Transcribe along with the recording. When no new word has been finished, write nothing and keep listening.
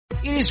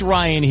It is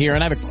Ryan here,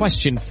 and I have a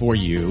question for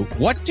you.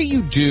 What do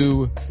you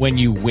do when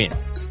you win?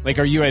 Like,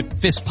 are you a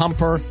fist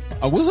pumper,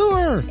 a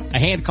woohooer, a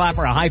hand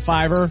clapper, a high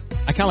fiver?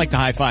 I kind of like the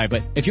high five,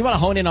 but if you want to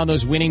hone in on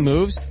those winning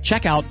moves,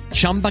 check out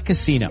Chumba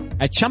Casino.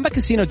 At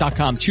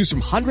ChumbaCasino.com, choose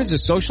from hundreds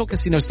of social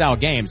casino style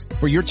games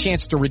for your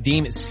chance to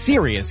redeem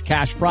serious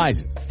cash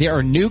prizes. There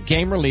are new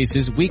game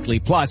releases weekly,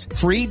 plus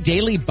free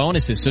daily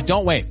bonuses. So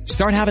don't wait.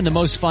 Start having the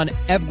most fun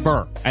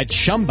ever at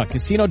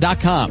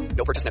ChumbaCasino.com.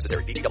 No purchase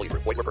necessary. VGW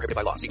Group. Void where prohibited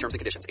by law. See terms and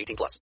conditions.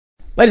 18+.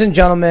 Ladies and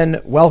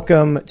gentlemen,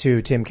 welcome to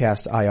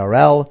Timcast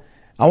IRL.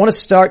 I want to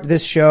start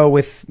this show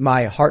with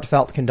my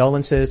heartfelt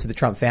condolences to the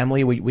Trump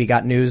family. We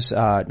got news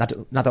not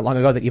that long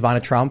ago that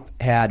Ivana Trump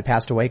had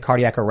passed away,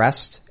 cardiac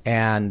arrest,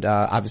 and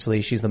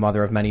obviously she's the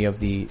mother of many of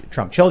the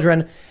Trump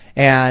children.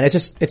 And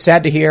it's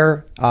sad to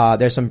hear.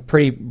 There's some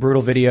pretty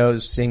brutal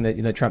videos seeing that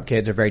the Trump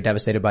kids are very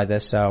devastated by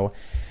this. So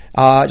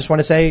I just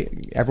want to say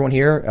everyone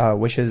here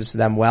wishes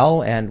them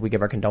well, and we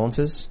give our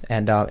condolences.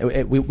 And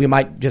we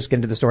might just get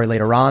into the story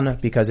later on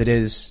because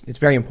it's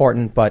very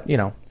important, but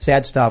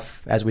sad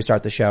stuff as we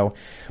start the show.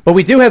 But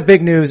we do have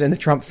big news in the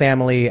Trump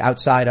family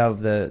outside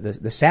of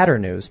the sadder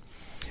news.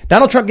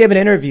 Donald Trump gave an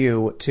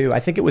interview to, I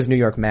think it was New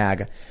York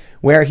Mag,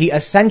 where he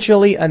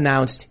essentially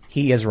announced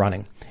he is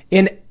running.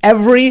 In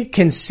every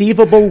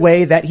conceivable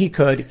way that he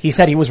could, he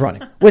said he was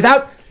running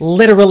without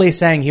literally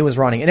saying he was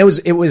running. And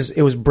it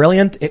was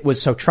brilliant. It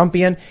was so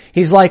Trumpian.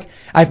 He's like,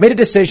 I've made a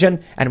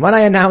decision, and when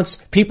I announce,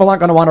 people aren't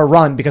going to want to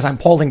run because I'm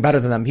polling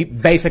better than them. He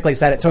basically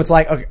said it. So it's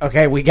like,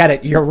 okay, we get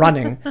it. You're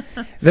running.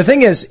 The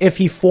thing is, if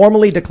he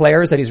formally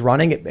declares that he's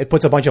running, it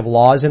puts a bunch of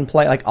laws in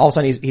play. Like all of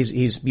a sudden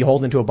he's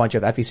beholden to a bunch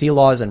of FEC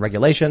laws and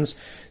regulations.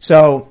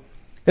 So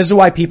this is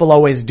why people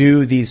always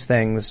do these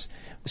things.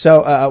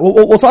 So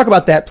we'll talk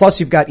about that. Plus,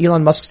 you've got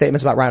Elon Musk's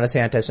statements about Ron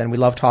DeSantis, and we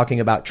love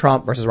talking about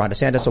Trump versus Ron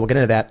DeSantis, so we'll get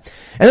into that.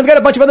 And then we've got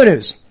a bunch of other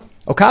news.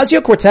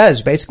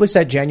 Ocasio-Cortez basically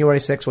said January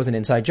 6th was an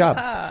inside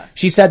job.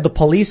 She said the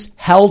police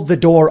held the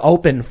door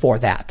open for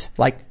that.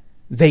 Like,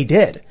 they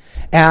did.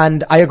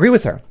 And I agree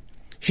with her.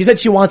 She said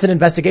she wants an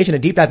investigation, a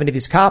deep dive into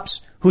these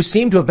cops who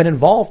seem to have been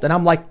involved. And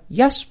I'm like,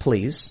 yes,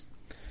 please.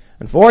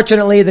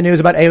 Unfortunately, the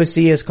news about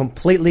AOC is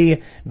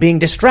completely being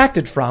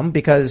distracted from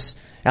because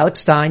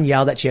Alex Stein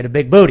yelled that she had a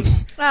big booty.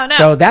 Oh, no.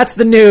 So that's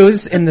the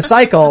news in the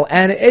cycle,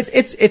 and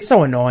it's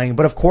so annoying.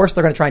 But of course,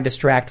 they're going to try and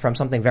distract from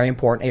something very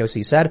important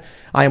AOC said.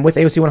 I am with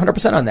AOC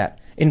 100% on that.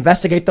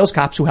 Investigate those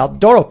cops who held the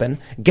door open.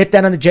 Get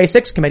that on the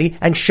J6 committee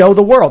and show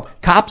the world.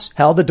 Cops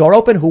held the door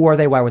open. Who were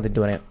they? Why were they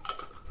doing it?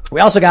 We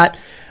also got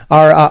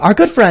our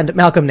good friend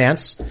Malcolm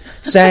Nance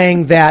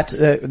saying that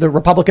the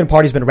Republican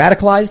Party's been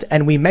radicalized,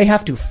 and we may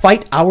have to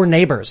fight our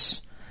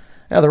neighbors.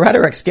 Now, the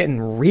rhetoric's getting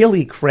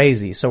really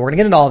crazy, so we're going to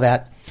get into all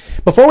that.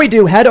 Before we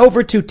do, head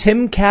over to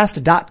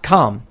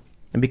timcast.com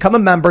and become a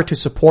member to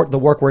support the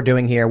work we're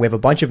doing here. We have a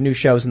bunch of new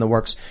shows in the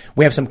works.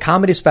 We have some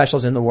comedy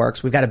specials in the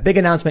works. We've got a big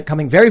announcement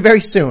coming very, very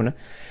soon.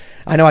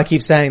 I know I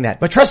keep saying that,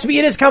 but trust me,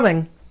 it is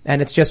coming.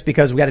 And it's just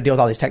because we got to deal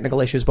with all these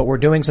technical issues, but we're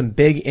doing some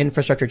big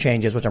infrastructure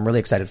changes, which I'm really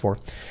excited for.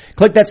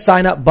 Click that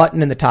sign up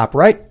button in the top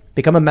right.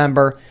 Become a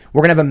member.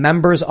 We're going to have a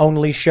members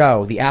only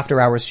show, the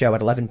after hours show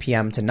at 11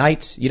 p.m.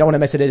 tonight. You don't want to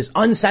miss it. It is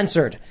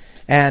uncensored.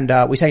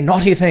 And we say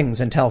naughty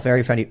things and tell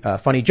very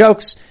funny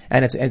jokes,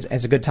 and it's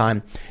a good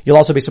time. You'll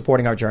also be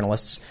supporting our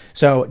journalists.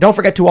 So don't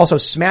forget to also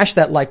smash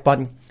that like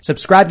button,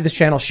 subscribe to this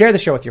channel, share the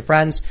show with your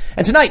friends.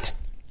 And tonight,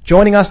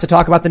 joining us to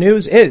talk about the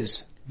news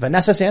is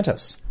Vanessa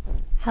Santos.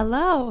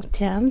 Hello,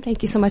 Tim.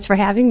 Thank you so much for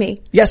having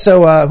me. Yes,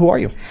 so who are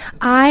you?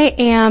 I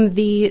am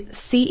the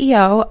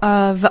CEO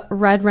of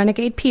Red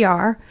Renegade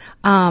PR.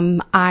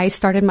 I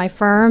started my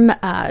firm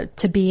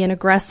to be an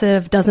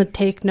aggressive, doesn't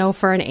take no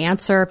for an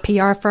answer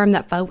PR firm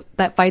that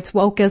fights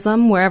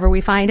wokeism wherever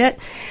we find it.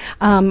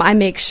 I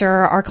make sure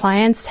our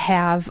clients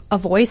have a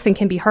voice and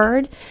can be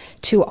heard.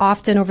 Too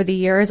often over the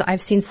years,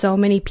 I've seen so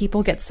many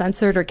people get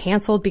censored or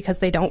canceled because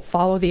they don't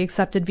follow the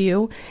accepted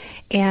view.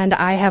 And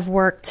I have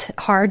worked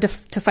hard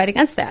to fight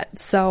against that.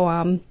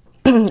 So,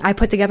 I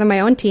put together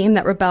my own team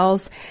that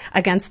rebels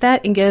against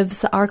that and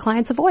gives our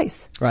clients a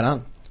voice. Right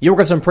on. You work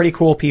with some pretty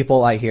cool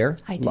people, I hear.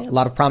 I do. A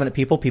lot of prominent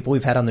people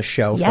we've had on the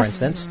show, yes. For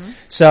instance. Mm-hmm.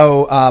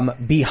 So,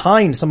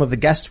 behind some of the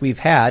guests we've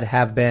had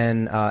have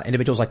been,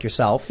 individuals like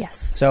yourself.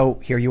 Yes.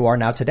 So here you are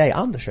now today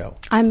on the show.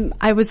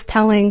 I was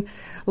telling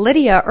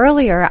Lydia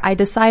earlier, I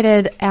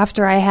decided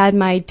after I had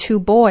my two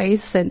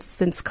boys since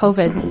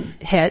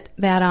COVID hit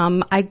that,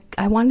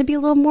 I wanted to be a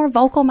little more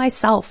vocal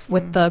myself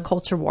with the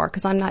culture war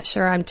because I'm not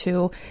sure I'm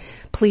too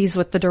pleased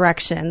with the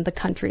direction the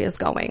country is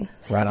going.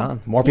 Right on.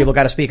 More people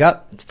got to speak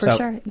up. For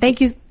sure. Thank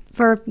you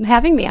for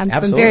having me. I'm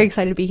very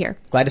excited to be here.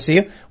 Glad to see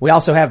you. We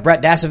also have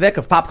Brett Dasovic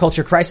of Pop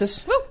Culture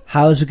Crisis. Woo.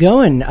 How's it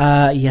going?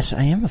 Yes,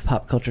 I am a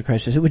pop culture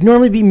crisis. It would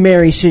normally be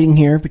Mary sitting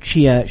here, but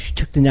she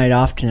took the night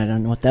off tonight. I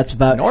don't know what that's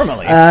about.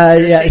 Normally?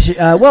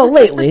 Well,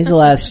 lately, not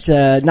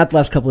the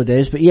last couple of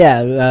days, but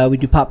yeah, we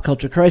do Pop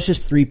Culture Crisis,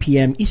 3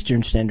 p.m.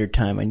 Eastern Standard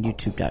Time on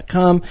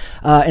YouTube.com.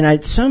 And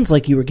it sounds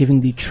like you were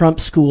giving the Trump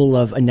school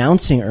of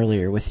announcing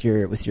earlier with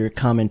your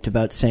comment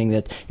about saying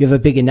that you have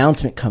a big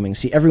announcement coming.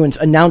 See, everyone's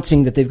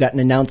announcing that they've got an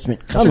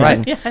announcement coming.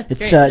 right. Yeah,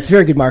 that's It's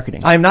very good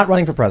marketing. I am not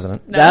running for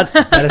president. No.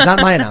 That is not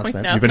my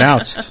announcement. No. You've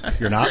announced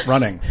you're not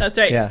running. That's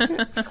right.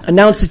 Yeah.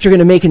 Announce that you're going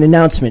to make an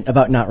announcement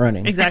about not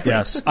running. Exactly.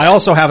 Yes. I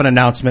also have an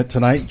announcement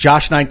tonight.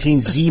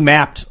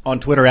 Josh19ZMapped on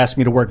Twitter asked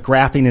me to work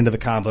graphene into the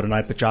convo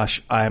tonight, but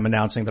Josh, I am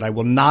announcing that I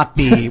will not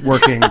be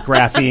working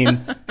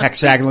graphene,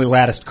 hexagonally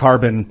latticed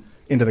carbon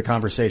into the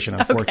conversation,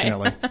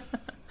 unfortunately.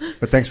 Okay.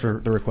 But thanks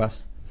for the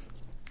request.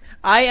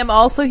 I am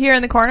also here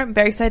in the corner. I'm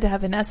very excited to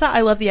have Vanessa.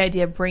 I love the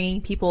idea of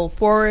bringing people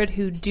forward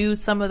who do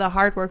some of the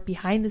hard work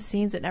behind the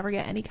scenes that never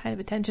get any kind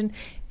of attention.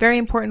 Very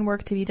important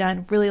work to be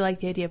done. Really like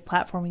the idea of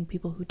platforming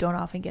people who don't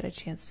often get a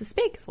chance to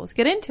speak. So let's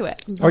get into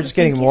it. Or just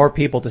getting more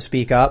people to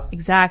speak up,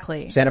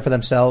 Exactly. stand up for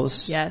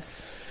themselves.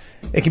 Yes.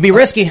 It can be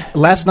risky.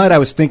 Last night I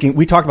was thinking,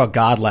 we talked about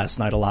God last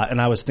night a lot,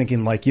 and I was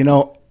thinking like,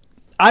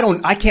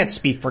 I can't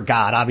speak for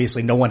God.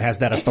 Obviously no one has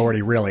that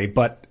authority really,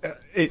 but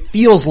it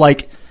feels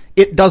like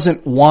it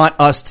doesn't want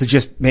us to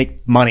just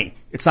make money.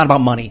 It's not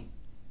about money.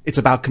 It's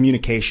about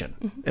communication.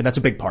 Mm-hmm. And that's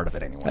a big part of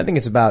it anyway. I think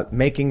it's about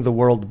making the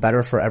world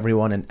better for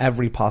everyone in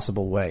every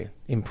possible way.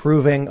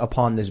 Improving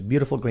upon this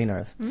beautiful green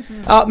earth.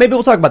 Mm-hmm. Maybe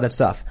we'll talk about that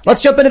stuff.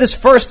 Let's jump into this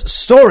first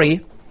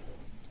story.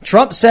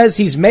 Trump says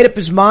he's made up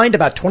his mind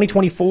about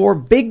 2024.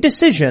 Big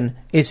decision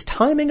is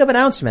timing of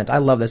announcement. I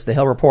love this. The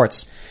Hill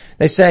reports.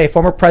 They say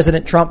former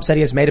President Trump said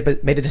he has made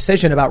a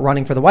decision about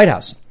running for the White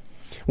House.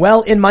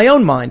 Well, in my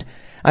own mind,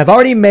 I've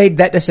already made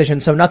that decision,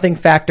 so nothing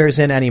factors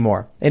in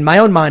anymore. In my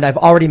own mind, I've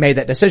already made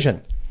that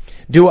decision.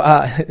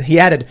 He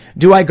added,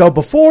 do I go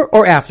before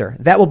or after?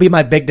 That will be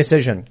my big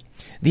decision.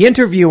 The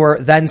interviewer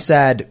then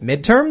said,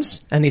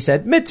 midterms? And he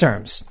said,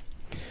 midterms.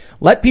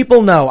 Let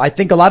people know. I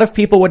think a lot of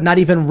people would not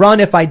even run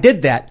if I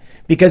did that,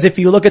 because if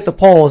you look at the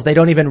polls, they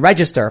don't even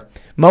register.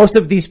 Most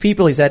of these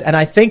people, he said, and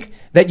I think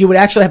that you would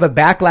actually have a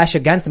backlash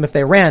against them if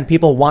they ran.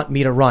 People want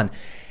me to run.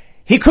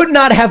 He could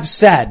not have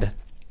said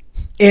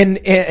in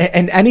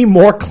any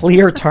more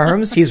clear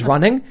terms he's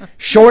running,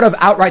 short of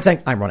outright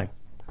saying, I'm running.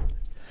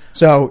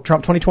 So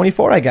Trump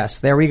 2024, I guess.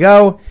 There we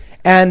go.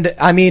 And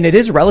I mean, it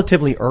is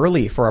relatively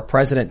early for a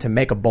president to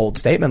make a bold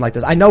statement like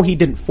this. I know he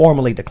didn't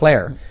formally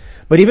declare,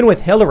 but even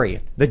with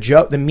Hillary,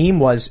 the meme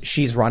was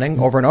she's running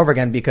over and over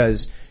again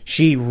because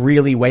she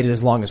really waited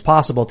as long as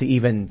possible to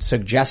even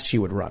suggest she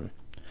would run.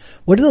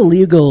 What are the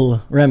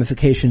legal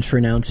ramifications for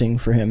announcing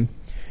for him?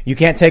 You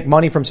can't take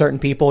money from certain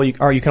people,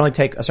 or you can only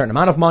take a certain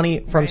amount of money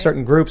from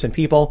certain groups and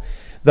people.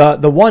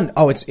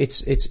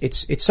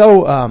 It's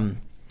so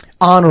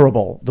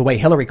honorable the way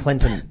Hillary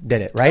Clinton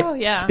did it, right? Oh,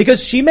 yeah.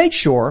 Because she made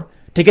sure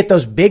to get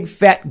those big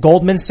fat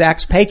Goldman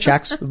Sachs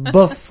paychecks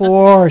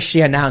before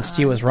she announced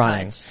she was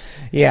running.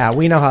 Yeah,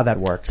 we know how that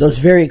works. Those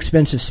very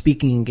expensive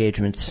speaking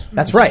engagements.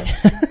 That's right.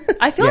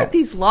 I feel like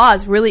these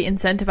laws really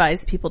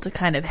incentivize people to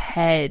kind of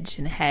hedge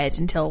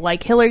until,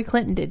 like Hillary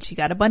Clinton did, she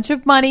got a bunch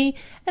of money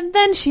and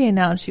then she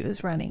announced she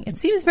was running. It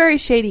seems very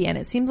shady, and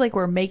it seems like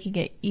we're making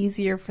it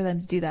easier for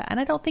them to do that. And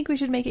I don't think we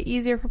should make it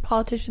easier for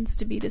politicians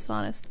to be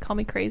dishonest. Call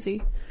me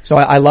crazy. So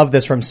I love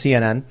this from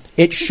CNN.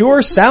 It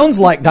sure sounds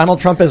like Donald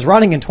Trump is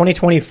running in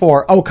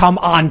 2024. Oh, come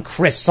on,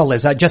 Chris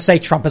Cillizza. Just say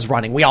Trump is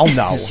running. We all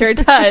know. Sure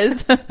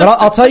does. But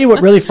I'll tell you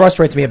what really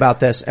frustrates me about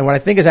this, and what I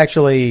think is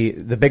actually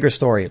the bigger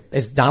story,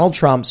 is Donald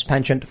Trump's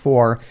penchant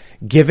for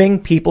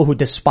giving people who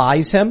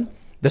despise him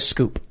the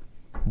scoop.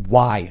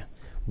 Why?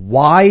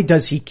 Why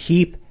does he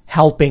keep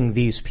helping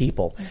these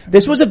people?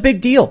 This was a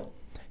big deal.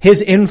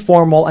 His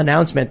informal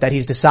announcement that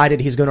he's decided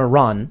he's going to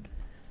run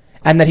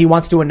and that he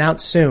wants to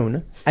announce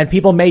soon, and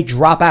people may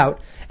drop out.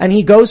 And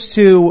he goes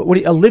to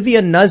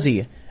Olivia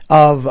Nuzzi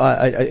of,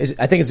 I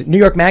think it's New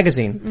York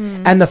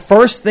Magazine. And the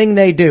first thing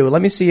they do,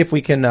 let me see if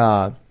we can,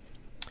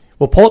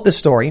 we'll pull up this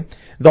story.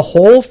 The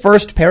whole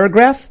first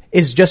paragraph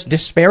is just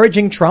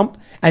disparaging Trump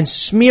and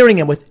smearing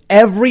him with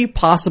every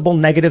possible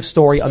negative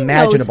story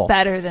imaginable. Knows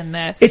better than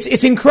this.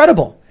 It's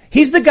incredible.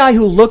 He's the guy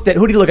who who did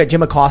he look at?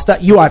 Jim Acosta?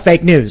 You are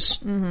fake news.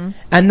 Mm-hmm.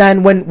 And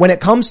then when it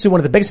comes to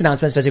one of the biggest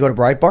announcements, does he go to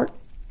Breitbart?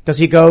 Does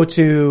he go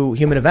to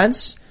Human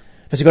Events?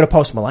 Does he go to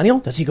Post Millennial?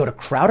 Does he go to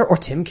Crowder or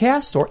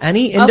Timcast or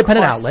any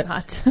independent outlet?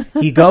 Not.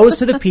 He goes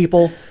to the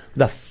people.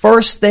 The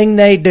first thing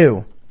they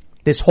do,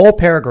 this whole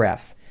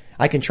paragraph.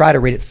 I can try to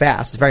read it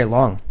fast. It's very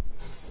long.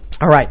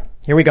 All right,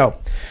 here we go.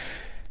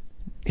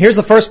 Here's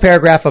the first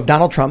paragraph of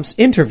Donald Trump's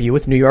interview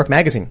with New York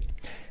Magazine.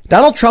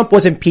 Donald Trump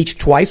was impeached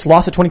twice,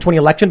 lost the 2020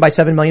 election by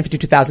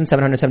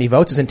 7,052,770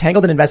 votes, is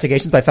entangled in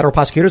investigations by federal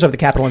prosecutors over the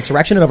Capitol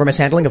insurrection and over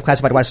mishandling of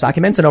classified White House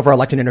documents and over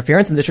election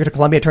interference, in the District of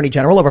Columbia Attorney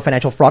General over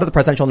financial fraud at the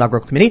Presidential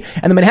Inaugural Committee,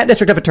 and the Manhattan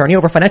District of Attorney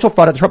over financial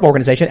fraud at the Trump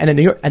Organization, and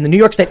the New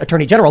York State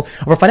Attorney General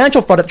over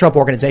financial fraud at the Trump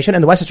Organization,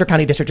 and the Westchester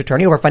County District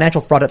Attorney over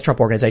financial fraud at the Trump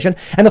Organization,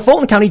 and the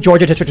Fulton County,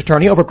 Georgia District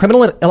Attorney over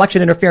criminal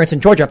election interference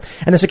in Georgia,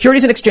 and the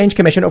Securities and Exchange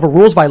Commission over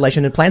rules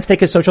violation and plans to take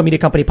his social media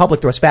company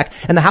public through a SPAC,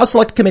 and the House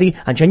Select Committee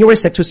on January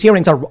 6th, whose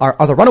hearings are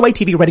the runaway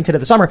TV ratings into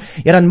the summer.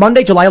 Yet on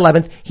Monday, July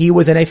 11th, he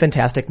was in a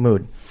fantastic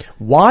mood.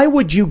 Why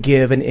would you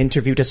give an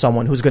interview to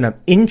someone who's going to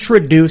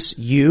introduce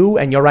you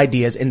and your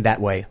ideas in that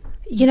way?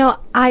 You know,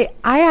 I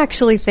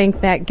actually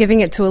think that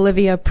giving it to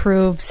Olivia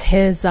proves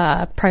his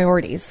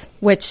priorities,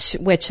 which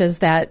is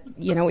that,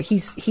 you know,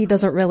 he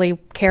doesn't really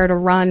care to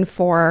run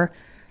for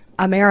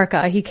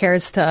America. He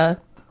cares to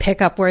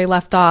pick up where he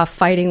left off,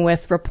 fighting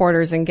with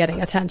reporters and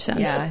getting attention.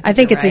 Yeah, I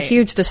think it's right. a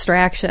huge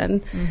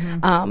distraction.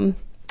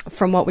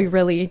 From what we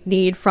really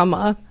need from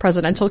a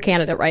presidential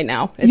candidate right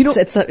now.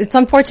 It's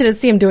unfortunate to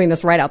see him doing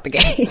this right out the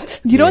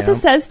gate. You know what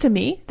this says to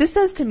me? This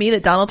says to me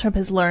that Donald Trump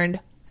has learned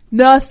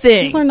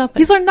nothing. He's learned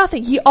nothing. He's learned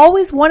nothing. He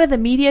always wanted the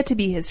media to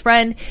be his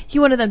friend. He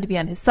wanted them to be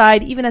on his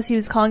side. Even as he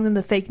was calling them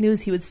the fake news,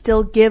 he would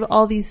still give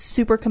all these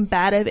super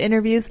combative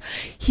interviews.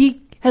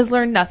 He has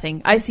learned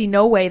nothing. I see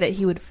no way that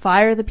he would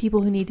fire the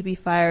people who need to be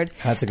fired.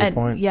 That's a good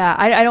point. Yeah,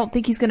 I don't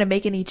think he's going to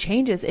make any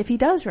changes if he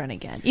does run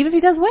again, even if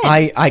he does win.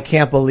 I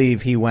can't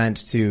believe he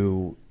went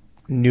to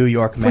New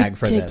York Mag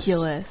for this.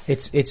 Ridiculous.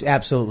 It's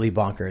absolutely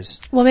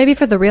bonkers. Well, maybe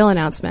for the real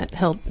announcement,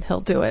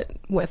 he'll do it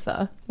with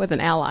an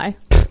ally.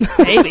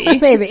 Maybe.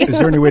 Maybe. Is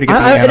there any way to get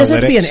the It doesn't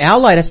have to be an analytics?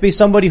 ally. It has to be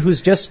somebody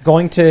who's just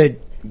going to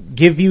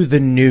give you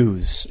the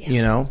news,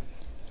 you know?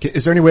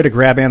 Is there any way to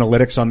grab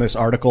analytics on this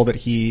article that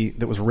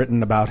was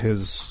written about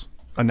his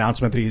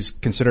announcement that he's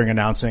considering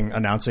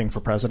announcing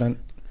for president?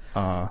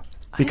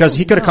 Because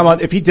he could have come on,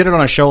 if he did it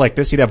on a show like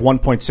this, he'd have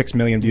 1.6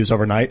 million views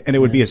overnight, and it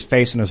would be his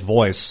face and his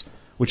voice,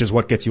 which is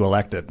what gets you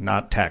elected,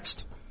 not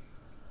text.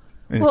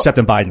 Except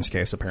in Biden's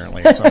case,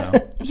 apparently. Somehow.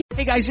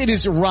 Hey guys, it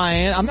is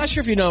Ryan. I'm not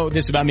sure if you know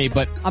this about me,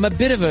 but I'm a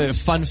bit of a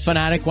fun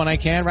fanatic when I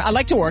can. I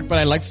like to work, but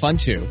I like fun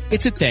too.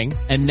 It's a thing.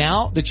 And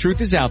now the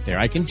truth is out there.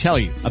 I can tell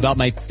you about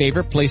my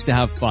favorite place to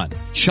have fun.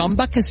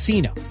 Chumba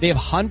Casino. They have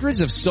hundreds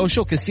of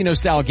social casino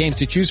style games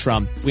to choose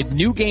from with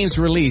new games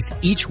released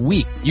each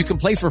week. You can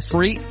play for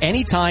free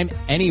anytime,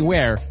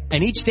 anywhere.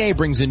 And each day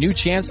brings a new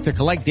chance to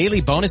collect daily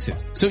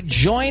bonuses. So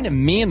join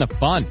me in the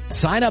fun.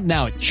 Sign up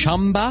now at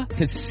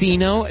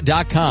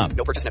ChumbaCasino.com.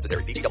 No purchase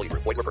necessary. VGW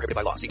Group. Void where prohibited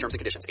by law. See terms and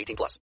conditions.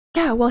 18+.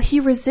 Yeah, well,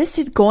 he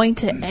resisted going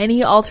to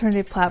any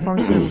alternative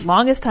platforms for the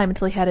longest time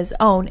until he had his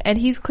own, and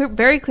he's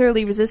very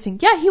clearly resisting.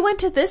 Yeah, he went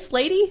to this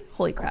lady.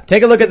 Holy crap.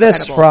 Take a look at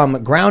this Incredible.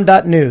 from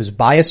Ground.News,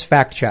 bias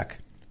fact check.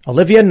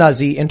 Olivia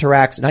Nuzzi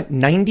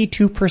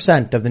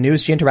 92% of the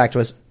news she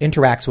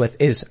interacts with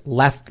is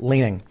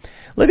left-leaning.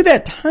 Look at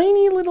that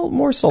tiny little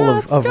morsel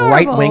of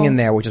right-wing in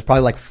there, which is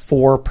probably like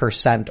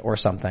 4% or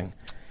something.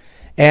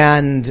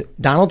 And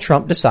Donald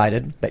Trump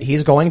decided that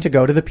he's going to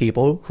go to the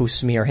people who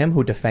smear him,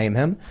 who defame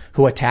him,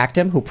 who attacked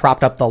him, who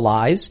propped up the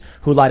lies,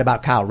 who lied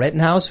about Kyle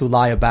Rittenhouse, who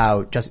lied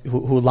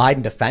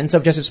in defense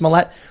of Justice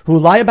Smollett, who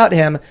lie about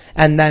him,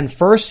 and then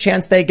first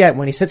chance they get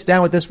when he sits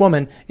down with this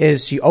woman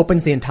is she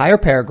opens the entire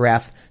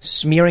paragraph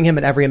smearing him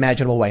in every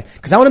imaginable way.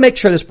 Because I want to make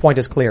sure this point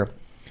is clear.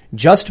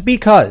 Just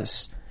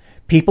because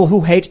people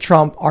who hate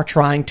Trump are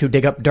trying to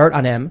dig up dirt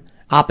on him,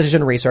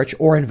 opposition research,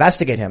 or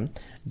investigate him,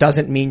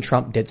 doesn't mean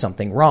Trump did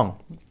something wrong.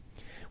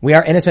 We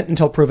are innocent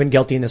until proven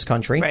guilty in this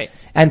country. Right.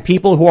 And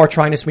people who are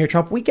trying to smear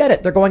Trump, we get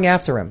it. They're going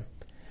after him.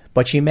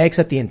 But she makes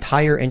it the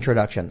entire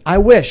introduction. I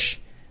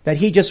wish that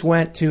he just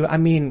went to,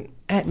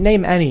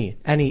 name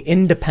any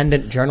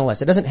independent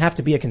journalist. It doesn't have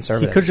to be a He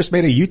conservative. could have just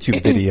made a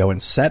YouTube video and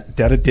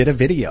did a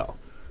video.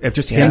 If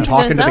just him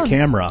talking to the His own.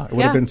 camera, it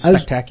would have been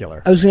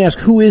spectacular. I was going to ask,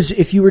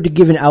 if you were to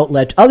give an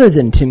outlet other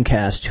than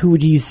Timcast, who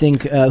do you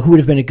think, who would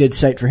have been a good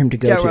site for him to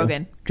go to? Joe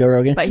Rogan. Joe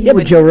Rogan? But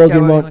But Joe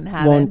Rogan wouldn't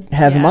won't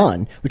have him Yeah.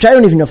 on, which I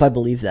don't even know if I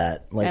believe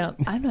that.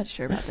 I'm not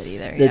sure about that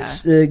either.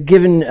 It's,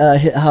 given,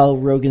 how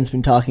Rogan's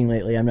been talking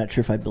lately, I'm not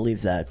sure if I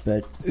believe that,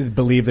 but.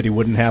 Believe that he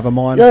wouldn't have him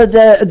on?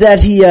 That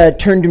he,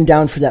 turned him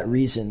down for that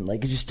reason.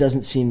 Like, it just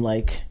doesn't seem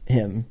like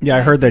him. Yeah,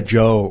 I heard that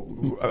Joe,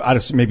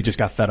 maybe just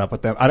got fed up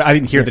with them. I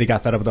didn't hear that he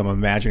got fed up with them. I'm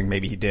imagining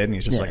maybe he did, and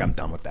he's just like, I'm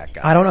done with that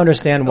guy. I don't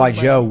understand why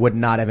Joe would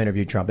not have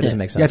interviewed Trump. It doesn't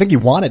make sense. Yeah, I think he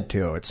wanted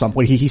to at some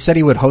point. He said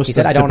he would host He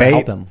said, a I don't want to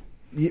debate. help him.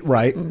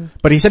 Right.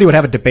 But he said he would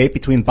have a debate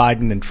between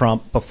Biden and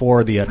Trump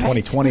before the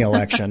 2020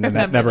 election, and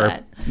that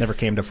Remember never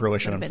came to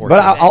fruition, Would've been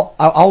unfortunately. But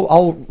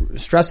I'll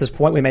stress this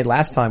point we made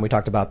last time we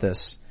talked about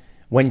this.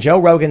 When Joe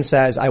Rogan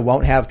says, I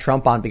won't have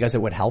Trump on because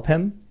it would help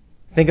him,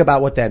 think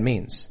about what that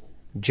means.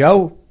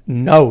 Joe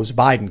knows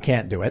Biden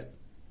can't do it,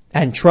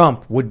 and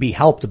Trump would be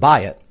helped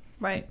by it.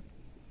 Right.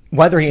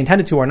 Whether he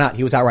intended to or not,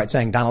 he was outright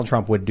saying Donald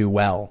Trump would do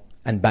well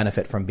and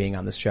benefit from being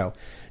on this show.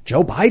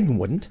 Joe Biden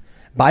wouldn't.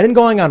 Biden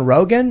going on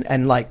Rogan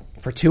and like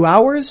for 2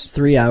 hours?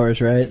 3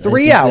 hours, right?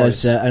 3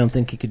 hours. I don't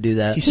think he could do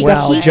that.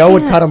 Well, he Joe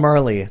would can't- cut him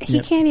early.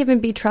 He can't even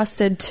be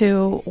trusted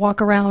to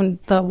walk around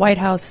the White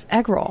House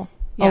egg roll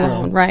Yeah.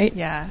 alone, right?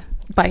 Yeah.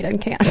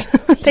 Biden can't.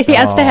 He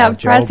has to have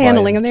Joe press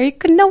handling Biden. him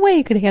there. No way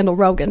he could handle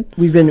Rogan.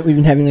 We've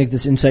been having like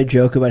this inside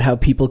joke about how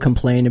people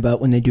complain about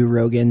when they do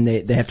Rogan,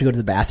 they have to go to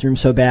the bathroom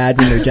so bad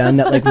when they're done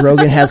that like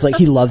Rogan has like,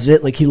 he loves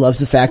it. Like he loves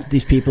the fact that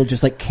these people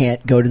just like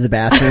can't go to the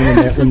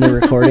bathroom when they're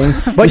recording.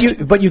 But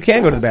you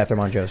can go to the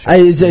bathroom on Joe's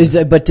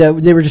show. But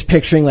they were just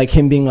picturing like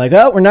him being like,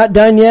 oh, we're not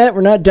done yet.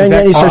 We're not done yet.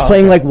 And he starts Oh.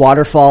 playing like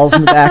waterfalls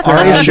in the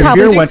background. Ari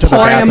Probably Shaffir went to the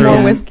pouring him more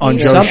bathroom whiskey. on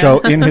Joe's Some- show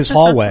in his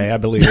hallway, I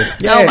believe.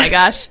 Oh my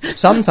gosh.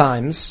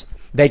 Sometimes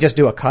they just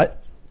do a cut.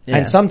 Yeah.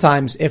 And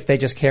sometimes if they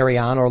just carry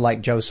on, or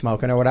like Joe's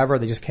smoking or whatever,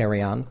 they just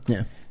carry on.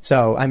 Yeah.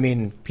 So, I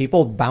mean,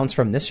 people bounce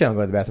from this show and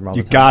go to the bathroom all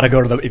You the time. gotta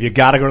go to the, if you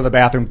gotta go to the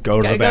bathroom, go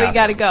to Gotta the go, bathroom. you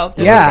gotta go.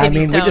 There's Yeah, a I kidney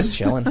mean, we're stone. just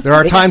chilling. There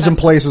are times and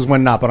places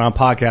when not, but on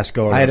podcasts,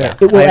 go to I had the a-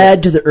 bathroom. It will I-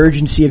 add to the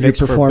urgency of your Makes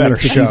for a performance better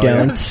if you show, yeah.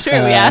 don't. It's true,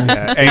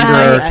 yeah.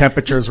 Anger, Yeah.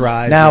 temperatures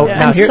rise. Now, Yeah.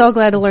 now I'm here, so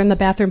glad to learn the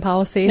bathroom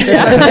policy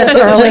this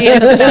early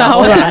into the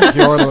show.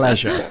 your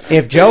leisure.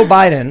 if Joe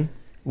Biden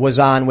was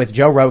on with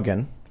Joe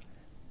Rogan,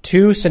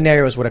 two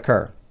scenarios would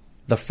occur.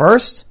 The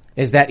first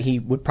is that he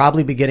would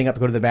probably be getting up to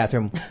go to the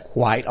bathroom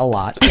quite a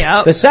lot.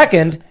 Yep. The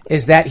second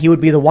is that he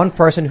would be the one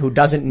person who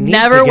doesn't need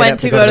Never to get went up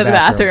to go to the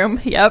bathroom.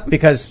 Yep.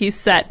 Because he's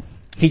set.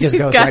 he just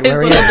He's goes got right his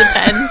where he little is.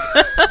 Depends.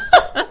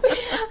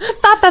 I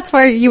thought that's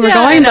where you were Yeah,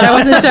 going, but I I know.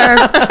 wasn't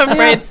sure. I'm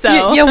afraid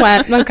so. You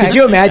went. Okay. Could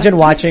you imagine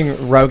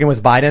watching Rogan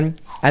with Biden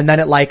and then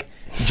it like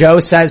Joe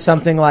says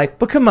something like,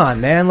 but come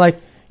on, man, like,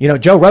 you know,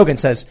 Joe Rogan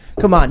says,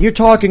 come on, you're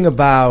talking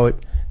about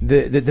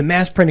the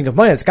mass printing of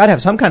money. It's got to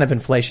have some kind of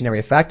inflationary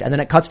effect. And then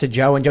it cuts to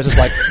Joe and Joe's just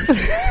like,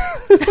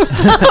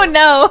 Oh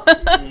no.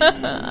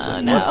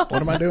 Oh no.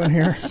 What am I doing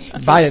here?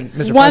 Biden,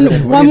 Mr. President, what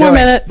are one you more doing?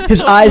 minute.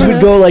 His eyes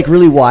would go like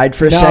really wide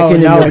for a second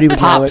and nobody would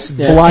pops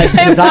know it. Yeah. blood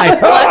in his eye.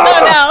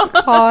 Oh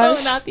no. Pause.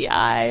 Oh, not the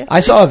eye. I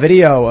saw a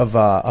video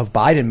of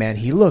Biden, man.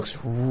 He looks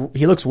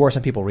worse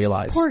than people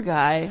realize. Poor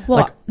guy.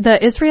 Well,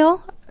 the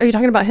Israel. Are you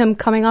talking about him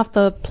coming off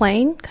the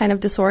plane, kind of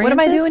disoriented?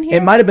 What am I doing here?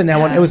 It might have been that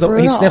one. It was he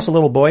brutal. sniffs a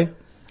little boy,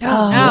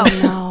 Oh,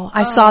 No,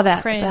 I saw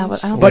that. cringe. I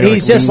don't but He,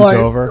 he's just leans like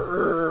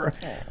over.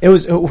 It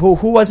was who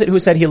was it who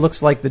said he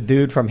looks like the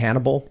dude from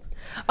Hannibal?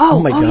 Oh,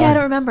 my oh God. yeah, I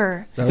don't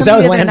remember. That was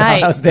Lando.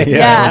 That was Dave. Yeah,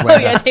 Yeah. that was Oh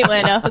Lando. yeah, Dave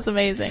Lando. That's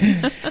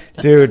amazing.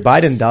 Dude,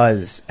 Biden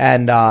does.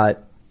 And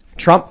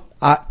Trump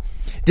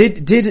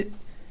did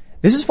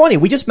this is funny.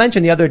 We just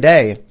mentioned the other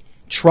day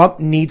Trump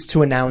needs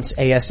to announce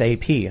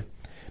ASAP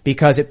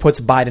because it puts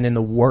Biden in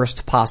the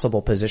worst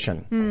possible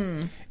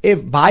position.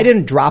 If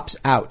Biden drops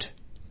out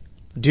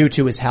due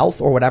to his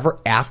health or whatever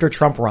after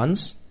Trump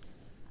runs,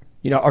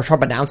 you know, or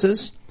Trump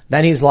announces,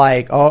 then he's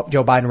like, oh,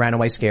 Joe Biden ran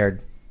away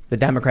scared. The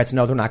Democrats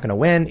know they're not going to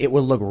win. It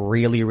will look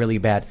really, really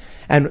bad.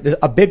 And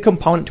a big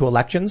component to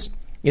elections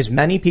is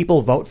many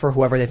people vote for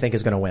whoever they think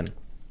is going to win.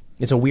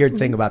 It's a weird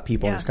thing about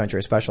people in this country,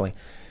 especially.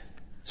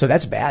 So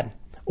that's bad.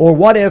 Or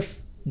what if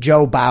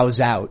Joe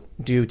bows out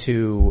due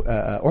to,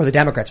 or the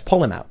Democrats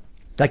pull him out?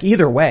 Like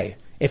either way,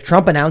 if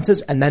Trump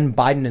announces and then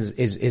Biden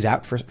is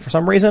out for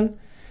some reason,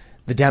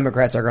 the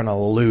Democrats are going to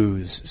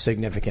lose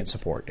significant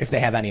support if they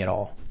have any at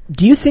all.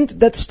 Do you think that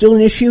that's still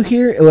an issue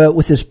here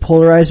with this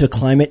polarized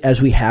climate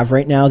as we have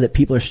right now, that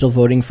people are still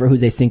voting for who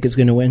they think is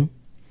going to win?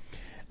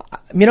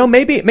 You know,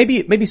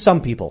 maybe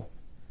some people.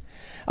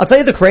 I'll tell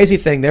you the crazy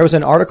thing. There was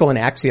an article in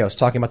Axios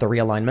talking about the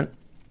realignment,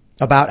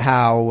 about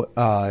how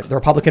the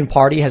Republican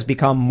Party has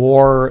become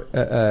more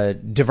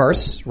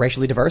diverse,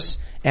 racially diverse,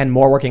 and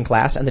more working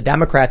class, and the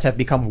Democrats have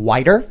become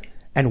whiter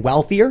and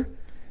wealthier.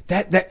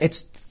 That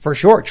it's for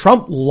sure.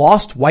 Trump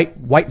lost white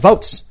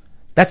votes.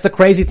 That's the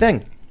crazy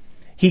thing.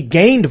 He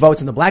gained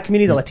votes in the black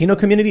community, the Latino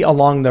community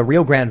along the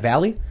Rio Grande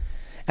Valley.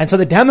 And so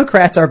the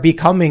Democrats are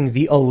becoming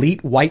the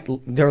elite white,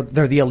 they're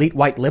the elite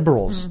white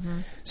liberals. Mm-hmm.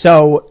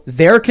 So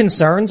their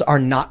concerns are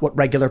not what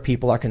regular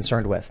people are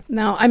concerned with.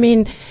 No, I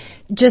mean,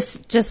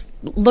 just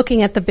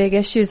looking at the big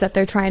issues that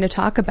they're trying to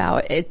talk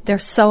about, they're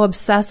so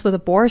obsessed with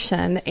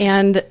abortion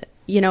and,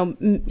 you know,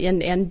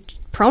 and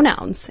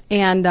pronouns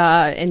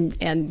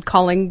and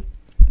calling,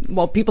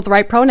 well, people the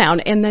right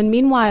pronoun. And then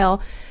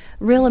meanwhile,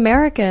 real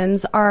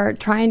Americans are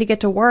trying to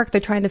get to work.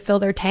 They're trying to fill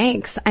their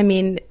tanks. I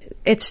mean,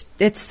 it's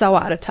so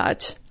out of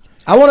touch.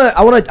 I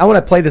want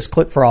to play this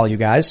clip for all you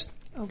guys.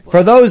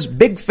 For those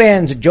big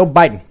fans of Joe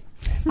Biden,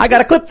 I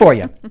got a clip for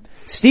you.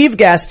 Steve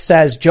Guest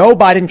says Joe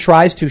Biden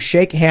tries to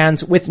shake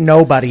hands with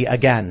nobody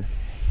again.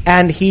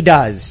 And he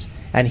does.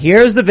 And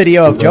here's the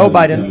video of Joe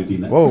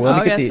Biden. Whoa, let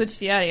me I get gotta the, switch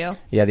the audio.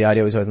 yeah, the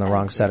audio is always in the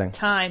wrong setting.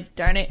 Time.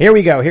 Darn it. Here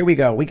we go.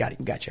 We got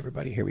you,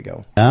 everybody. Here we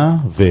go.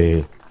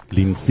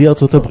 ולנשיא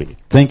ארצות הברית.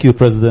 Thank you,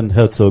 President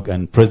Herzog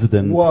and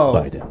President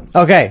Biden.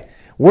 Okay.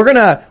 We're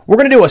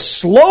gonna do a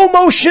slow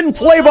motion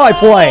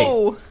play-by-play.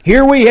 Whoa.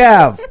 Here we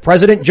have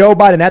President Joe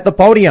Biden at the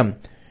podium.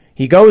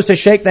 He goes to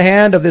shake the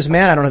hand of this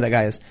man. I don't know who that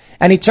guy is.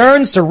 And he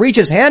turns to reach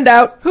his hand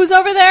out. Who's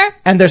over there?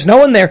 And there's no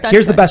one there.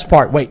 Here's the right. best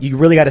part. Wait, you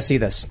really got to see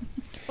this.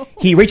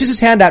 He reaches his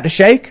hand out to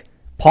shake,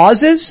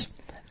 pauses,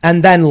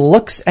 and then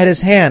looks at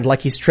his hand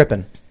like he's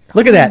tripping.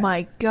 Look at that. Oh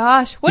my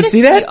gosh. What You is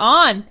see that? he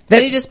on? That-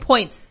 And he just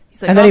points.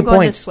 He's like, and then I'm he going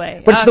points. this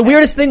way. But it's the Okay.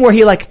 weirdest thing where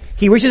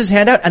he reaches his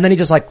hand out and then he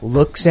just like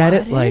looks at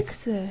it What like, is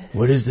this?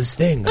 what is this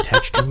thing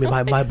attached to me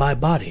by my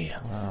body?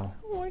 Oh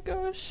my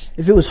gosh.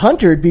 If it was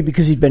Hunter, it'd be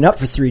because he'd been up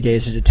for 3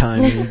 days at a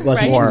time and he wasn't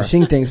Right. even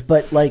seeing things.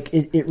 But like,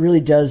 it really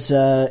does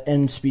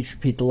end speech,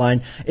 repeat the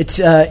line.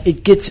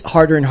 It gets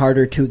harder and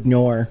harder to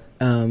ignore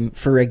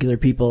for regular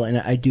people, and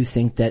I do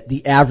think that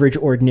the average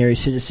ordinary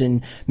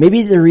citizen,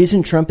 maybe the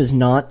reason Trump is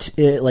not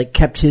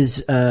kept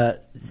his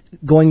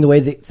going the way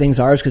that things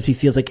are is because he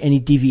feels like any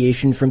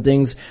deviation from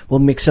things will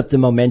mix up the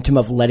momentum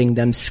of letting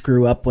them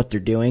screw up what they're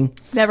doing.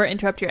 Never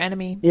interrupt your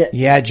enemy.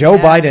 Yeah, Joe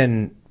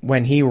Biden,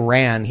 when he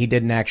ran, he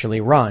didn't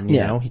actually run, you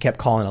know? He kept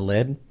calling a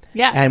lid.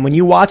 Yeah. And when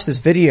you watch this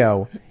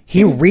video,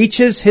 he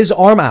reaches his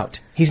arm out.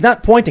 He's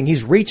not pointing.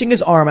 He's reaching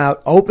his arm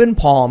out, open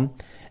palm,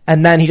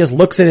 and then he just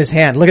looks at his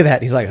hand. Look at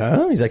that. He's like,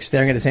 huh? He's like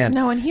staring at his hand.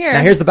 no one here.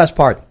 Now here's the best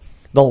part.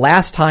 The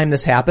last time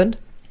this happened,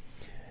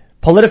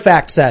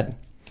 PolitiFact said,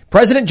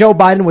 President Joe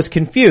Biden was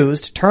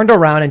confused, turned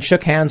around and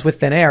shook hands with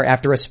thin air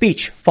after a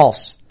speech.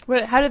 False.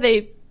 How do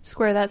they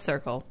square that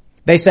circle?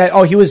 They said,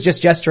 oh, he was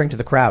just gesturing to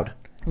the crowd.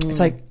 It's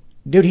like,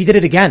 dude, he did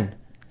it again.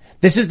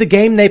 This is the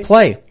game they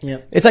play.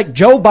 Yep. It's like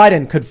Joe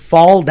Biden could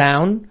fall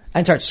down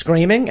and start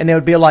screaming and they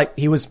would be like,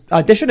 he was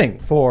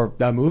auditioning for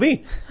a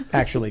movie.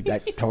 Actually,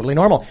 totally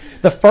normal.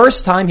 The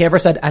first time he ever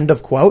said end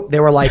of quote,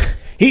 they were like,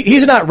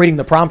 he's not reading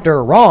the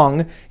prompter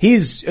wrong.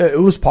 It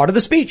was part of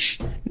the speech.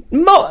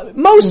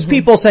 Most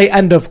people say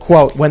end of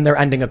quote when they're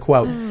ending a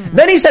quote.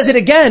 Then he says it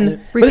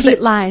again.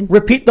 Repeat line.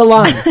 Repeat the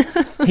line.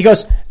 He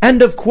goes,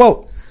 end of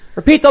quote.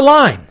 Repeat the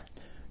line.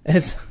 And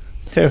it's,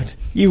 dude,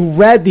 you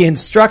read the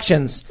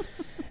instructions.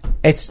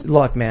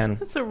 Look, man.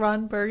 That's a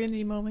Ron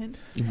Burgundy moment.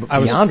 I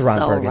was Beyond Ron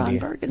So Burgundy. Ron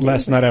Burgundy.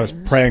 Last night I was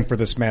praying for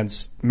this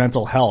man's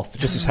mental health,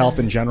 just his health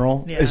in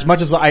general. Yeah. As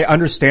much as I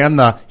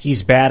understand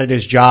he's bad at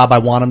his job, I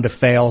want him to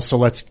fail, so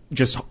let's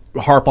just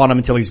harp on him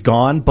until he's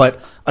gone. But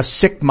a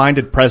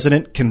sick-minded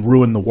president can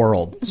ruin the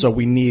world. So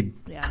we need,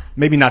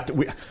 maybe not,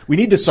 we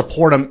need to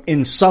support him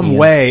in some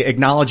way,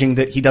 acknowledging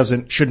that he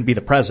shouldn't be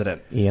the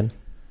president. Ian,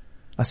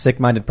 a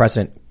sick-minded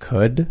president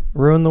could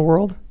ruin the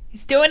world?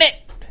 He's doing it.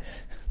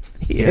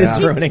 He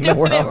is ruining the doing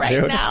world, it right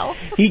dude. now.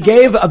 He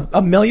gave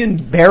a million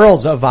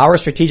barrels of our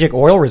strategic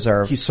oil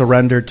reserve. He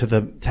surrendered to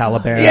the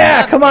Taliban.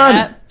 Yeah, come on.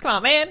 Yeah. Come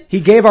on, man. He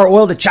gave our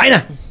oil to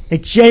China. To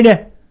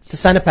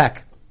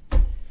Sinopec.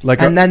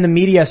 And then the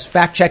media is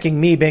fact-checking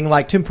me, being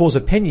like, Tim Pool's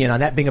opinion on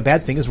that being a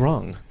bad thing is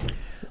wrong.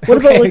 What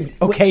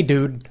about okay,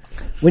 dude.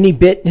 when he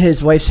bit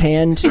his wife's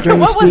hand during the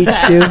What was speech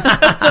that? too?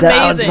 That's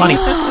That was amazing.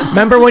 funny.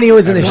 Remember when he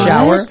was in the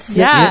shower? What? You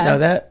didn't know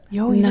that?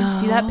 Yo, you didn't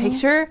see that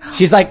picture?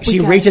 She's like, she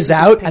gotta reaches see this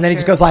out and then he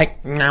just picture. goes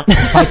like,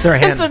 bites her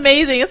hand. That's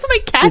amazing. That's what my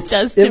cat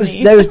does to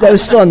me. That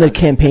was still on the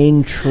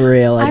campaign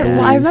trail, I believe.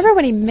 I remember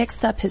when he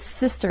mixed up his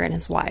sister and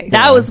his wife.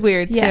 That was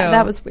weird too. Yeah,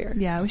 that was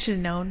weird. Yeah, we should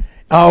have known.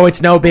 Oh,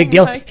 it's no big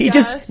deal. my He gosh.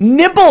 just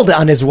nibbled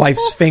on his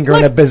wife's finger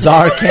in a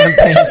bizarre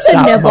campaign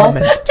stop nibble.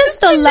 moment.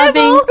 Just a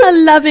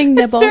loving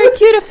nibble. Very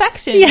cute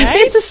affection, Yes, right?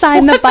 it's a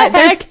sign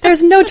that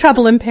there's no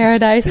trouble in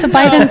paradise. The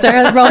Bidens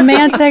are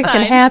romantic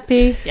and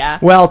happy. Yeah.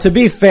 Well, to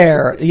be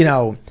fair,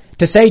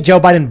 to say Joe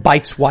Biden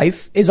bites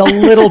wife is a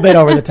little bit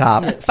over the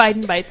top.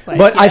 Biden bites wife.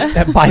 But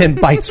yeah. Biden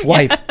bites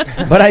wife.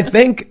 But I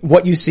think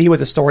what you see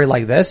with a story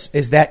like this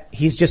is that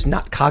he's just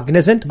not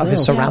cognizant of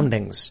his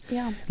surroundings.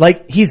 Yeah.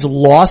 Like he's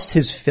lost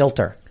his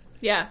filter.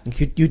 Yeah.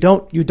 You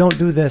don't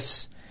do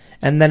this.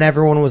 And then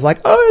everyone was like,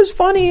 "Oh, it was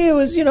funny. It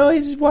was,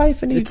 his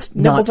wife and he It's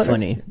not nibbles on her."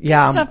 funny.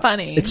 Yeah. It's not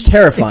funny. It's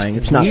terrifying.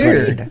 It's not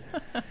weird.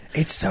 funny.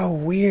 It's so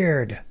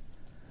weird.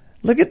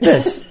 Look at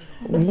this.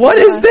 What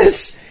is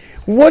this?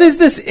 What is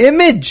this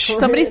image?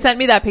 Somebody sent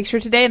me that picture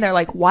today and they're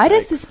like, why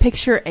does this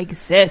picture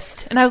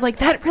exist? And I was like,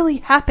 that really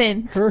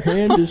happened. Her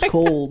hand is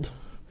cold.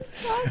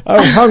 I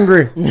was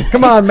hungry.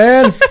 Come on,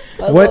 man.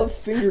 What?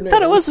 Fingernails.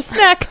 Thought it was a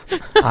snack.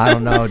 I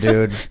don't know,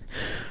 dude.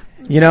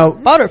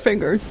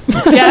 Butterfingers.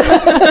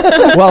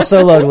 Well,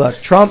 so look,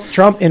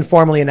 Trump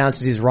informally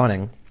announces he's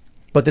running,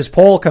 but this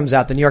poll comes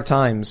out, the New York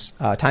Times,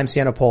 Times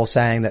Siena poll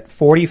saying that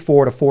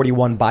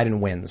 44-41 Biden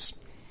wins.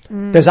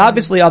 There's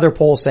obviously other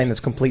polls saying that's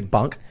complete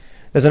bunk.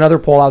 There's another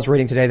poll I was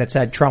reading today that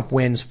said Trump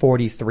wins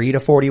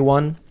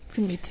 43-41. It's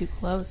going to be too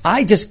close.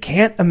 I just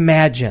can't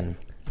imagine,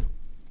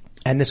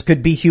 and this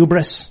could be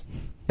hubris,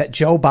 that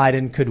Joe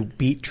Biden could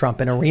beat Trump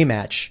in a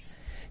rematch.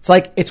 It's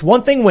like, it's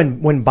one thing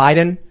when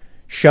Biden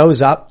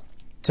shows up,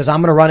 says,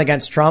 I'm going to run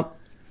against Trump,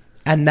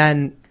 and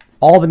then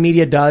all the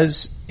media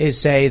does is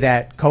say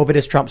that COVID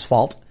is Trump's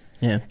fault.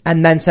 Yeah.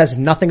 And then says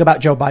nothing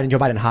about Joe Biden. Joe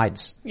Biden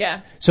hides.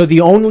 Yeah. So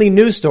the only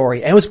news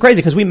story, and it was crazy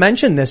because we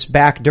mentioned this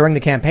back during the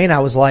campaign. I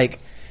was like,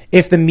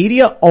 if the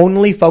media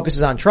only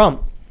focuses on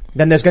Trump,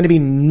 then there's going to be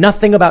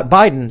nothing about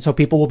Biden, so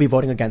people will be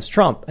voting against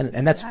Trump.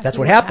 And that's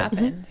what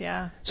happened.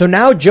 Yeah. So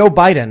now Joe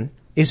Biden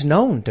is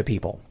known to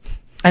people,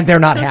 and they're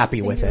not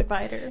happy with it.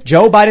 Biter.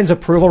 Joe Biden's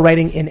approval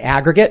rating in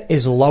aggregate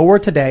is lower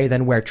today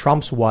than where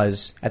Trump's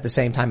was at the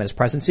same time as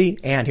presidency.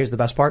 And here's the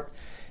best part.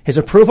 His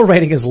approval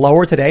rating is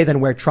lower today than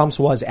where Trump's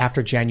was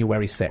after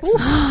January 6th.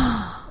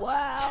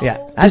 Wow. Yeah.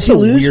 Does That's he a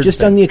lose weird just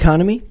thing. on the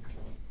economy?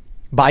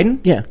 Biden?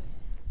 Yeah.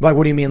 Like,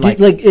 what do you mean?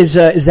 Is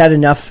that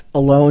enough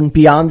alone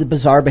beyond the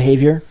bizarre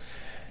behavior?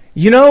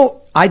 You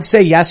know, I'd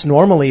say yes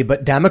normally,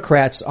 but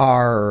Democrats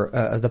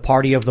are the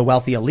party of the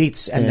wealthy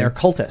elites, and they're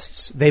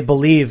cultists. They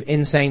believe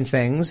insane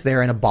things.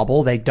 They're in a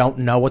bubble. They don't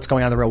know what's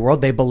going on in the real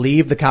world. They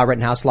believe the Kyle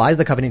Rittenhouse lies,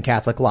 the Covenant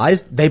Catholic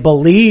lies. They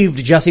believed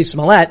Jussie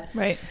Smollett.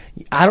 Right.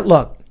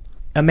 Look,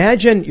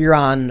 imagine you're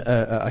on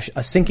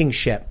a sinking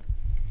ship,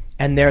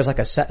 and there's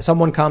like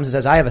someone comes and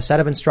says, I have a set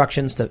of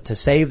instructions to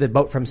save the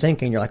boat from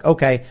sinking. You're like,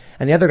 okay.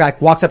 And the other guy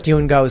walks up to you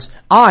and goes,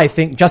 I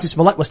think Jussie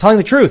Smollett was telling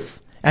the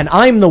truth, and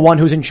I'm the one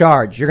who's in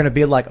charge. You're going to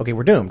be like, okay,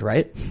 we're doomed,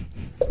 right?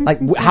 Like,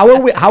 how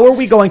are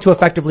we going to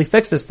effectively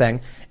fix this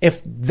thing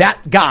if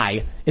that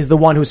guy is the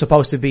one who's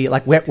supposed to be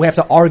like, we have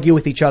to argue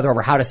with each other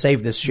over how to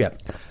save this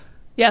ship?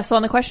 Yeah, so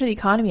on the question of the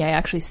economy, I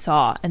actually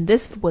saw, and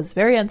this was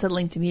very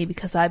unsettling to me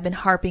because I've been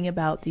harping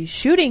about these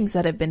shootings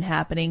that have been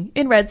happening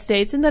in red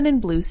states and then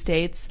in blue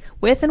states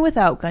with and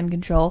without gun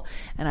control.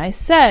 And I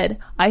said,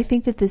 I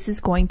think that this is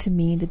going to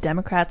mean the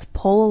Democrats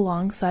pull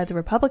alongside the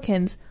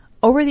Republicans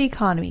over the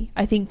economy.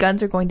 I think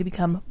guns are going to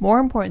become more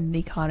important than the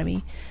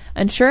economy.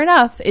 And sure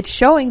enough, it's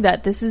showing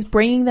that this is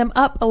bringing them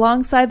up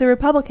alongside the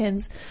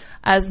Republicans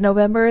as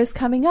November is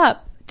coming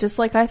up, just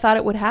like I thought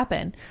it would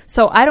happen.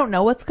 So I don't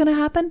know what's going to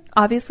happen,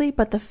 obviously,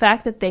 but the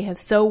fact that they have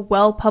so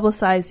well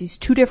publicized these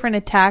two different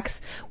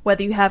attacks,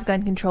 whether you have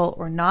gun control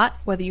or not,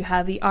 whether you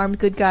have the armed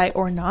good guy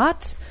or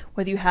not,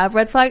 whether you have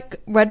red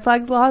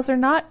flag laws or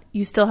not,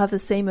 you still have the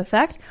same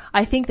effect.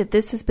 I think that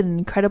this has been an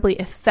incredibly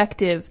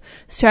effective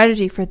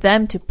strategy for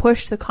them to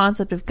push the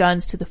concept of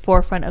guns to the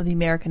forefront of the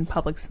American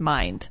public's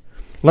mind.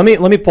 Let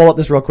me pull up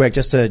this real quick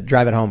just to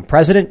drive it home.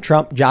 President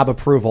Trump job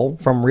approval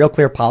from Real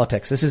Clear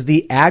Politics. This is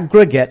the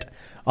aggregate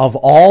of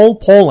all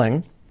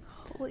polling.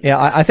 Yeah,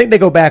 I think they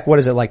go back, what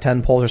is it, like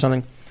 10 polls or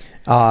something?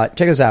 Check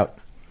this out.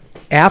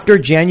 After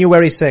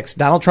January 6th,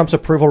 Donald Trump's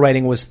approval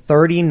rating was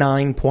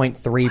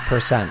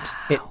 39.3%. Wow.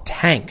 It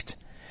tanked.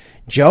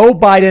 Joe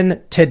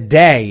Biden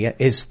today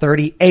is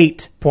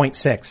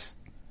 38.6.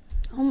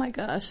 Oh my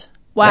gosh.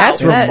 Wow.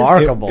 That's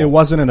remarkable. It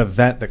wasn't an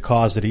event that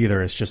caused it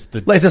either. It's just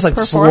the It's just like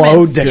slow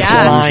Performance.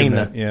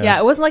 decline. Yeah,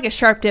 it wasn't like a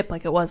sharp dip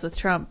like it was with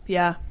Trump.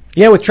 Yeah.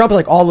 Yeah, with Trump,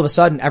 like all of a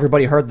sudden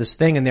everybody heard this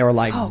thing and they were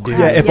like, dude.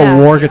 Yeah, if a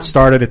war gets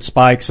started, it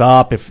spikes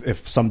up.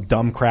 If some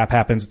dumb crap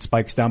happens, it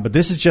spikes down. But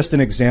this is just an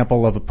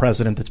example of a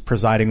president that's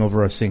presiding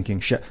over a sinking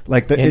ship.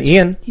 Like And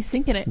Ian, He's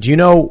sinking it. do you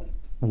know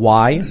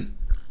why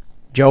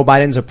Joe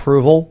Biden's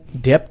approval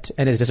dipped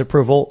and his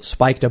disapproval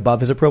spiked above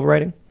his approval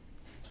rating?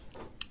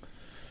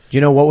 Do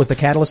you know what was the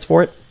catalyst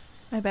for it?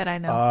 I bet I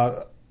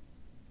know.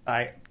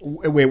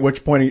 Wait,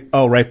 which point?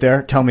 Right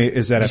there. Tell me,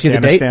 is that You see the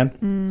date?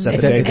 Afghanistan? Is that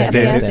It's the date?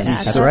 Afghanistan.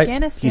 That's right.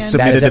 Afghanistan. He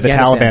submitted That to the is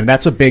Afghanistan. Taliban.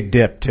 That's a big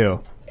dip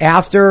too.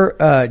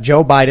 After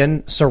Joe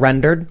Biden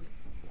surrendered,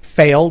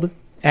 failed,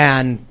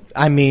 and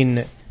I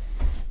mean,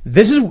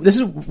 this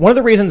is one of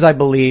the reasons I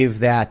believe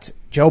that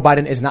Joe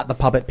Biden is not the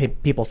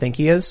puppet people think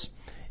he is.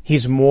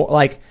 He's more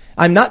like,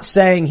 I'm not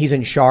saying he's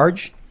in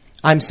charge.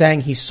 I'm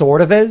saying he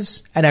sort of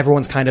is, and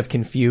everyone's kind of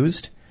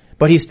confused.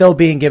 But he's still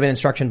being given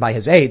instruction by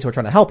his aides who are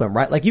trying to help him,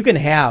 right? Like you can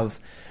have,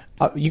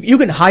 you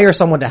can hire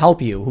someone to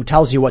help you who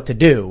tells you what to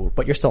do,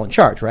 but you're still in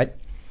charge, right?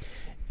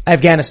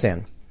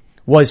 Afghanistan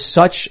was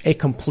such a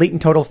complete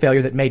and total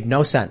failure that made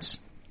no sense.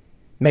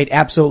 Made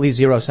absolutely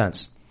zero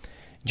sense.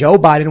 Joe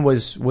Biden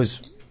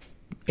was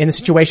in the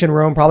Situation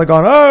Room probably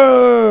going,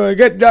 oh,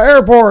 get the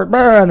airport,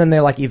 and then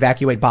they like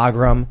evacuate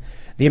Bagram.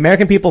 The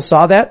American people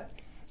saw that,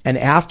 and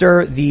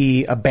after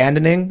the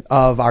abandoning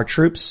of our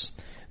troops,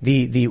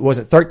 was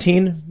it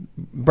 13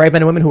 brave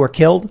men and women who were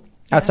killed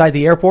outside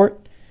the airport?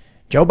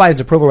 Joe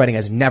Biden's approval rating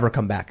has never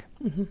come back.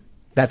 Mm-hmm.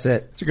 That's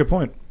it. That's a good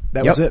point.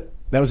 That was it.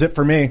 That was it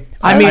for me.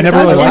 I mean, I never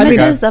those really liked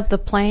images that. of the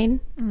plane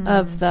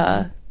of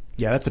the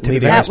Yeah, that's the tip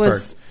of the That iceberg.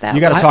 was- that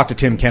You got to was- talk to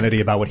Tim Kennedy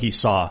about what he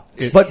saw.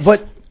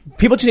 But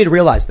people just need to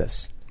realize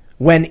this.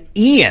 When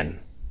Ian,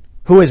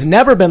 who has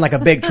never been like a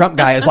big Trump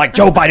guy, is like,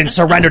 Joe Biden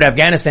surrendered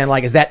Afghanistan,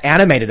 like is that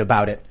animated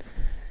about it?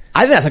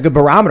 I think that's a good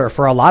barometer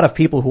for a lot of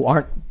people who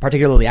aren't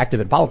particularly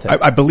active in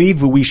politics. I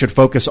believe we should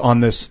focus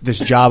on this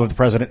job of the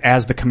president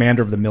as the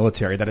commander of the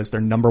military. That is their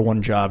number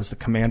one job, is the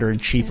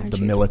commander-in-chief of the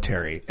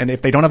military. And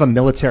if they don't have a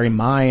military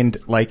mind,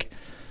 like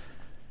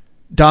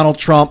Donald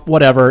Trump,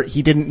 whatever,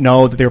 he didn't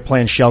know that they were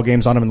playing shell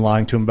games on him and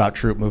lying to him about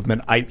troop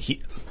movement.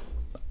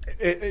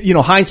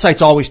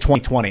 Hindsight's always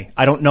 20/20.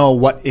 I don't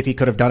know if he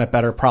could have done it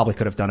better. Probably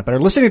could have done it better.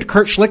 Listening to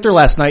Kurt Schlichter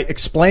last night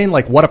explain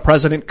like what a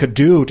president could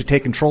do to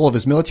take control of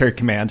his military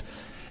command.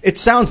 It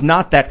sounds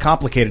not that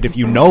complicated if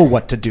you know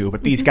what to do,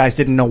 but these guys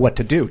didn't know what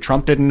to do.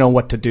 Trump didn't know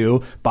what to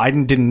do.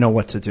 Biden didn't know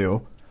what to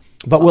do.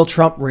 But will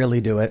Trump really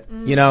do it?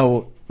 You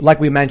know, like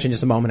we mentioned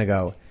just a moment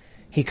ago,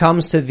 he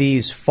comes to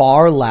these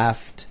far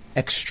left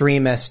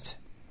extremist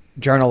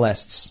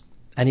journalists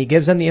and he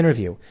gives them the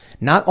interview.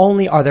 Not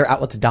only are their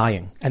outlets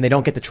dying and they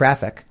don't get the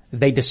traffic,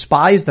 they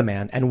despise the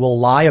man and will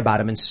lie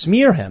about him and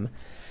smear him.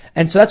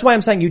 And so that's why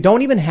I'm saying you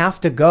don't even have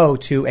to go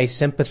to a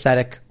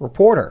sympathetic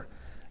reporter.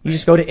 You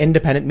just go to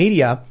independent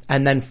media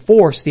and then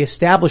force the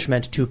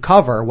establishment to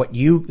cover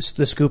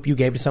the scoop you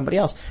gave to somebody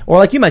else. Or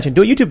like you mentioned,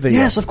 do a YouTube video.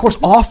 Yes, of course,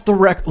 off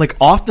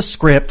the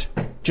script,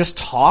 just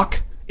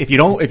talk. If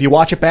you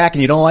watch it back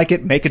and you don't like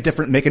it, make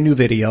a new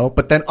video,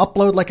 but then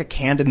upload like a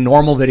candid,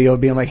 normal video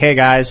being like, hey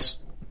guys,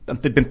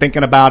 I've been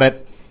thinking about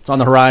it. It's on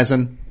the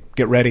horizon.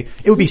 Get ready.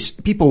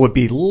 People would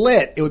be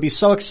lit. It would be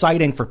so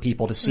exciting for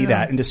people to see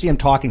that and to see him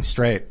talking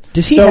straight.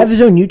 Does he have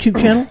his own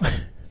YouTube channel?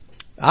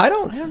 I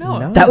don't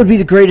know. That would be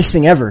the greatest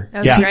thing ever.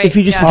 If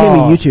he just became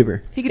a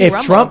YouTuber.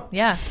 If Trump,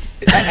 yeah.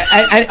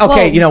 and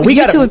okay, well, we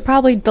got YouTube would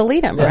probably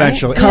delete him, right?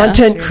 Eventually.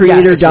 Content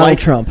creator Yes. Donald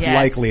Trump. Yes.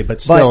 Likely, but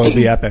still, it'll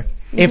be epic.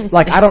 If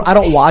like I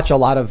don't watch a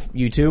lot of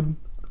YouTube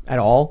at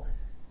all,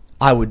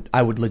 I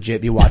would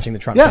legit be watching the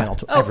Trump channel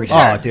every day.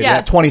 sure. Oh, dude, Yeah.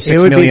 that 26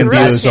 It would be million the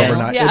views roast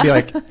overnight. channel.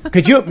 It'd be like,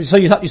 Could you? So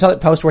you saw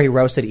that post where he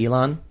roasted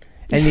Elon,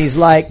 and he's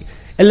like,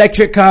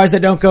 electric cars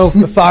that don't go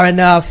far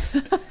enough,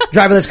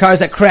 driverless cars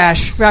that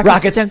crash,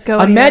 rockets. don't go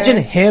Imagine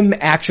anywhere. him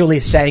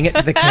actually saying it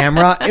to the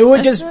camera. It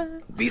would just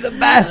be the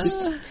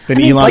best.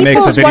 then Elon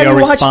makes a That's why video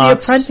you watch The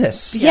response.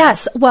 Apprentice.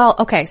 Yes. Well,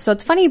 okay. So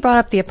it's funny you brought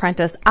up The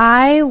Apprentice.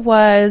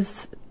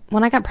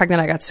 When I got pregnant,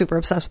 I got super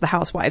obsessed with the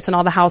housewives, and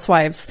all the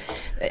housewives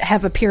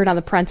have appeared on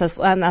The Apprentice,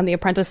 on The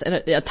Apprentice, and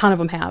a ton of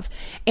them have.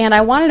 And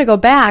I wanted to go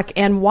back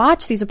and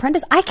watch these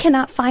Apprentice. I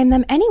cannot find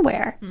them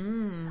anywhere.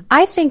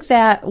 I think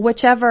that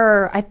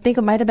I think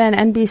it might have been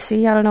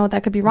NBC. I don't know.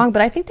 That could be wrong,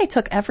 but I think they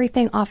took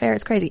everything off air.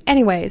 It's crazy.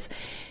 Anyways,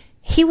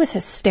 he was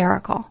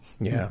hysterical.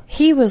 Yeah.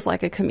 He was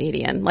like a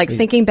comedian,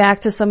 thinking back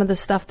to some of the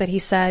stuff that he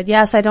said.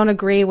 Yes, I don't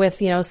agree with,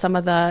 some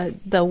of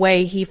the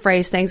way he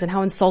phrased things and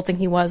how insulting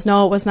he was.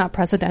 No, it was not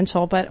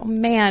presidential, but oh,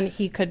 man,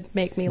 he could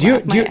make me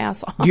laugh my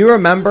ass off. Do you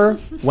remember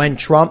when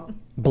Trump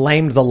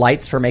blamed the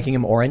lights for making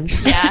him orange?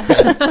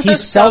 Yeah.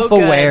 He's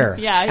self-aware.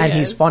 Yeah, he and is.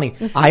 he's funny.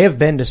 I have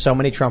been to so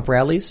many Trump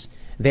rallies.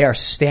 They are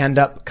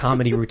stand-up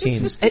comedy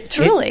routines.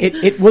 Truly.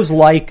 It was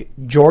like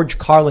George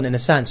Carlin in a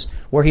sense,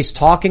 where he's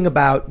talking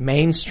about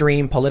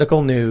mainstream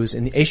political news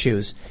and the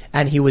issues,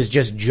 and he was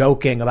just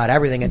joking about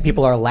everything, and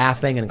people are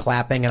laughing and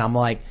clapping, and I'm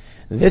like,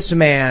 this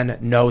man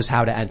knows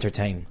how to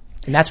entertain.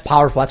 And that's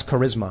powerful. That's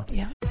charisma.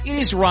 Yeah. It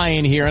is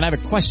Ryan here, and I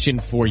have a question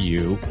for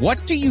you.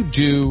 What do you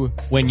do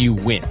when you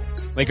win?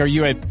 Like, are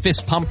you a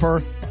fist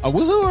pumper, a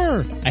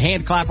woohooer, a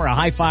hand clapper, a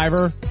high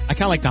fiver? I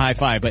kind of like the high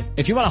five, but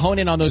if you want to hone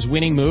in on those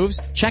winning moves,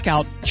 check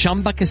out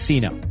Chumba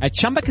Casino. At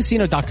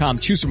ChumbaCasino.com,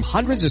 choose from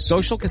hundreds of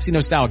social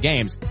casino style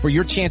games for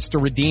your chance to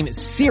redeem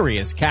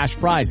serious cash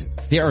prizes.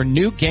 There are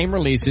new game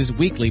releases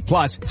weekly,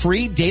 plus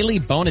free daily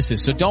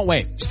bonuses. So don't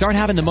wait. Start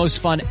having the most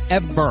fun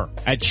ever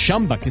at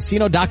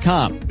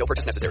ChumbaCasino.com. No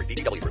purchase necessary.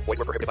 VGW Group. Void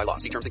where prohibited by law.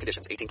 See terms and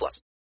conditions. 18+.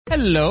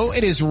 Hello,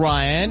 it is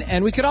Ryan,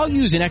 and we could all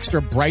use an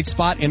extra bright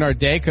spot in our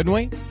day, couldn't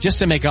we? Just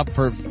to make up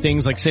for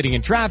things like sitting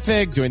in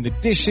traffic, doing the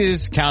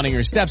dishes, counting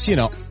your steps,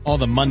 all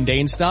the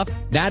mundane stuff.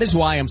 That is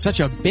why I'm such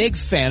a big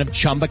fan of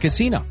Chumba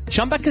Casino.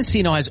 Chumba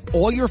Casino has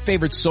all your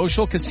favorite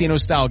social casino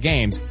style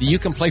games that you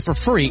can play for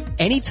free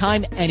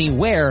anytime,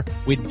 anywhere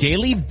with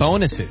daily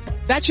bonuses.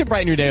 That should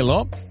brighten your day a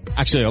little.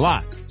 Actually, a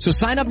lot. So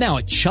sign up now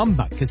at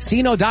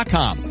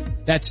ChumbaCasino.com.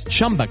 That's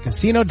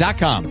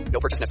ChumbaCasino.com. No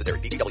purchase necessary.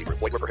 VGW Group.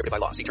 Void where prohibited by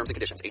law. See terms and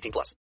conditions.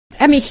 18+.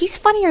 I mean, he's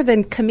fununier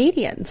than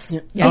comedians.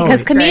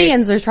 Because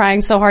comedians are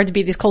trying so hard to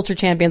be these culture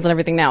champions and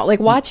everything now. Like,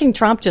 watching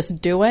Trump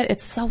just do it,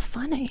 it's so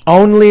funny.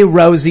 Only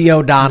Rosie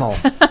O'Donnell.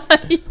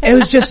 It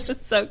was just,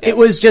 So good. it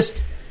was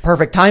just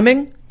perfect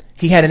timing.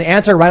 He had an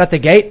answer right at the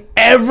gate.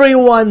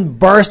 Everyone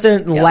burst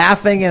in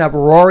laughing in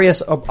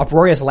uproarious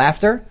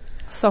laughter.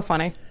 So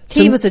funny.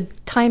 He was a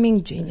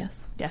timing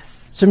genius.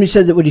 Yes. Somebody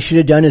said that what he should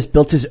have done is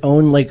built his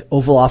own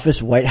Oval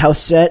Office White House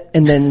set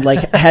and then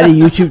had a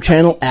YouTube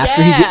channel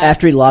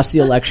after he lost the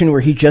election where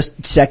he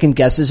just second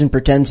guesses and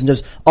pretends and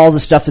does all the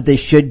stuff that they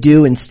should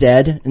do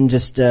instead and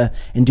just and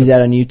do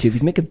that on YouTube.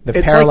 He'd make a The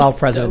parallel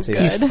presidency.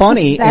 He's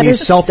funny That and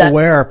he's is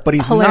self-aware, but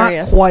he's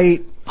hilarious. not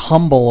quite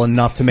humble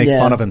enough to make Yeah.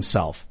 fun of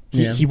himself.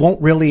 He won't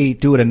really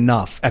do it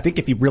enough. I think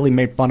if he really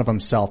made fun of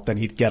himself, then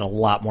he'd get a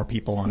lot more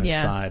people on his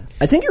Yeah. side.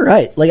 I think you're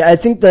right. I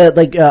think that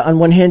on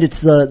one hand, it's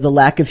the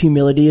lack of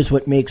humility is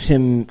what makes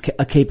him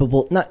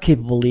not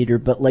capable leader,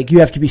 but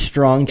you have to be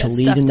strong to Get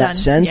lead stuff in that done.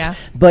 sense. Yeah.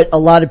 But a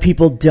lot of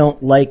people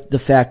don't like the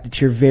fact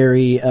that you're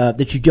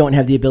that you don't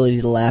have the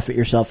ability to laugh at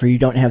yourself or you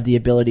don't have the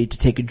ability to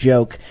take a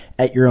joke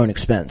at your own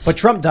expense. But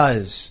Trump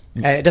does.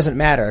 And it doesn't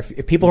matter.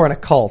 If people are in a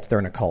cult, they're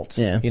in a cult.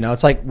 Yeah.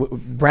 It's like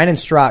Brandon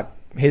Strzok,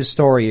 his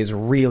story is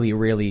really,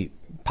 really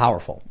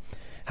powerful.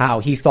 How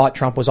he thought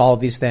Trump was all of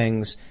these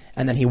things,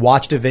 and then he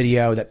watched a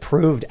video that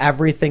proved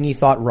everything he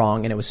thought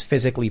wrong, and it was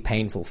physically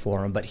painful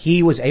for him, but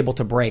he was able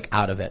to break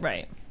out of it.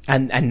 Right.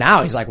 And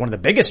now he's like one of the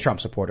biggest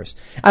Trump supporters.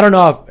 I don't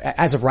know if,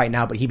 as of right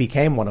now, but he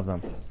became one of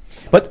them.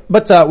 But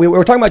we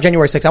were talking about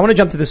January 6th. I want to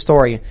jump to this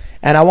story,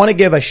 and I want to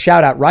give a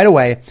shout out right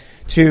away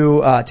to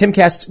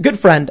Timcast's good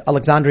friend,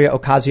 Alexandria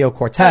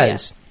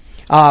Ocasio-Cortez.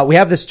 Oh, yes. We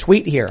have this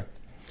tweet here.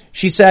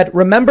 She said,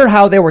 remember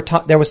how there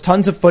was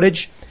tons of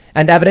footage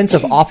and evidence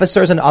of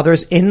officers and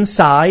others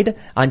inside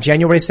on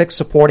January 6th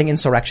supporting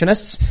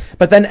insurrectionists.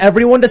 But then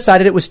everyone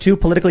decided it was too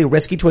politically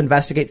risky to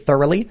investigate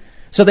thoroughly.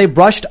 So they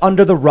brushed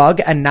under the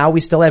rug, and now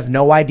we still have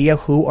no idea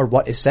who or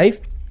what is safe.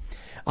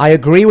 I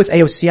agree with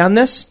AOC on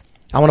this.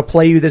 I want to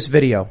play you this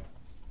video.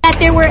 That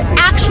there were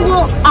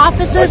actual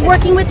officers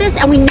working with this,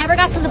 and we never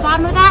got to the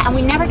bottom of that, and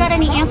we never got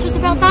any answers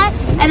about that.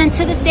 And then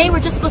to this day,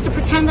 we're just supposed to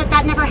pretend that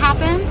that never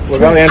happened.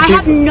 I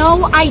have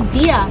no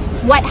idea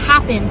what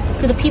happened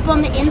to the people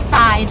on the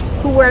inside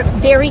who were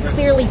very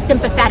clearly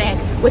sympathetic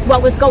with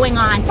what was going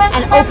on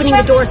and opening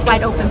the doors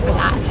wide open for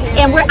that.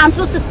 And I'm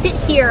supposed to sit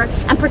here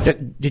and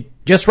pretend.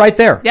 Just right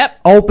there.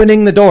 Yep.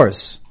 Opening the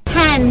doors.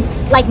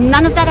 Like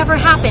none of that ever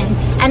happened.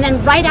 And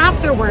then right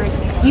afterwards,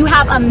 you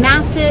have a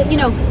massive,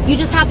 you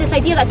just have this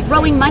idea that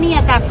throwing money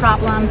at that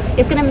problem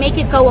is going to make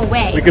it go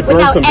away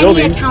without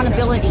any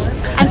accountability.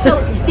 And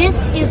so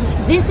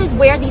this is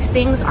where these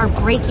things are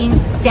breaking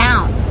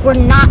down. We're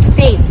not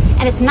safe.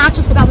 And it's not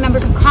just about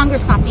members of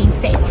Congress not being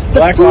safe.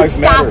 The food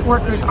staff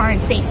workers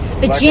aren't safe.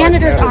 The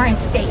janitors aren't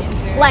safe.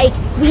 Like,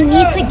 we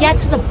need to get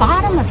to the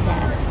bottom of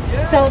this.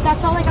 So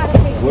that's all I got to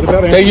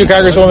say. Thank you,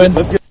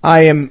 Congresswoman.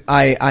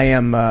 I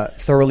am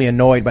thoroughly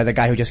annoyed by the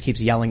guy who just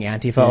keeps yelling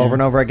Antifa over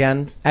and over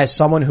again. As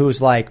someone who's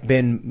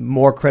been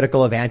more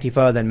critical of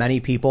Antifa than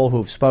many people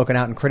who've spoken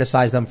out and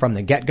criticized them from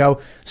the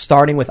get-go,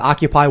 starting with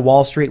Occupy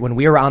Wall Street when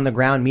we were on the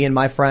ground, me and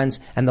my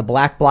friends, and the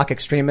Black Bloc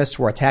extremists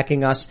were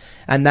attacking us,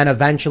 and then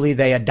eventually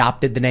they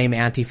adopted the name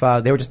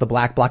Antifa. They were just the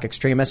Black Bloc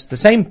extremists. The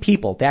same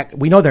people.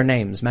 We know their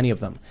names, many of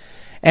them.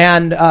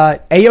 And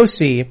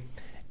AOC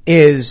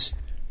is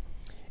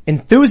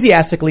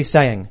enthusiastically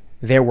saying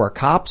there were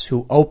cops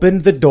who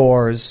opened the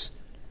doors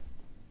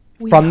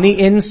from the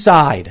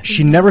inside.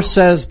 She never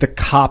says the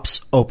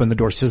cops opened the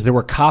doors. She says there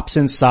were cops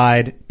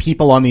inside,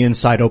 people on the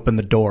inside opened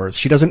the doors.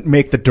 She doesn't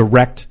make the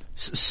direct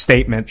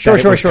statement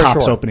that it was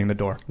cops opening the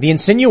door. The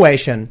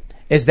insinuation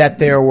is that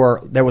there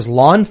was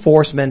law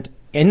enforcement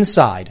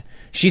inside.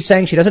 She's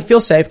saying she doesn't feel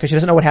safe because she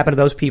doesn't know what happened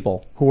to those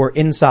people who were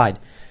inside,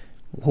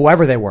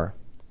 whoever they were.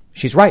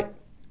 She's right.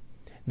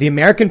 The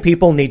American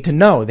people need to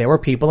know there were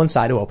people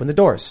inside who opened the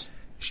doors.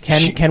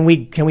 Can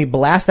we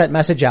blast that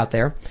message out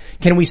there?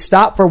 Can we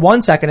stop for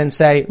 1 second and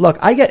say, look,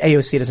 I get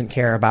AOC doesn't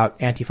care about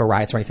Antifa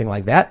riots or anything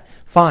like that.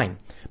 Fine.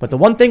 But the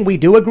one thing we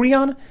do agree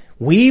on,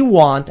 we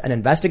want an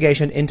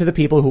investigation into the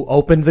people who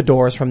opened the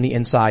doors from the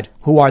inside.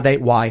 Who are they?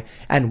 Why?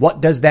 And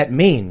what does that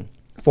mean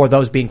for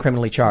those being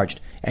criminally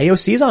charged?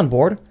 AOC's on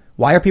board.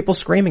 Why are people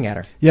screaming at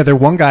her? Yeah,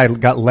 one guy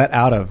got let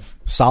out of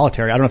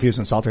solitary. I don't know if he was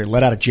in solitary,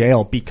 let out of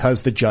jail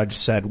because the judge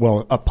said,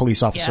 well, a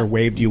police officer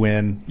waved you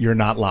in. You're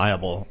not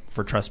liable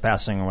for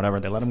trespassing or whatever.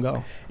 They let him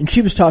go. And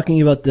she was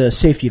talking about the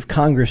safety of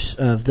Congress,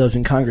 of those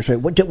in Congress, right?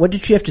 What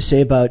did she have to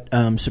say about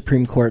the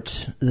Supreme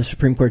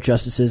Court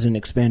justices and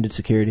expanded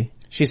security?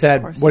 She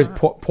said,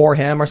 poor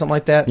him or something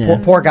like that?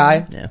 Yeah. Poor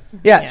guy?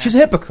 Yeah, she's a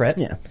hypocrite.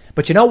 Yeah.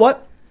 But you know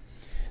what?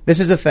 This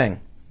is the thing.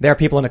 There are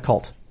people in a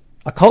cult.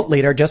 A cult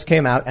leader just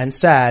came out and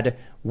said,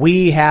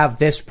 we have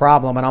this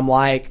problem. And I'm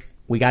like,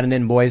 we got an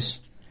in,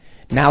 boys.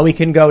 Now we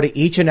can go to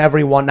each and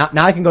every one. Now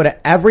I can go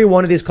to every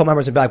one of these cult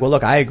members and be like, well,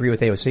 look, I agree with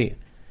AOC.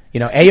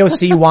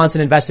 AOC wants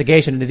an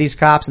investigation into these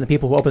cops and the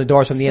people who open the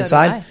doors from the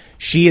inside.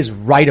 She is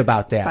right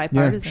about that.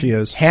 Yeah, she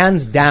is.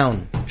 Hands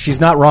down. She's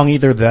not wrong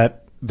either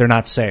that they're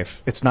not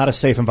safe. It's not a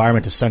safe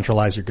environment to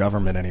centralize your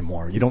government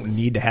anymore. You don't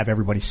need to have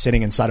everybody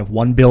sitting inside of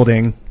one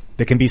building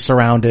that can be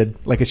surrounded.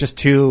 It's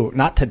just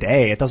not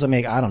today. It doesn't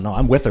make, I don't know.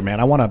 I'm with her, man.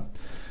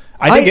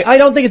 I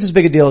don't think it's as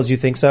big a deal as you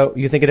think so.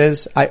 You think it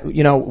is?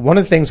 One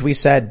of the things we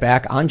said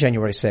back on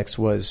January 6th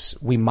was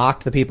we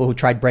mocked the people who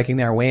tried breaking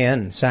their way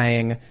in,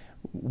 saying,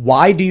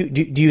 why do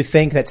you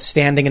think that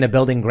standing in a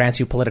building grants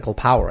you political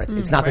power?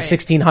 It's not the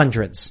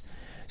 1600s.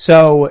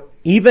 So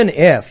even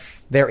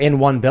if they're in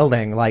one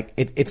building,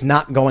 it's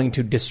not going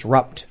to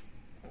disrupt,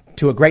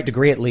 to a great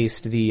degree at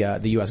least, the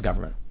U.S.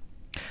 government.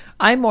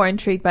 I'm more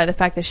intrigued by the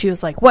fact that she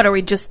was like, what, are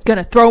we just going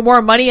to throw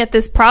more money at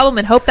this problem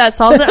and hope that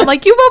solves it? I'm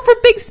like, you vote for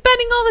big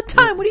spending all the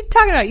time. What are you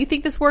talking about? You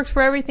think this works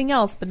for everything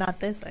else, but not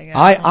this, I guess.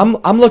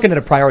 I'm looking at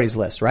a priorities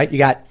list, right? You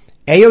got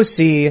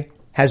AOC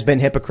has been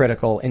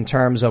hypocritical in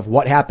terms of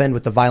what happened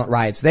with the violent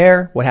riots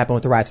there, what happened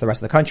with the riots in the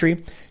rest of the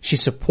country. She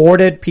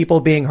supported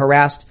people being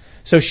harassed.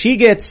 So she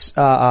gets,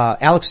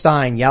 Alex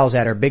Stein yells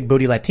at her, big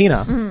booty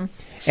Latina. Mm-hmm.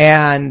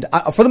 And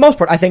for the most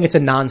part, I think it's a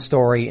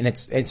non-story and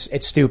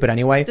it's stupid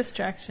anyway.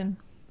 Distraction.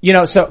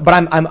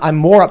 But I'm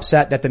more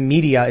upset that the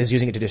media is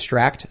using it to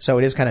distract. So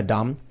it is kind of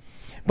dumb.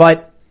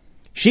 But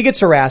she gets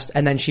harassed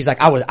and then she's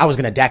like, I was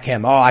going to deck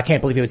him. Oh, I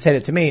can't believe he would say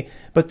that to me.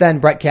 But then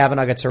Brett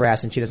Kavanaugh gets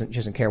harassed and she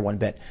doesn't care one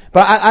bit.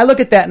 But I look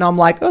at that and I'm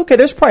like, okay,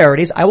 there's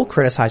priorities. I will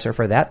criticize her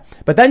for that.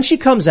 But then she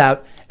comes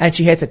out and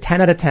she hits a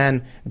 10 out of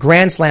 10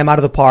 grand slam out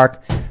of the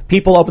park.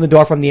 People open the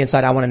door from the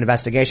inside. I want an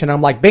investigation. And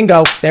I'm like,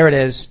 bingo, there it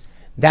is.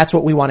 That's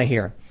what we want to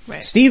hear.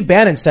 Right. Steve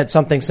Bannon said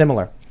something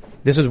similar.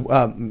 This is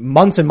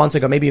months and months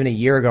ago, maybe even a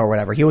year ago or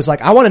whatever. He was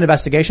like, I want an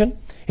investigation.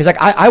 He's like,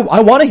 I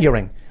want a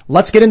hearing.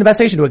 Let's get an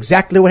investigation to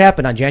exactly what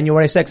happened on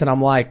January 6th. And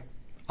I'm like,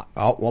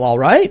 oh, well, all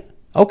right.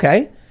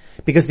 Okay.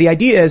 Because the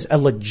idea is a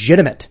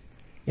legitimate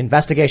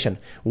investigation.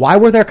 Why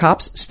were there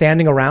cops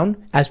standing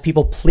around as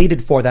people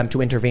pleaded for them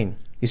to intervene?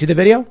 You see the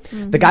video?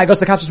 The guy goes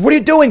to the cops and says, what are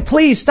you doing?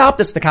 Please stop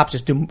this. The cops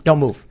just don't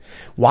move.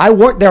 Why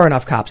weren't there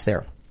enough cops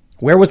there?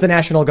 Where was the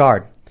National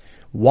Guard?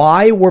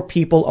 Why were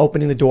people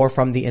opening the door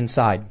from the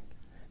inside?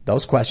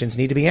 Those questions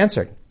need to be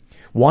answered.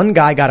 One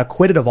guy got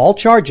acquitted of all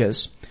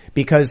charges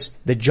because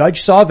the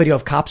judge saw a video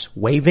of cops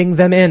waving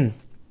them in.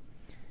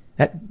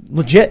 That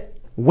legit,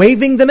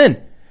 waving them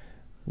in.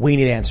 We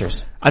need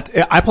answers.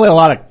 I play a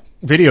lot of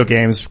video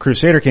games,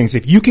 Crusader Kings.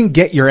 If you can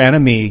get your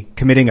enemy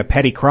committing a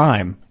petty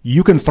crime,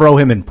 you can throw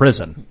him in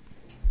prison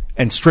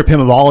and strip him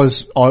of all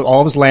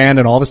of his land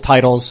and all of his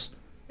titles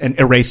and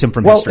erase him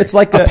from history. Well, it's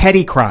like a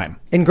petty crime.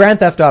 In Grand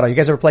Theft Auto, you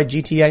guys ever played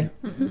GTA?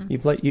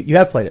 You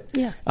have played it.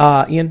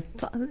 Yeah. Ian?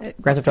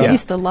 Grand Theft Auto? I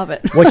used to love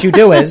it. What you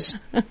do is,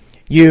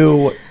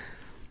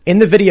 in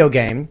the video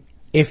game,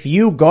 if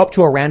you go up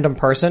to a random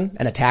person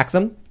and attack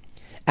them,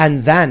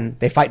 and then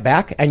they fight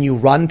back and you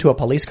run to a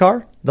police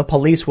car, the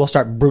police will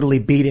start brutally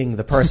beating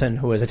the person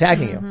who is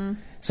attacking you.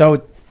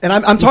 So, and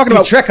I'm talking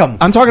about trick them.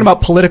 I'm talking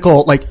about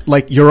political,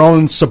 like your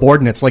own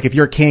subordinates. Like if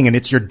you're a king and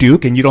it's your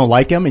duke and you don't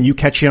like him and you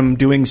catch him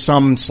doing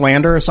some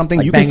slander or something,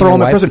 like you can throw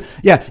him in prison.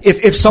 Yeah.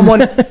 If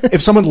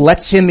someone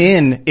lets him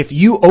in, if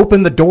you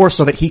open the door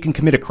so that he can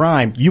commit a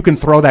crime, you can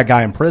throw that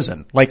guy in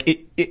prison.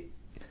 Like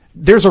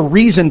there's a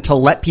reason to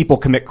let people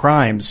commit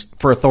crimes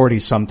for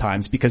authorities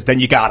sometimes because then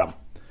you got them.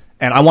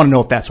 And I want to know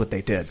if that's what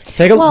they did.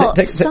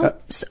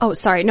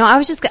 Sorry. No, I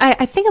was just,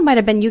 I think it might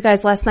have been you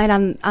guys last night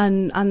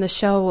on the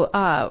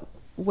show,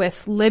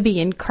 with Libby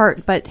and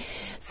Kurt, but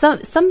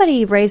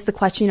somebody raised the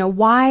question,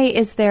 why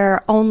is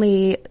there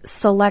only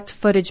select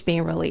footage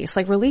being released?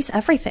 Like release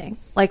everything.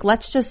 Like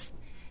let's just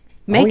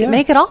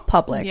make it all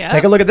public. Yeah.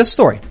 Take a look at this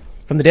story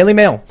from the Daily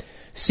Mail.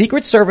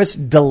 Secret Service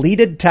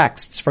deleted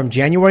texts from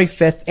January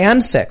 5th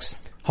and 6th.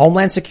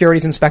 Homeland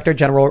Security's Inspector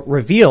General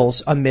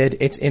reveals amid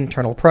its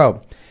internal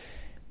probe.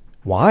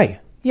 Why?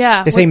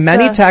 Yeah. They say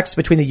many texts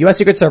between the U.S.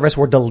 Secret Service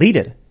were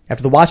deleted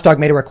after the watchdog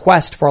made a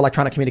request for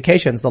electronic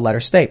communications, the letter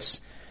states.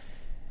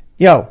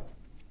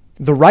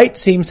 The right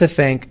seems to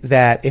think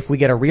that if we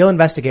get a real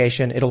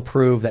investigation, it'll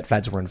prove that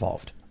feds were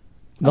involved.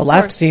 The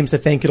left seems to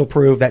think it'll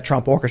prove that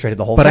Trump orchestrated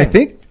the whole thing. But I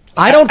think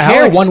I don't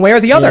care one way or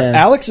the other. Yeah.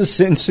 Alex is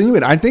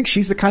insinuating. I think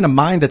she's the kind of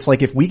mind that's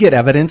like, if we get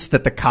evidence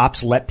that the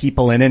cops let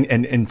people in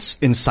and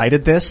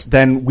incited this,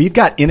 then we've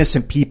got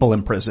innocent people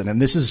in prison,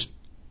 and this is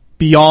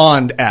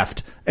beyond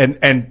effed.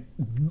 And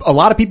a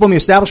lot of people in the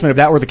establishment, if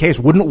that were the case,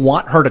 wouldn't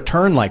want her to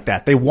turn like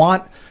that. They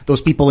want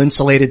those people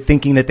insulated,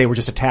 thinking that they were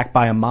just attacked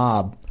by a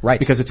mob. Right.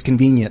 Because it's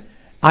convenient.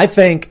 I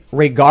think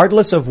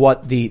regardless of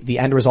what the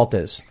end result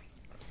is,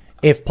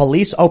 if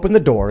police open the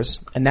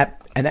doors, and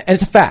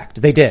it's a fact,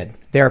 they did.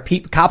 There are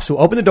cops who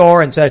opened the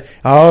door and said,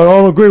 I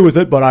don't agree with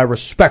it, but I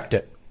respect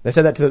it. They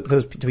said that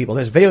to people.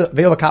 There's video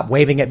of a cop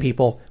waving at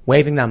people,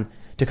 waving them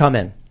to come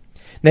in. And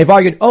they've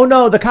argued, oh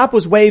no, the cop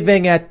was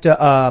waving at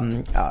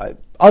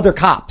other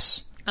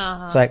cops.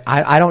 It's like,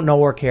 I don't know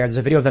or care. There's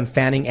a video of them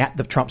fanning at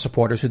the Trump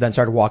supporters who then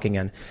started walking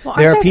in. Well,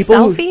 there are people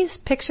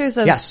selfies, pictures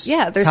of, yes,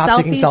 there's cops selfies.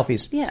 Taking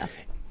selfies. Yeah.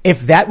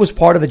 If that was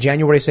part of the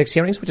January 6th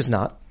hearings, which is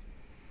not,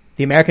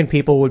 the American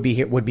people would be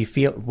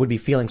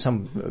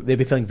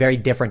feeling very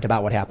different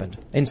about what happened.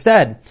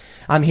 Instead,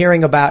 I'm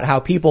hearing about how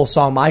people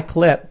saw my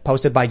clip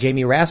posted by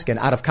Jamie Raskin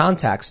out of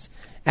context,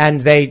 and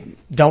they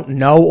don't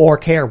know or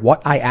care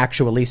what I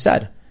actually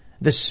said.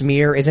 The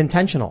smear is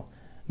intentional.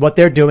 What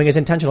they're doing is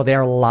intentional. They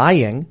are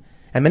lying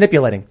and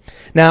manipulating.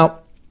 Now,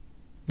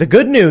 the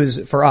good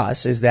news for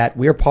us is that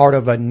we're part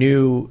of a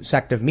new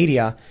sect of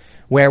media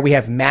where we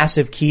have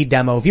massive key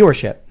demo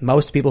viewership.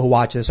 Most people who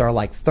watch this are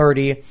like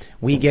 30.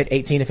 We get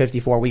 18 to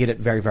 54. We get it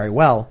very, very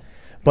well.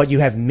 But you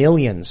have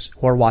millions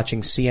who are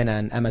watching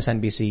CNN,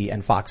 MSNBC,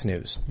 and Fox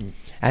News.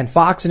 And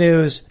Fox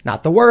News,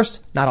 not the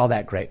worst, not all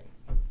that great.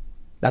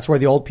 That's where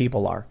the old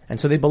people are. And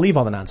so they believe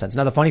all the nonsense.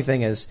 Now, the funny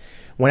thing is,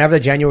 whenever the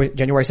January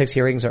 6th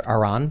hearings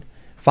are on,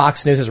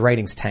 Fox News'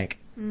 ratings tank.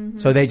 Mm-hmm.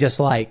 So they just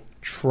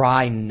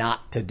try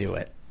not to do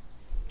it.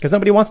 Because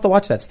nobody wants to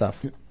watch that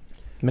stuff.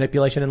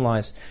 Manipulation and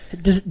lies.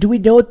 Do we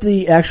know what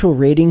the actual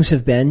ratings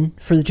have been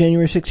for the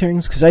January 6th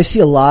hearings? Because I see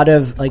a lot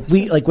of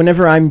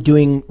whenever I'm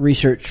doing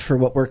research for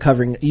what we're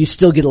covering, you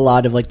still get a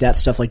lot of that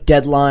stuff, like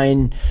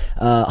Deadline,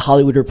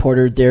 Hollywood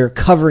Reporter. They're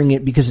covering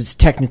it because it's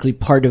technically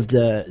part of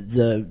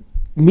the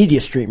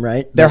media stream,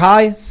 right? They're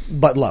high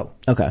but low.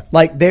 Okay.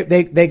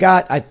 They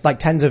got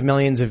tens of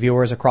millions of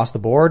viewers across the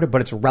board,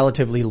 but it's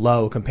relatively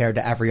low compared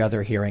to every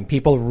other hearing.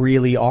 People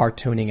really are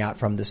tuning out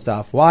from this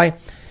stuff. Why?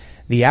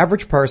 The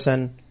average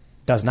person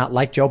does not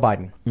like Joe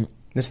Biden.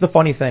 This is the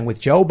funny thing with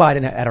Joe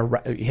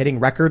Biden hitting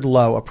record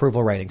low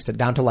approval ratings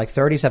down to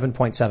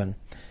 37.7.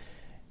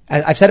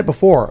 I've said it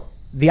before.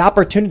 The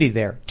opportunity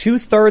there.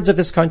 2/3 of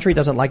this country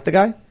doesn't like the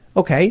guy.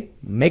 Okay.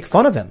 Make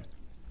fun of him.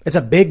 It's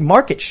a big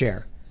market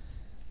share,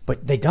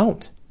 but they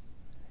don't.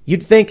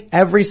 You'd think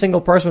every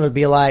single person would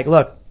be like,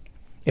 look,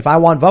 if I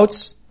want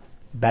votes,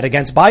 bet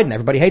against Biden.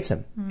 Everybody hates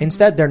him. Mm-hmm.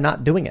 Instead, they're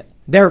not doing it.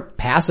 They're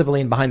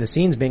passively and behind the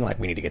scenes being like,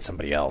 we need to get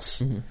somebody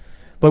else. Mm-hmm.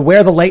 But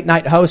we're the late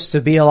night hosts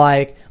to be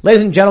like,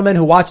 ladies and gentlemen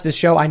who watch this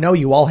show, I know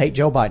you all hate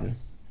Joe Biden.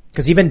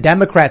 Because even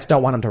Democrats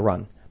don't want him to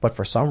run. But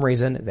for some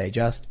reason, they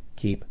just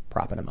keep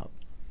propping him up.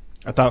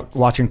 I thought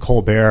watching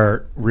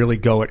Colbert really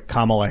go at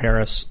Kamala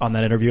Harris on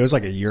that interview, it was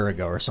like a year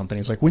ago or something.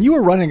 He's like, when you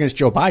were running against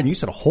Joe Biden, you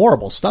said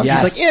horrible stuff.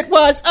 Yes. She's like, it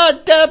was a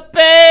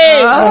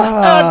debate!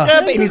 A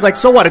debate! And he's like,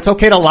 so what? It's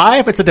okay to lie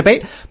if it's a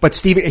debate? But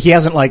Steve, he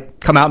hasn't like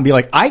come out and be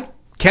like, I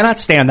cannot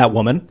stand that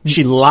woman.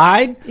 She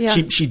lied. Yeah.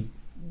 She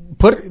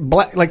put,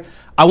 like,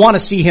 I want to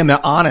see him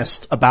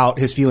honest about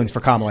his feelings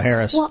for Kamala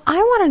Harris. Well, I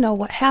want to know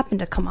what happened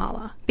to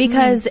Kamala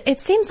because it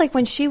seems like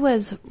when she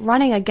was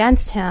running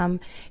against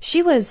him,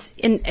 she was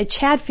in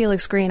Chad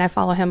Felix Green. I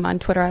follow him on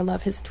Twitter. I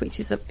love his tweets.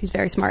 He's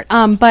very smart.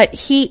 But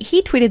he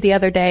tweeted the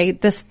other day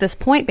this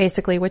point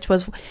basically, which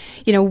was,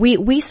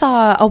 we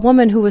saw a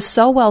woman who was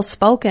so well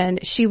spoken.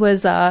 She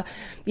was,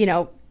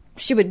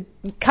 she would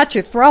cut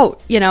your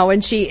throat,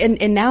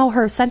 and now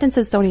her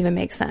sentences don't even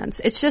make sense.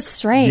 It's just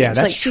strange. Yeah,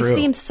 that's like true. She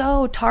seems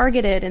so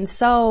targeted and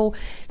so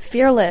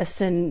fearless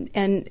and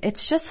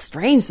it's just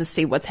strange to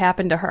see what's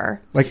happened to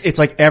her. Like, it's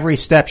like every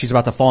step she's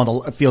about to fall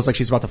into, it feels like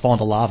she's about to fall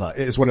into lava,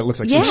 is what it looks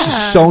like. Yeah. She's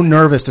just so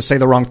nervous to say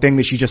the wrong thing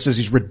that she just says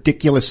these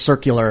ridiculous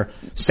circular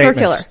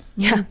statements.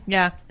 Yeah.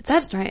 Yeah.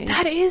 That's strange.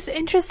 That is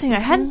interesting. I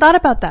hadn't thought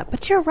about that,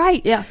 but you're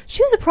right. Yeah.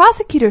 She was a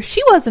prosecutor.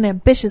 She was an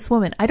ambitious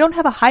woman. I don't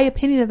have a high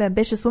opinion of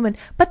ambitious women,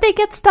 but they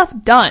get stuff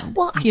done.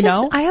 Well,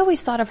 I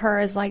always thought of her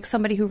as like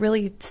somebody who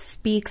really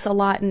speaks a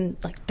lot in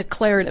like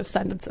declarative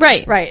sentences.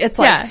 Right. Right. It's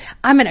like,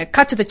 I'm going to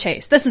cut to the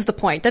chase. This is the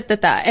point.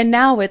 And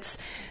now it's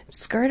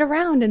skirt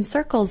around in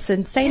circles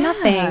and say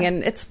nothing.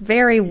 And it's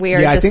very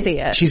weird I to think see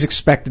it. she's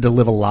expected to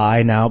live a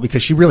lie now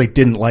because she really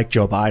didn't like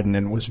Joe Biden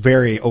and was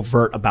very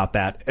overt about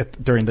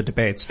that during the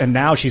debates. And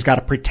now she's got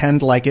to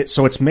pretend like it.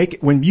 So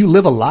when you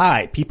live a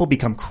lie, people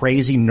become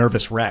crazy,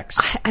 nervous wrecks.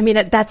 I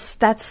mean, that's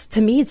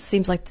to me, it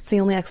seems like it's the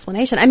only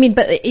explanation. I mean,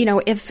 but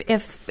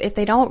if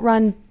they don't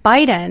run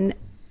Biden,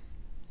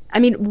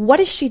 I mean, what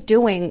is she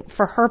doing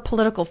for her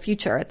political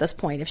future at this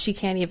point if she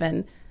can't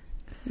even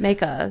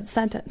make a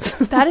sentence?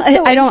 That is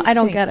so I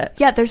don't get it.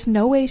 Yeah, there's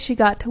no way she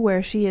got to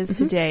where she is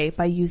today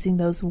by using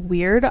those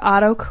weird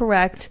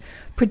autocorrect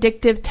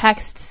predictive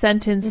text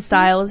sentence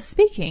style of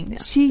speaking.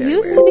 She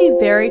used to be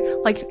very,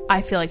 like,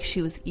 I feel like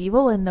she was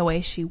evil in the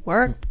way she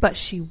worked, but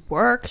she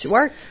worked.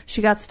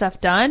 She got stuff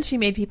done. She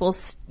made people,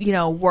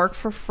 work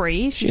for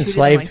free. She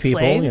enslaved treated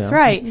them like people. slaves.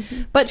 Right.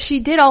 But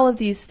she did all of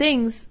these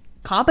things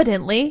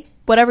competently,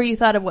 whatever you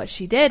thought of what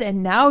she did.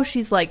 And now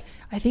she's like,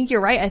 I think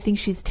you're right. I think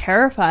she's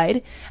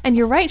terrified. And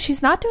you're right.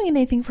 She's not doing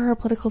anything for her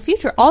political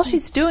future. All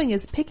she's doing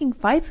is picking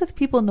fights with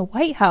people in the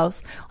White House.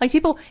 Like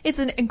it's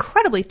an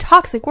incredibly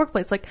toxic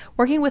workplace. Like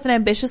working with an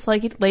ambitious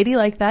lady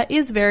like that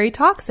is very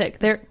toxic.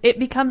 It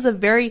becomes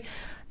it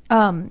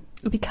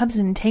becomes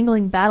an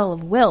entangling battle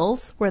of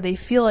wills where they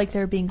feel like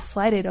they're being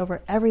slighted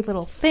over every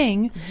little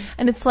thing. Mm-hmm.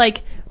 And it's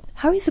like,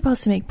 how are you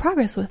supposed to make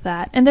progress with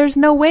that? And there's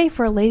no way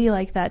for a lady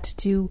like that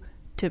to,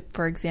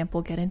 for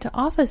example, get into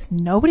office.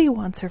 Nobody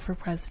wants her for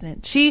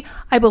president.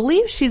 I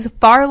believe she's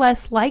far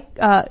less liked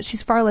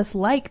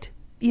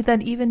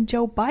than even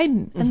Joe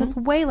Biden. And that's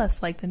way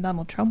less liked than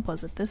Donald Trump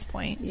was at this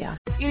point. Yeah.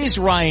 It is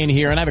Ryan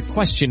here, and I have a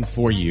question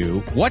for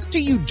you. What do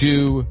you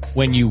do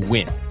when you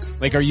win?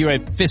 Like, are you a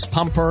fist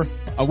pumper,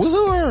 a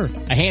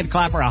woohooer, a hand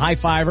clapper, a high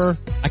fiver?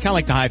 I kind of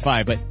like the high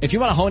five, but if you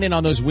want to hone in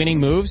on those winning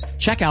moves,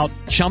 check out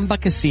Chumba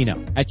Casino.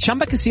 At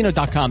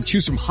ChumbaCasino.com,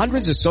 choose from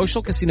hundreds of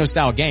social casino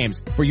style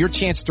games for your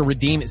chance to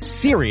redeem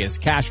serious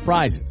cash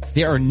prizes.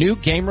 There are new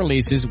game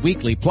releases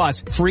weekly,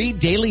 plus free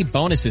daily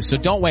bonuses. So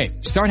don't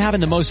wait. Start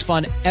having the most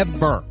fun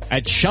ever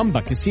at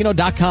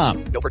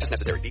ChumbaCasino.com. No purchase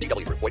necessary.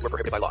 VGW Group. Void where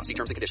prohibited by law. See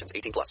terms and conditions.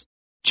 18+.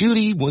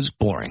 Judy was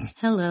boring.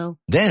 Hello.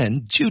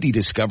 Then Judy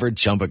discovered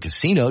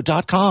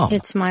ChumbaCasino.com.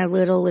 It's my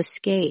little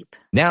escape.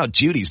 Now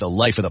Judy's the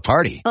life of the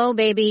party. Oh,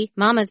 baby,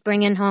 mama's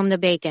bringing home the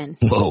bacon.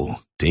 Whoa,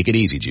 take it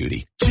easy,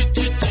 Judy.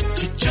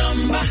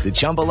 The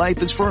Chumba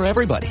life is for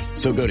everybody.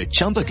 So go to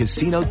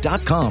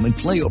ChumbaCasino.com and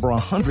play over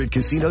 100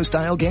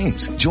 casino-style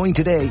games. Join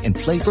today and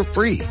play for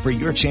free for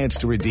your chance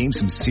to redeem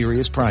some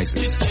serious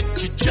prizes.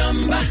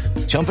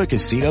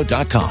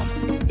 ChumbaCasino.com.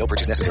 No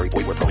purchase necessary.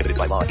 Void where prohibited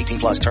by law.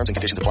 18+. Terms and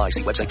conditions apply.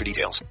 See website for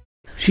details.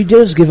 She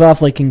does give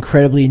off like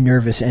incredibly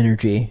nervous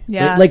energy.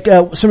 Yeah. Like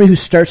somebody who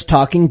starts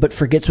talking but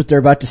forgets what they're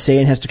about to say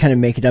and has to kind of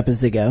make it up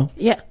as they go.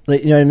 Yeah.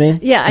 Like, you know what I mean?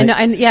 Yeah, I know.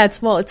 And yeah,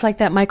 it's like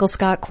that Michael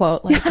Scott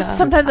quote. Like,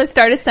 sometimes I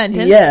start a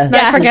sentence. Yeah.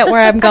 I forget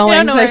where I'm going. I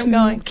don't know where I'm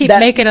going. Keep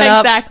making it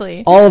up.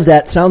 Exactly. All of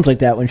that sounds like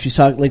that when she's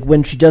talking, like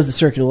when she does the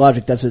circular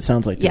logic, that's what it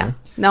sounds like to Yeah. her.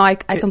 No, I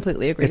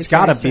completely agree. It's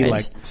got to be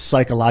like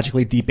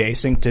psychologically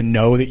debasing to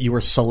know that you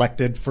were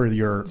selected for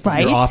your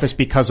office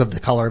because of the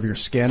color of your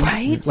skin.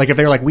 Right. Like if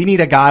they're like, we need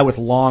a guy with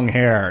long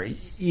hair.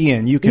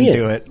 Ian, you can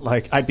do it.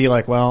 Like I'd be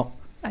like, well,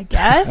 I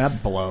guess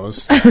that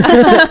blows.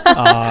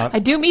 I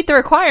do meet the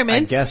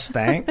requirements. I guess,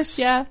 thanks.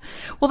 Yeah.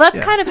 Well, that's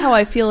kind of how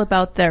I feel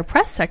about their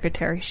press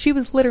secretary. She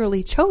was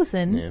literally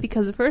chosen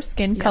because of her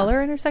skin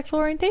color and her sexual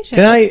orientation.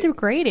 It's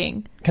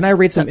degrading. Can I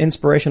read some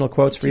inspirational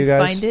quotes for you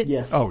guys? Find it?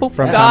 Yes. From gosh.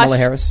 Kamala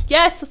Harris?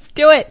 Yes, let's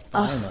do it.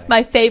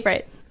 My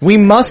favorite. We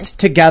must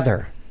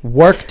together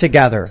work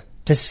together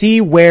to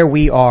see where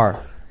we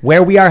are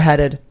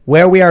headed,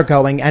 where we are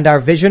going, and our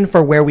vision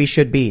for where we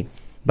should be,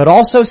 but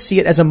also see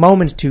it as a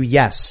moment to,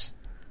 yes,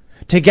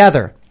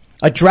 together,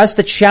 address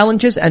the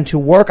challenges and to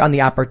work on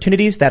the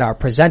opportunities that are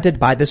presented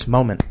by this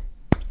moment.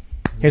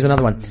 Here's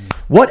another one.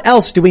 What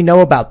else do we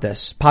know about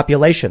this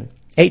population?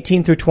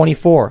 18 through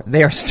 24.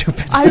 They are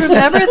stupid. I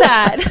remember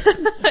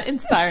that.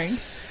 Inspiring.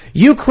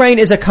 Ukraine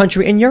is a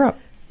country in Europe.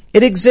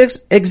 It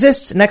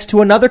exists next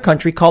to another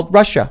country called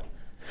Russia.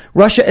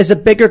 Russia is a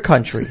bigger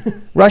country.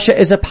 Russia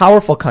is a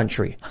powerful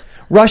country.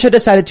 Russia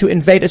decided to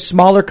invade a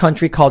smaller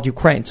country called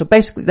Ukraine. So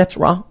basically, that's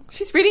wrong.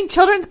 She's reading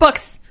children's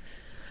books.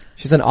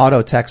 She's an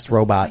auto text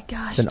robot. Oh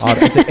my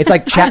gosh. It's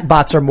like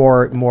chatbots are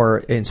more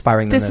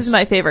inspiring than this. This is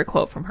my favorite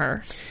quote from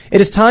her.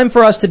 It is time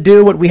for us to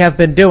do what we have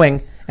been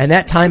doing, and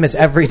that time is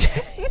every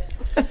day.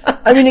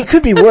 I mean, it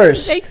could be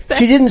worse. Makes sense.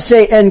 She didn't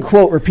say end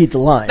quote, repeat the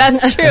line.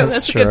 That's true.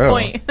 That's a true. good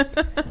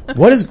point.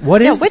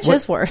 Which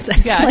is worse?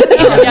 Yeah,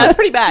 it's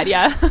pretty bad.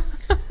 Yeah.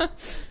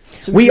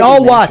 We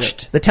all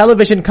watched the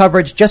television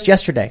coverage just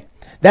yesterday.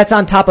 That's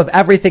on top of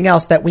everything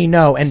else that we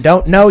know and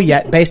don't know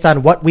yet based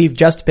on what we've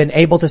just been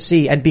able to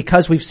see. And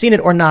because we've seen it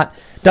or not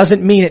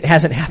doesn't mean it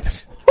hasn't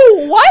happened.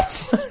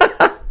 What?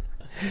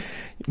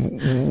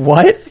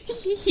 What?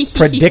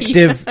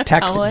 Predictive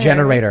text Hilarious.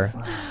 generator.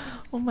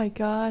 Oh my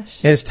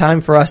gosh. It is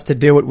time for us to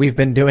do what we've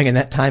been doing, and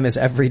that time is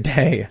every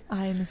day.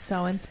 I am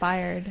so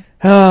inspired.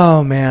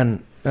 Oh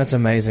man, that's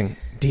amazing.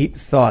 Deep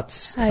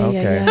thoughts.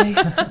 Okay.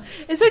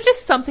 Is there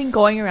just something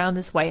going around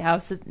this White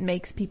House that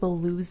makes people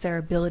lose their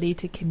ability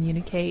to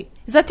communicate?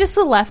 Is that just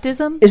the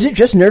leftism? Is it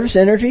just nervous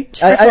energy?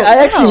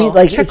 I actually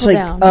like Trickle it's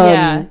down.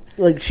 like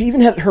like she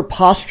even had her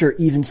posture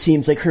even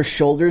seems like her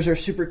shoulders are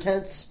super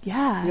tense.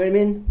 Yeah. You know what I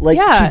mean? Like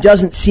Yeah. she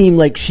doesn't seem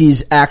like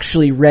she's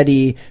actually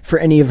ready for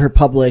any of her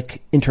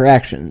public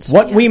interactions.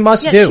 What we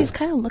must Yeah, do. she's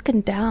kind of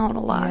looking down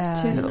a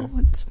lot too.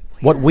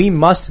 What we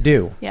must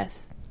do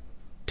Yes.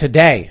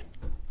 today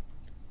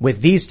with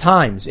these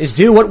times is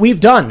do what we've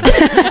done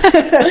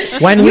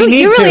when we need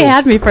You really to.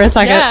 had me for a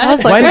second. Yeah. I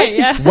was like, when, what's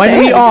yeah. when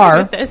we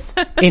are This.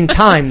 in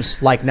times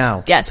like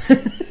now. Yes.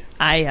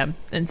 I am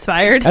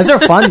inspired. Those are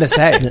fun to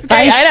say. Great,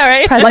 I know,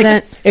 right?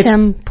 President it's-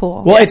 Tim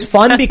Pool. Well, it's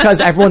fun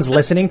because everyone's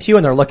listening to you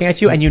and they're looking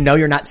at you and you know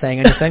you're not saying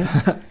anything.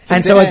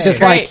 And so it's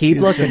just like, Great. keep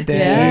looking.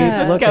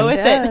 Yeah. Keep Let's looking. go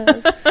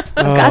with it.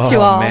 Got you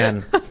all.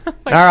 Man.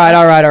 All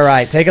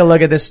right. Take a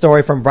look at this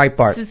story from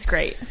Breitbart. This is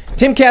great.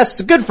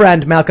 Timcast's good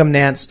friend Malcolm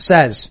Nance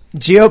says,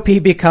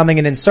 GOP becoming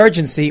an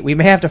insurgency, we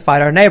may have to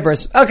fight our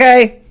neighbors.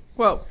 Okay.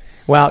 Whoa.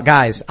 Well,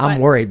 guys, I'm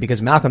What? worried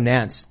because Malcolm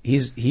Nance,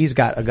 he's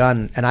got a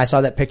gun, and I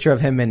saw that picture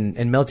of him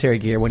in military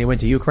gear when he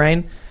went to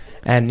Ukraine,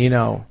 and you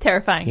know,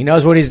 Terrifying. he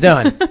knows what he's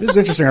doing. This is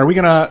interesting. Are we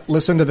going to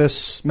listen to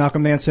this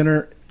Malcolm Nance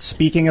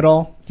speaking at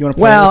all? Do you want to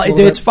play Well, this a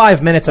little it's bit?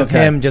 5 minutes of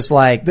Okay. him just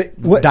like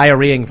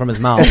diarrheaing from his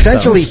mouth.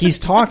 Essentially, he's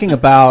talking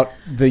about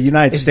the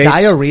United Is States.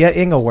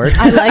 diarrheaing a word?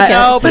 I like it.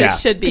 No, but Yeah. it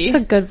should be. It's a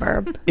good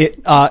verb.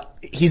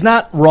 He's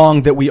not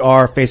wrong that we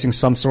are facing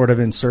some sort of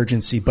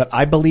insurgency, but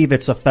I believe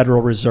it's a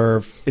Federal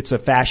Reserve. It's a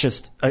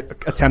fascist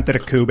attempt at a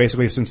coup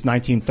basically since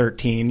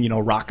 1913. You know,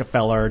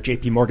 Rockefeller,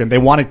 J.P. Morgan, they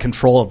wanted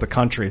control of the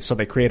country, so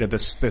they created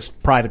this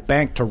private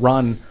bank to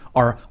run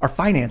our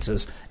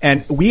finances,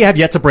 and we have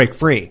yet to break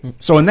free.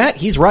 So in that,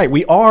 he's right.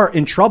 We are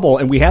in trouble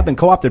and we have been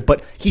co-opted,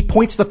 but he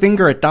points the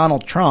finger at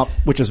Donald Trump,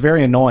 which is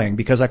very annoying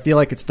because I feel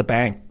like it's the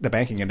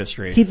banking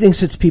industry. He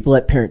thinks it's people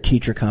at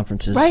parent-teacher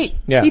conferences. Right.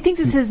 Yeah. He thinks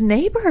it's his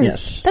neighbors.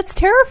 Yes. That's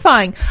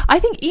terrifying. I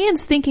think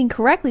Ian's thinking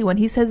correctly when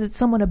he says it's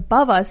someone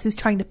above us who's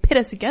trying to pit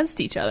us against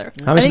each other.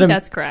 I think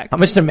that's correct. I'm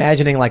just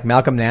imagining like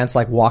Malcolm Nance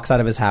like walks out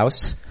of his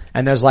house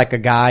and there's like a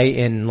guy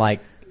in like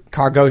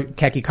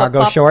khaki cargo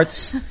Flip-flops.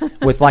 shorts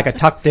with like a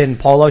tucked in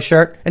polo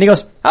shirt, and he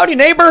goes, "Howdy,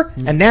 neighbor,"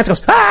 and Nance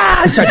goes,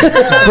 "Ah!" and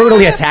starts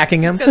brutally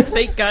attacking him. His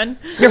fake gun.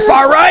 You're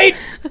far right.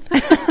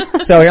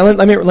 So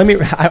let me.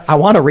 I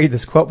want to read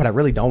this quote, but I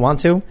really don't want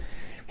to.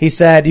 He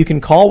said, "You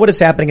can call what is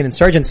happening an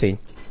insurgency.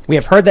 We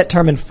have heard that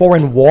term in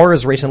foreign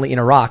wars recently in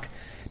Iraq.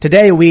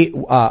 Today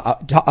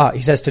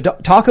he says to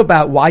talk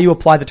about why you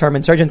apply the term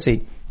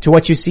insurgency to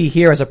what you see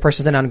here as a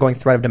persistent and ongoing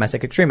threat of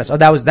domestic extremists." Oh,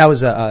 that was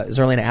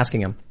Zerlina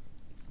asking him.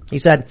 He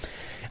said,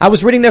 "I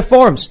was reading their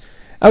forums.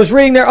 I was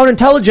reading their own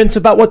intelligence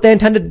about what they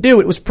intended to do.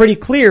 It was pretty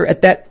clear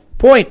at that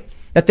point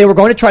that they were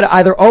going to try to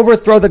either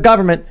overthrow the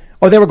government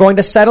or they were going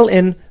to settle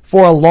in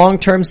for a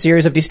long-term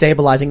series of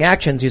destabilizing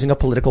actions using a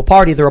political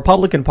party, the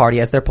Republican Party,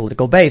 as their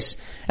political base,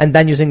 and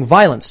then using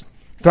violence,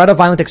 threat of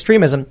violent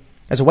extremism,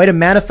 as a way to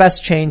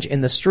manifest change in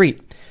the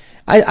street."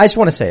 I just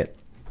want to say it.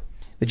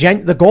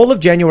 The goal of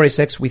January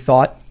 6th, we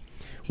thought,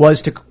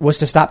 was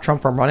to stop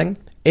Trump from running.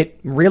 It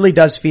really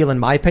does feel, in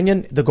my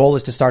opinion, the goal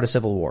is to start a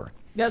civil war.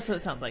 That's what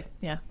it sounds like.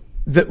 Yeah.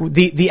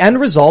 The end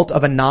result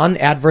of a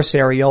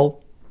non-adversarial,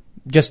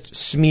 just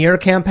smear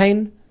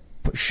campaign,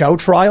 show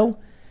trial,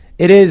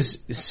 It is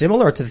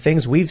similar to the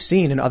things we've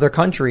seen in other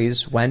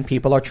countries when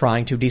people are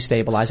trying to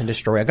destabilize and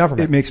destroy a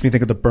government. It makes me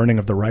think of the burning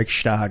of the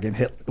Reichstag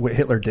and what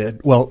Hitler did.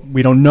 Well,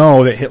 we don't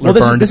know that Hitler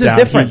burned this it down.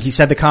 Is different. He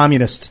said the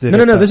communists did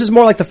it. No. This is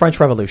more like the French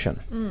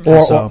Revolution.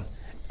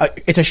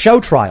 It's a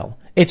show trial.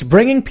 It's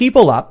bringing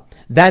people up.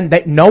 Then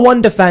no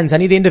one defends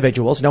any of the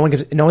individuals. No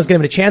one's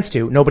given a chance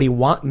to.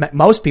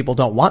 Most people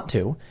don't want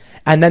to.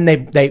 And then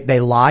they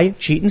lie,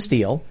 cheat, and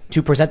steal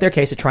to present their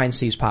case to try and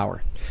seize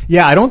power.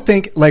 Yeah, I don't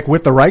think, like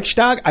with the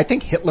Reichstag, I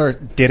think Hitler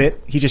did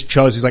it. He just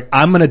chose, he's like,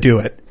 I'm gonna do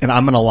it, and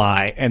I'm gonna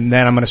lie, and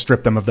then I'm gonna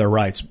strip them of their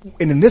rights.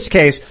 And in this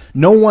case,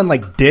 no one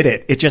did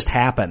it. It just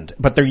happened.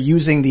 But they're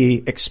using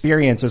the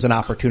experience as an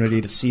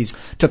opportunity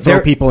to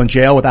throw people in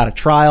jail without a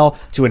trial,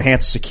 to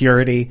enhance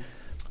security.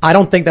 I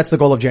don't think that's the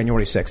goal of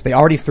January 6th. They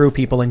already threw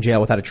people in jail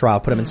without a trial,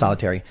 put them in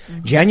solitary.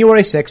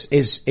 January 6th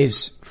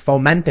is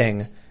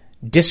fomenting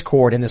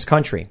discord in this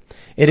country.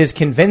 It is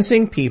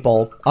convincing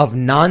people of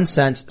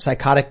nonsense,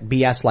 psychotic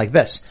BS like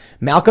this.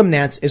 Malcolm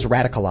Nance is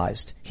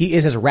radicalized. He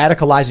is as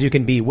radicalized as you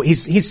can be.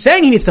 He's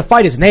saying he needs to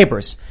fight his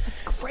neighbors.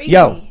 That's crazy.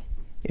 Yo,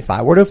 if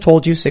I were to have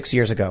told you 6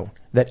 years ago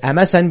that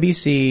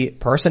MSNBC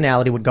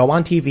personality would go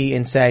on TV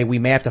and say we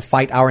may have to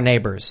fight our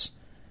neighbors,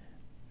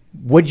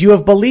 would you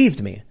have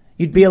believed me?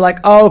 You'd be like,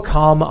 oh,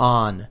 come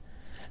on.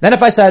 Then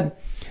if I said,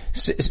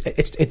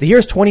 the year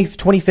is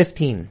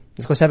 2015,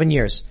 let's go 7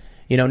 years.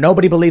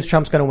 Nobody believes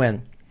Trump's going to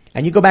win.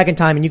 And you go back in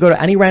time and you go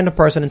to any random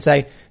person and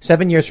say,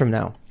 7 years from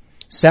now,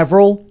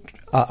 several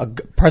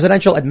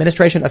presidential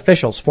administration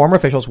officials, former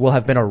officials, will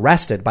have been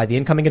arrested by the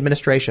incoming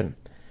administration.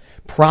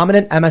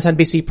 Prominent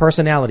MSNBC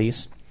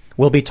personalities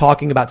will be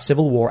talking about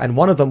civil war, and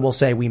one of them will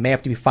say we may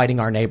have to be fighting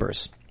our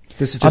neighbors.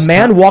 This is just a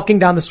man walking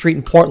down the street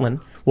in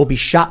Portland will be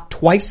shot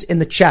twice in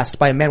the chest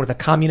by a man with a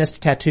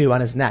communist tattoo on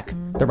his neck,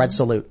 the red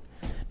salute.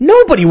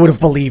 Nobody would have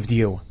believed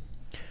you.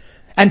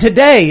 And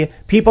today,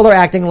 people are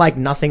acting like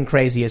nothing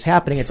crazy is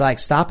happening. It's like,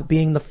 stop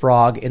being the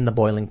frog in the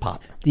boiling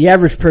pot. The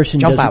average person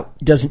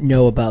doesn't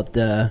know about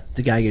the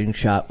guy getting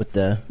shot with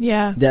the...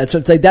 Yeah.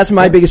 That's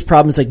my biggest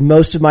problem. It's like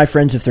most of my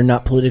friends, if they're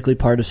not politically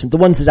partisan, the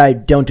ones that I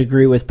don't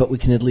agree with, but we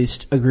can at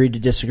least agree to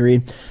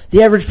disagree,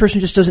 the average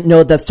person just doesn't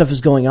know that stuff is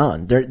going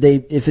on.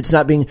 If it's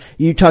not being...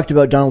 You talked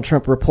about Donald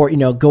Trump report,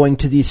 going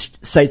to these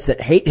sites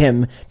that hate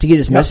him to get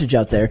his message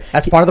out there.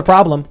 That's part of the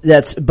problem.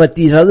 But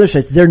these other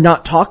sites, they're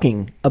not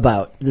talking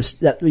about this,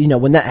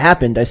 when that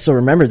happened, I still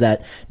remember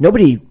that.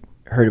 Nobody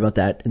heard about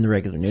that in the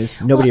regular news.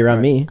 Nobody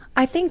around me.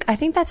 I think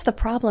that's the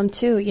problem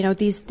too.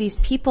 These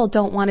people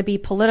don't want to be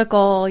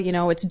political.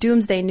 It's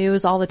doomsday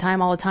news all the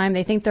time.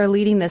 They think they're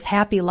leading this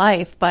happy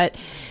life, but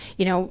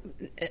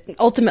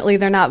ultimately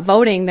they're not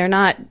voting. They're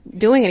not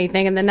doing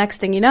anything. And the next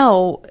thing you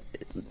know,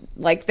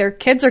 their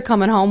kids are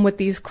coming home with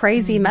these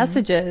crazy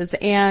messages,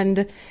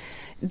 and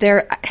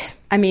I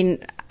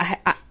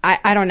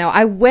don't know.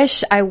 I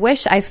wish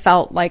I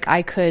felt like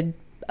I could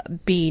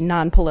be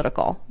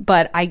non-political,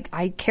 but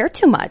I care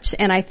too much,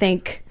 and I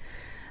think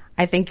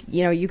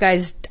you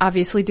guys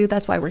obviously do.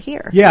 That's why we're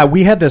here. Yeah,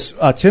 we had this.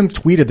 Tim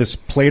tweeted this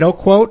Plato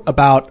quote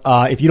about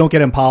if you don't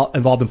get involved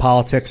in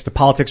politics, the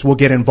politics will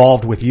get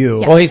involved with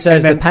you. Yes. Well, he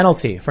says the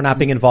penalty for not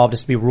being involved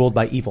is to be ruled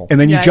by evil.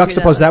 And then you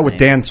juxtapose that with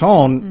Dan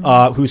Tone,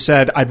 who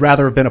said, "I'd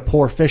rather have been a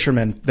poor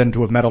fisherman than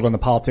to have meddled in the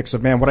politics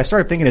of man." What I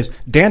started thinking is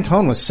Dan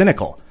Tone was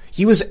cynical.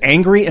 He was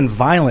angry and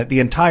violent the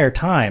entire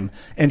time,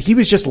 and he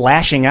was just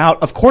lashing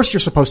out. Of course you're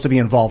supposed to be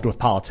involved with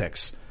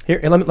politics. Here,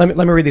 let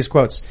me read these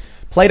quotes.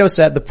 Plato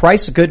said, the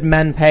price good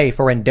men pay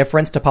for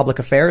indifference to public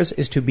affairs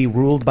is to be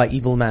ruled by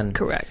evil men.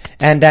 Correct.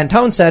 And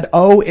Danton said,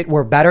 it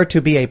were better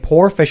to be a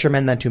poor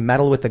fisherman than to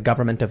meddle with the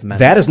government of men.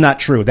 That is not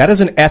true. That is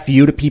an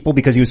FU to people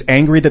because he was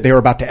angry that they were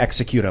about to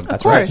execute him.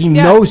 That's right. He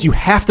knows you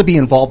have to be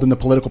involved in the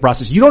political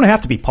process. You don't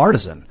have to be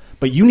partisan,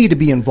 but you need to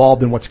be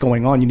involved in what's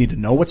going on. You need to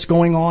know what's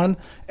going on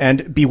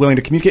and be willing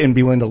to communicate and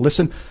be willing to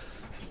listen.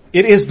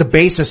 It is the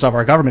basis of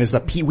our government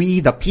is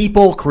we, the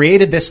people,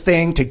 created this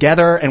thing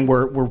together and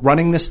we're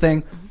running this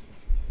thing.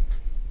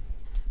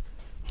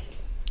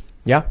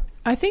 Yeah.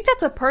 I think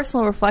that's a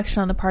personal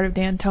reflection on the part of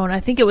Dan Tone.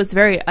 I think it was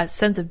a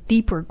sense of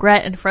deep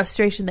regret and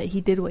frustration that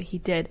he did what he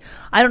did.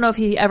 I don't know if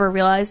he ever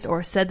realized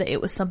or said that it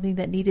was something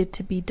that needed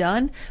to be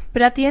done,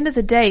 but at the end of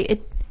the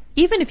day,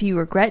 even if you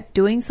regret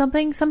doing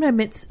something,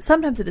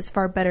 sometimes it is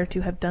far better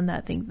to have done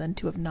that thing than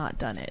to have not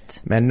done it.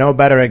 Man, no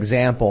better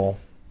example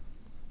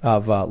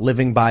of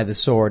living by the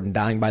sword and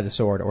dying by the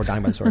sword or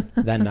dying by the sword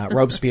than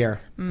Robespierre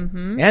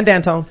and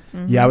Danton.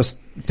 Mm-hmm. Yeah, I was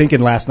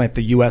thinking last night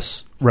the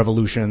U.S.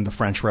 Revolution, the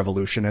French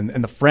Revolution,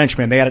 and the French,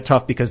 man, they had it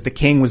tough because the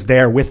king was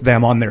there with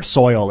them on their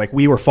soil. Like,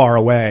 we were far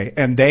away,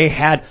 and they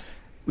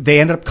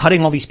ended up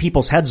cutting all these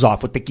people's heads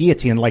off with the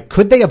guillotine. Like,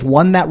 could they have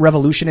won that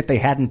revolution if they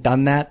hadn't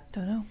done that?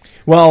 Don't know.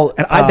 Well,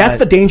 and that's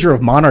the danger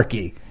of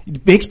monarchy.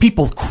 It makes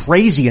people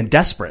crazy and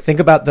desperate. Think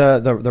about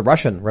the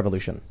Russian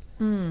Revolution.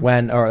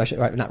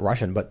 Not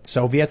Russian, but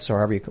Soviets, or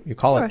however you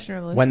call it. Russian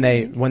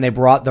Revolution. When they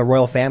brought the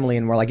royal family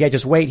and were like, yeah,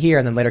 just wait here,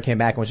 and then later came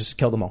back and was just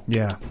killed them all.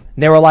 Yeah. And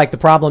they were like, the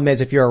problem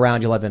is if you're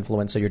around, you'll have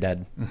influence, so you're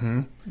dead.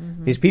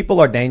 Mm-hmm. These people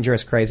are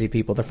dangerous, crazy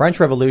people. The French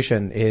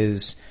Revolution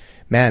is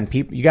man,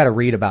 you got to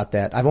read about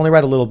that. I've only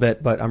read a little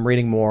bit, but I'm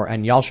reading more,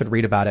 and y'all should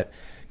read about it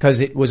because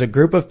it was a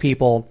group of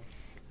people.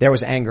 There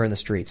was anger in the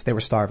streets. They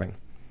were starving.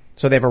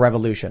 So they have a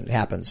revolution. It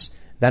happens.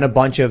 Then a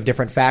bunch of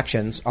different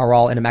factions are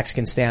all in a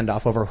Mexican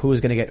standoff over who's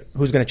going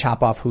to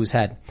chop off whose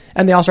head.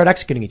 And they all start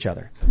executing each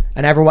other.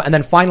 And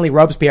then finally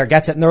Robespierre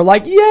gets it and they're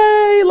like,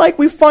 yay! Like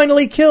we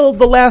finally killed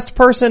the last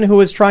person who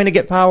was trying to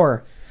get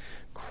power.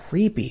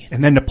 Creepy.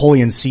 And then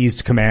Napoleon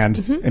seized command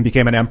and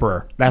became an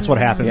emperor. That's what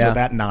happens with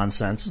that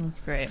nonsense. That's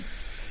great.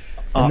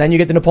 And then you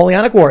get the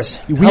Napoleonic Wars.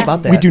 How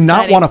about that? We do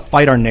not want to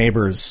fight our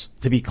neighbors,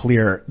 to be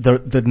clear.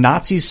 The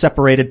Nazis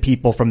separated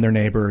people from their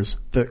neighbors.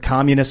 The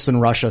communists in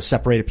Russia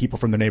separated people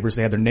from their neighbors.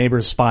 They had their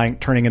neighbors spying,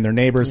 turning in their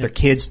neighbors, their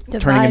kids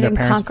turning in their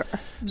parents. Conquer.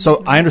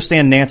 So I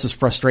understand Nance's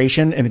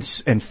frustration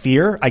and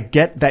fear. I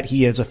get that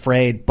he is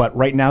afraid, but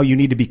right now you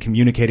need to be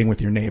communicating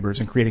with your neighbors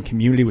and creating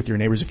community with your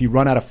neighbors. If you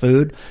run out of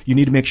food, you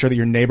need to make sure that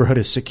your neighborhood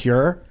is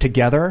secure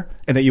together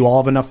and that you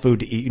all have enough food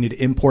to eat. You need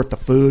to import the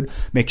food,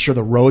 make sure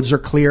the roads are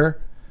clear.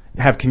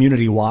 Have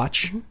community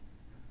watch.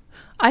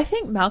 I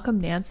think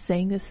Malcolm Nance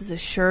saying this is a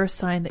sure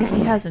sign that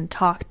he hasn't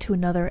talked to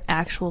another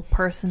actual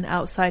person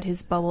outside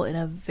his bubble in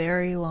a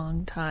very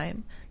long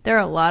time. There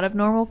are a lot of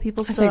normal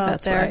people still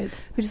out there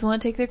who just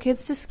want to take their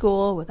kids to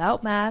school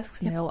without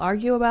masks, and they'll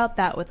argue about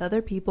that with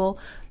other people.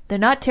 They're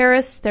not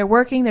terrorists. They're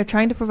working. They're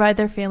trying to provide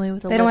their family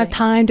with a living. They don't have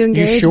time to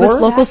engage with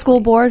local school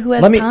board who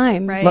has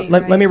time.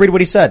 Let me read what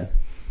he said.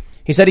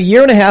 He said, 1.5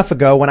 years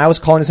ago, when I was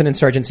calling this an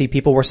insurgency,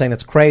 people were saying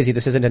that's crazy.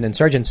 This isn't an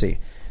insurgency.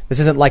 This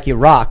isn't like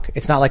Iraq.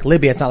 It's not like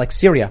Libya. It's not like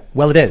Syria.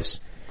 Well, it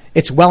is.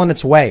 It's well on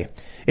its way.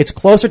 It's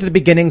closer to the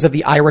beginnings of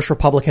the Irish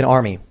Republican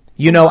Army.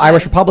 You know,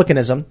 Irish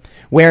Republicanism,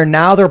 where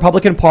now the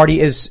Republican Party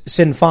is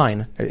Sinn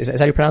Féin. Is that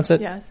how you pronounce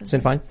it? Yeah,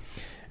 Sinn Féin.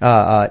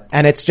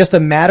 And it's just a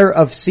matter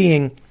of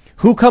seeing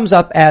who comes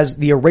up as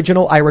the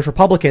original Irish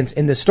Republicans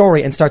in this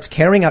story and starts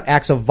carrying out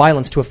acts of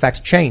violence to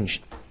effect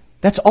change.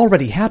 That's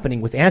already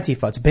happening with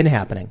Antifa. It's been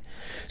happening.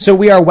 So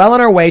we are well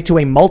on our way to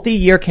a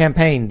multi-year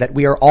campaign that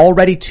we are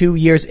already 2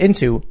 years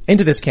into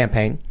this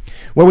campaign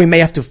where we may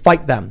have to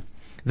fight them.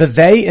 The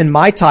they in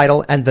my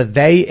title and the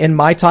they in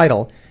my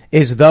title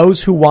is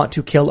those who want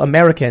to kill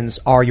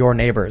Americans are your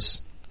neighbors.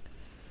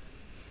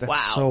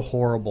 That's so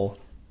horrible.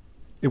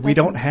 We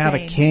don't have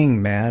a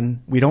king,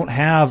 man. We don't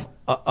have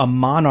a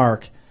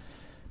monarch.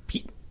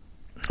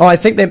 Oh, I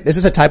think this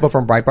is a typo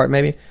from Breitbart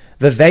maybe.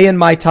 The they in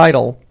my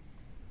title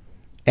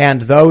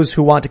and those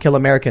who want to kill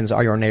Americans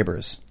are your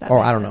neighbors. That or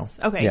makes I don't sense.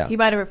 know. Okay, yeah. He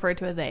might have referred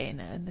to a they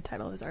in the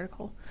title of his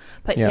article.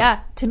 But Yeah.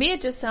 to me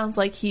it just sounds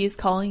like he's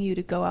calling you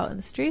to go out in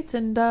the streets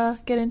and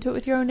get into it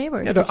with your own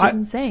neighbors, Yeah, which is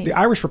insane. The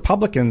Irish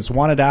Republicans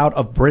wanted out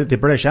of the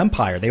British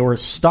Empire. They were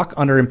stuck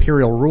under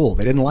imperial rule.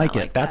 They didn't like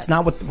it. That's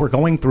not what we're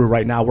going through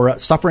right now. We're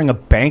suffering a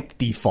bank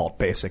default,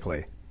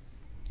 basically.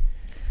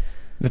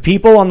 The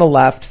people on the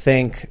left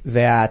think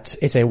that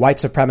it's a white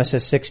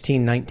supremacist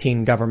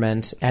 1619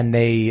 government, and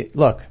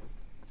look,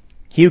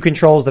 he who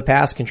controls the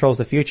past controls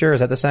the future.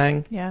 Is that the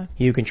saying? Yeah.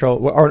 He who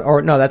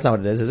or no, that's not what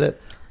it is it?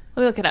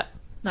 Let me look it up.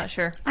 Not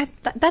sure.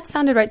 That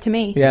sounded right to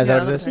me. Yeah, is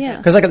that what it is? Yeah.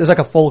 Because there's like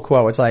a full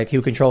quote. It's like, he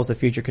who controls the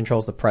future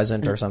controls the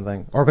present or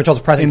something. Or controls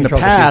the present In the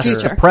controls past, the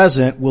future. the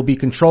present will be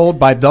controlled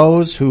by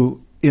those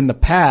who, in the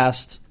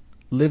past,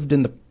 lived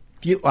in the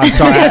I'm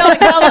sorry.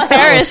 Kamala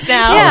Harris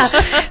now.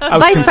 Yeah.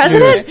 Vice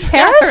President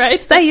Harris? Right.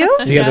 Is that you?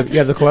 Do you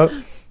have the quote?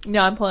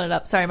 No, I'm pulling it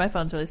up. Sorry, my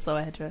phone's really slow.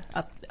 I had to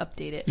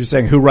update it. You're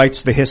saying who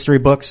writes the history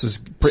books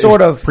is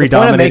Sort of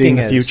predominating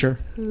the the future?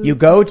 You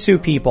go to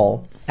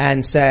people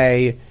and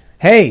say,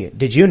 hey,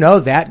 did you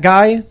know that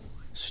guy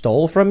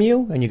stole from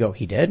you? And you go,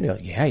 he did? And you go,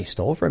 yeah, he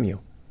stole from you.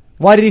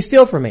 Why did he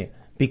steal from me?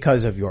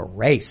 Because of your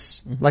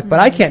race. Like, but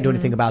I can't do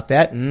anything about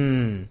that.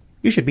 You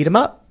should beat him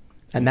up.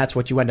 And that's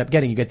what you end up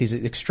getting. You get these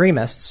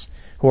extremists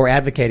who are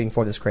advocating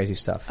for this crazy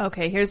stuff.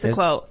 Okay, here's the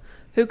quote.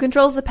 Who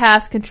controls the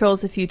past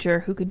controls the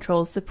future. Who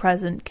controls the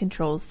present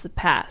controls the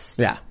past.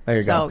 Yeah, there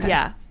you go. So,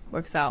 yeah,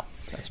 works out.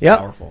 That's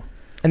powerful.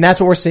 And that's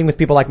what we're seeing with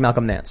people like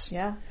Malcolm Nance.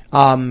 Yeah.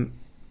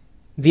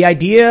 The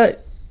idea,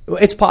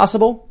 it's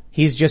possible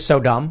he's just so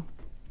dumb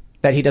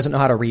that he doesn't know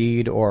how to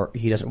read or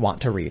he doesn't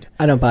want to read.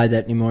 I don't buy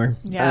that anymore.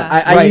 Yeah.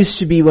 I used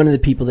to be one of the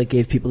people that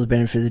gave people the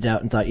benefit of the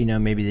doubt and thought,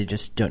 maybe they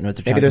just don't know what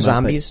they're Maybe talking they're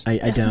about. zombies?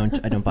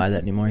 I don't buy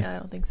that anymore. Yeah, I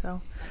don't think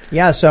so.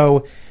 Yeah,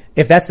 so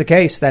if that's the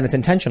case, then it's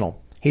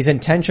intentional. He's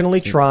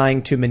intentionally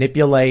trying to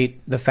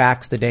manipulate the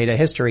facts, the data,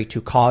 history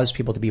to cause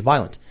people to be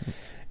violent.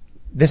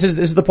 This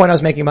is the point I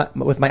was making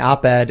with my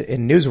op-ed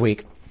in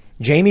Newsweek.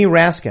 Jamie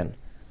Raskin,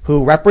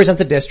 who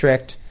represents a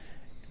district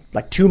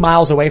like 2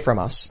 miles away from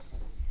us,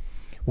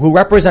 who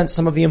represents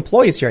some of the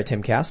employees here at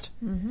Timcast,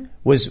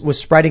 was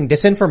spreading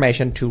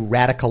disinformation to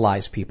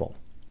radicalize people.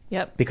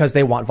 Yep. Because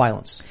they want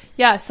violence.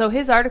 Yeah, so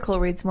his article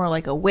reads more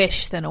like a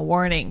wish than a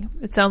warning.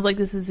 It sounds like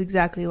this is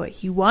exactly what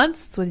he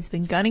wants. It's what he's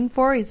been gunning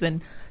for.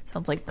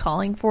 Sounds like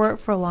calling for it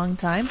for a long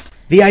time.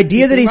 The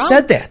idea that he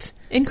said that.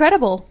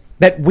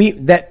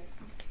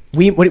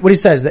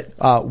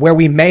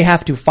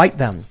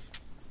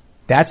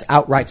 That's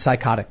outright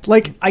psychotic.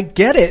 Like, I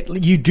get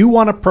it. You do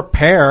want to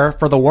prepare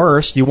for the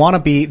worst. You want to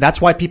be, that's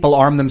why people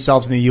arm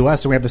themselves in the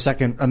U.S. and we have the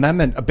Second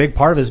Amendment. A big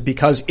part of it is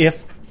because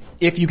if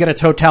you get a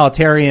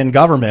totalitarian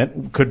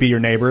government, could be your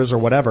neighbors or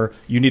whatever,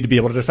 you need to be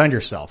able to defend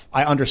yourself.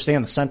 I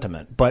understand the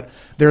sentiment, but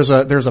there's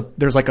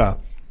like a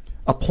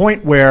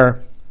point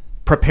where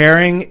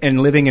preparing and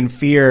living in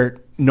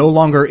fear no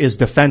longer is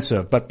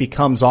defensive, but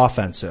becomes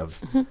offensive.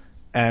 Mm-hmm.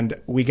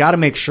 And we got to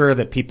make sure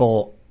that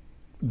people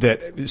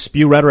that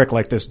spew rhetoric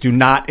like this do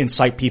not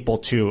incite people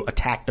to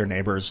attack their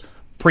neighbors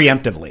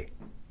preemptively.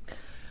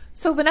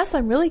 So, Vanessa,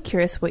 I'm really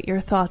curious what your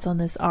thoughts on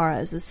this are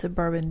as a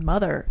suburban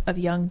mother of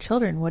young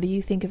children. What do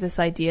you think of this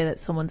idea that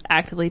someone's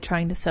actively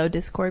trying to sow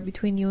discord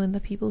between you and the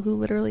people who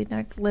literally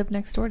live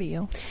next door to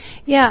you?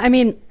 Yeah, I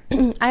mean,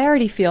 I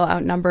already feel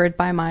outnumbered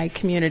by my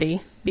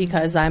community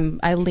because I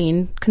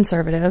lean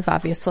conservative,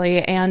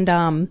 obviously, and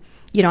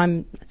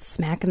I'm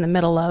smack in the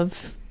middle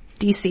of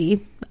DC,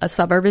 a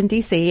suburb in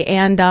DC.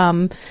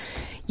 And,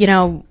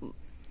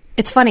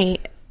 it's funny.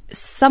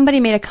 Somebody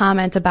made a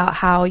comment about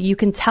how you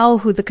can tell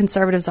who the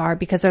conservatives are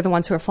because they're the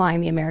ones who are flying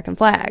the American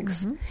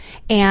flags. Mm-hmm.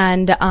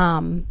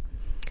 And,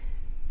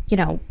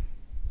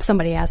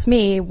 somebody asked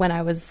me when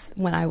I was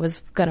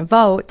going to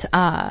vote,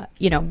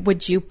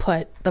 would you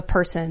put the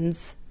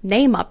person's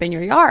name up in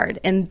your yard?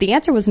 And the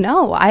answer was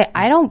no.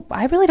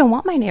 I really don't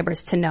want my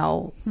neighbors to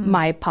know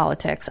my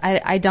politics.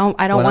 I don't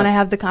want to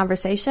have the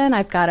conversation.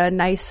 I've got a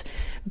nice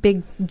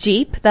big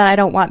Jeep that I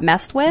don't want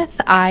messed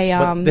with.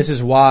 But this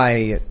is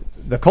why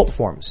the cult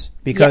forms,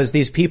 because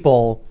these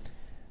people,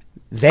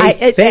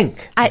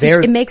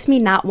 it makes me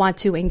not want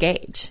to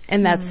engage,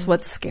 and that's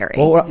what's scary.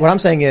 Well, what I'm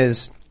saying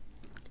is,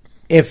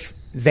 if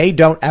they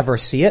don't ever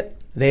see it,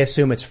 they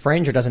assume it's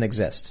fringe or doesn't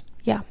exist.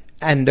 Yeah.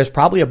 And there's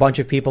probably a bunch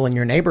of people in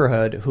your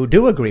neighborhood who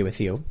do agree with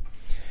you,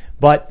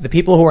 but the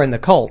people who are in the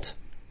cult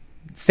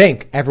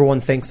think everyone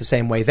thinks the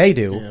same way they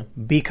do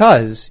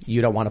because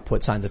you don't want to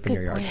put signs up in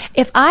your yard.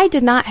 If I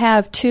did not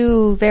have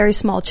two very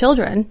small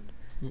children,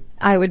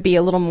 I would be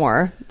a little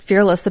more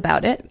fearless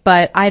about it,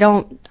 but I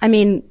don't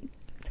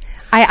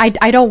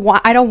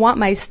want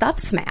my stuff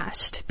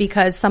smashed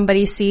because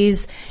somebody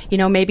sees,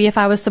 maybe if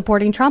I was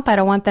supporting Trump, I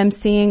don't want them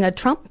seeing a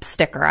Trump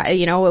sticker,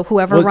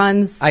 whoever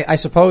runs. I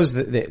suppose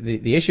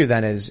the issue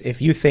then is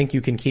if you think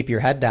you can keep your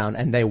head down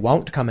and they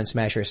won't come and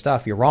smash your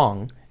stuff, you're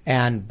wrong.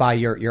 And by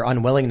your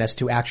unwillingness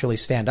to actually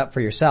stand up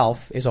for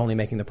yourself is only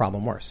making the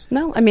problem worse.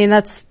 No, I mean,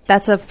 that's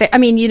a fair,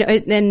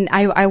 and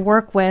I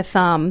work with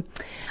some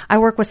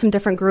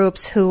different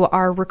groups who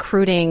are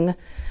recruiting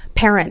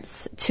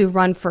parents to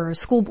run for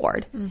school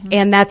board. Mm-hmm.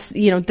 And that's,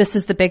 this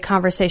is the big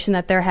conversation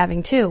that they're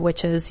having too,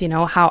 which is,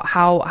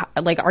 how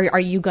are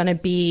you going to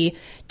be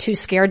too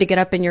scared to get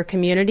up in your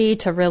community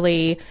to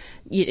really,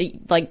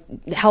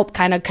 help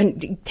kind of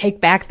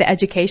take back the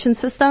education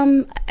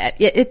system?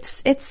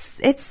 This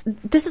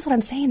is what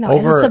I'm saying though.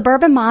 As a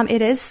suburban mom,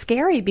 it is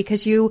scary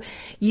because you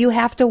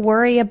have to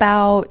worry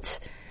about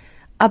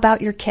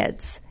your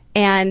kids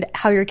and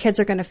how your kids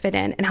are going to fit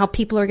in and how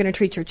people are going to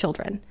treat your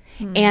children.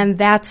 And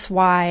that's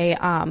why,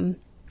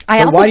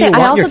 I also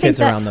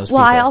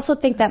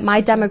think that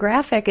my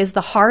demographic is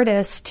the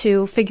hardest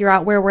to figure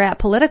out where we're at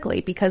politically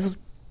because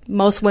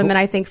most women,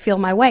 I think, feel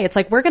my way. It's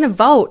like, we're going to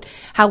vote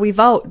how we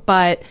vote,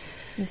 but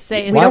we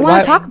don't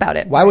want to talk about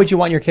it. Why would you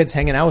want your kids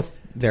hanging out with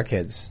their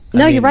kids?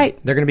 You're right.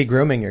 They're going to be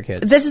grooming your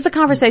kids. This is a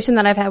conversation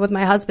that I've had with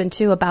my husband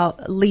too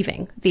about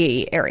leaving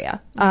the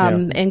area,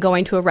 and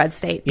going to a red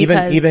state.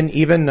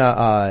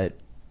 Even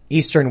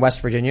Eastern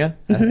West Virginia.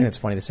 Mm-hmm. I think it's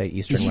funny to say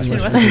Eastern West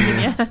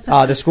Virginia.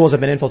 The schools have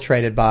been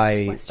infiltrated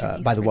by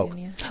the woke.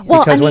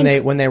 Because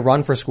when they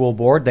run for school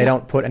board, they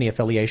don't put any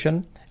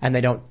affiliation, and they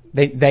know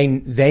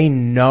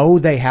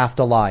they have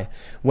to lie.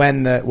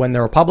 When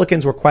the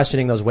Republicans were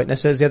questioning those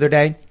witnesses the other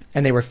day,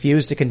 and they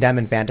refused to condemn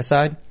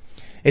infanticide,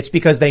 it's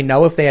because they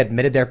know if they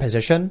admitted their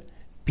position,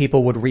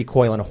 people would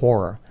recoil in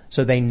horror.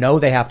 So they know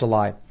they have to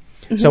lie.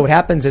 Mm-hmm. So what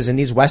happens is in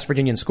these West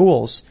Virginian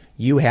schools,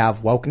 you have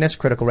wokeness,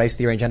 critical race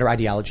theory, and gender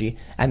ideology,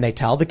 and they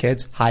tell the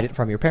kids, hide it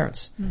from your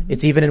parents. Mm-hmm.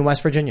 It's even in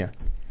West Virginia.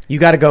 You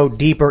got to go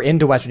deeper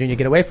into West Virginia to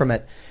get away from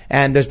it.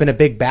 And there's been a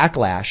big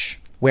backlash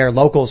where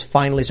locals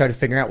finally started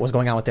figuring out what's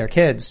going on with their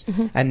kids,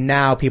 and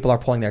now people are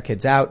pulling their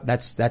kids out.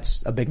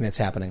 That's a big thing that's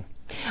happening.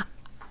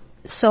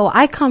 So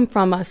I come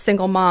from a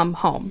single mom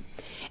home,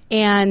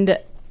 and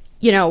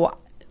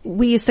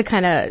we used to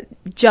kind of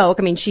joke.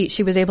 I mean,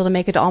 she was able to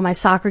make it to all my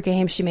soccer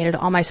games. She made it to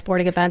all my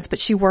sporting events, but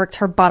she worked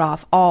her butt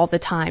off all the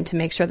time to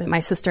make sure that my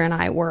sister and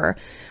I were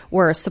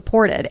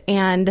supported.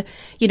 And,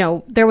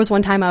 there was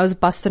one time I was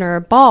busting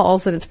her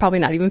balls, and it's probably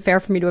not even fair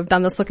for me to have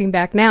done this looking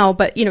back now,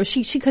 but,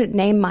 she couldn't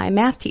name my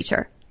math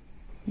teacher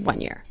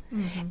one year.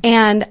 Mm-hmm.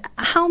 And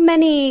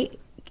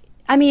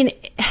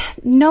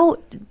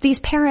these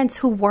parents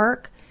who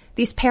work,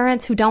 these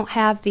parents who don't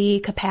have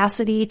the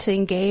capacity to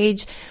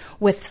engage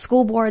with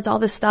school boards, all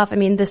this stuff. I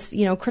mean, this,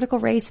 critical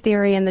race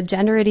theory and the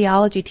gender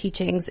ideology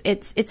teachings,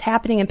 it's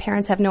happening and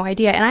parents have no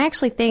idea. And I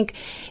actually think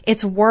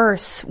it's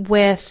worse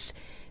with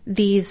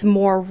these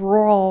more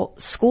rural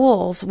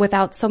schools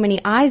without so many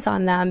eyes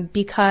on them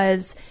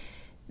because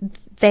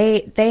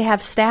they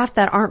have staff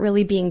that aren't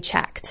really being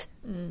checked.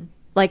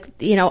 Like,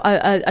 you know,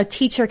 a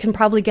teacher can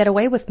probably get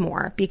away with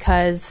more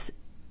because,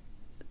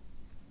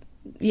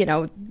 you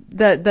know,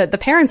 the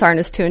parents aren't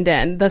as tuned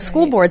in. The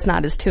school board's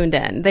not as tuned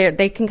in.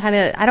 They can kind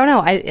of, I don't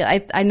know.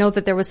 I know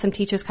that there was some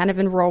teachers kind of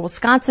in rural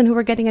Wisconsin who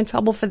were getting in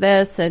trouble for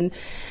this. And,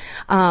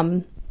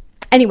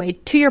 anyway,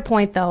 to your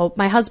point though,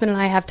 my husband and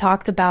I have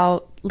talked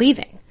about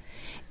leaving.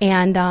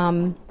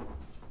 And,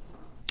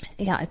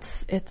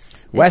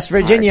 it's West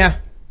Virginia.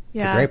 Hard.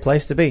 It's a great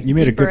place to be. You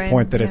made a good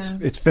point that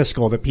it's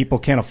fiscal, that people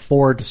can't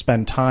afford to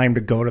spend time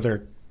to go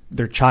to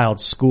their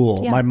child's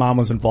school. Yeah. My mom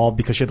was involved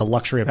because she had the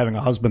luxury of having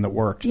a husband that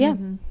worked. Yeah.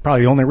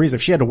 Probably the only reason.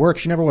 If she had to work,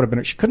 she never would have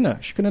been, she couldn't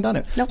have done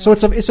it. Nope. So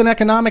it's an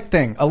economic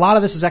thing. A lot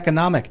of this is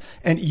economic.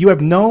 And you have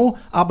no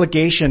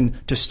obligation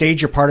to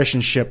stage your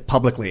partisanship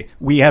publicly.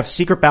 We have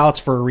secret ballots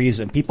for a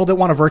reason. People that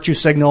want to virtue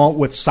signal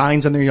with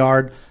signs in their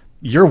yard,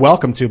 you're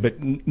welcome to, but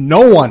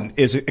no one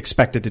is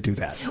expected to do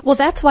that. Well,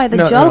 that's why the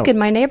joke in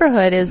my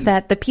neighborhood is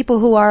that the people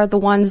who are the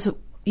ones,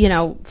 you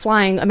know,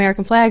 flying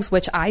American flags,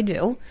 which I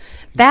do,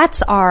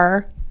 that's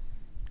our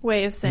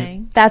way of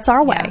saying. That's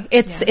our way.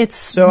 It's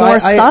So more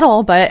I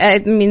subtle, but I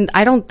mean,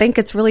 I don't think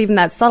it's really even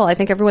that subtle. I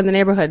think everyone in the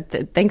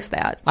neighborhood thinks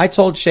that. I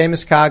told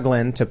Seamus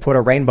Coughlin to put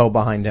a rainbow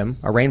behind him,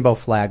 a rainbow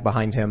flag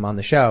behind him on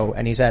the show,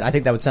 and he said, I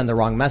think that would send the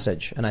wrong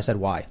message. And I said,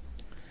 why?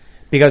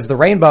 Because the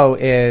rainbow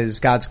is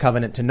God's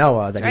covenant to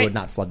Noah that he would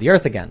not flood the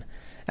earth again.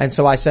 And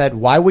so I said,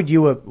 why would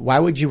you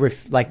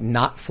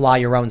not fly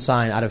your own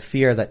sign out of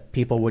fear that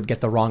people would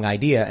get the wrong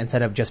idea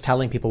instead of just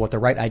telling people what the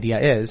right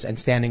idea is and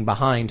standing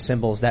behind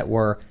symbols that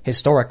were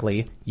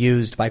historically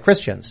used by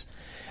Christians?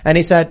 And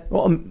he said,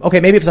 well,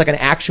 okay, maybe if it's like an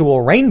actual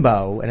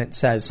rainbow and it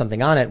says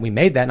something on it, we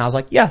made that. And I was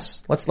like,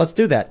 yes, let's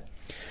do that.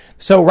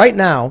 So right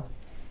now,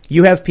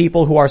 you have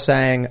people who are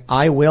saying,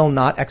 I will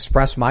not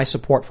express my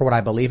support for what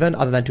I believe in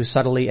other than to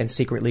subtly and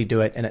secretly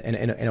do it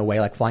in a way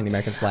like flying the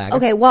American flag.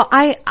 Okay, well,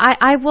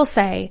 I will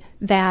say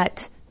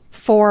that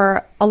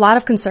for a lot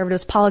of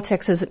conservatives,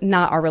 politics is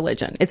not our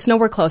religion. It's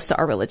nowhere close to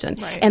our religion.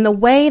 Right. And the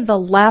way the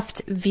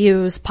left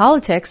views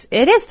politics,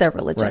 it is their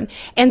religion. Right.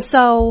 And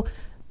so,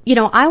 you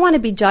know, I want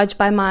to be judged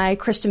by my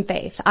Christian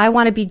faith. I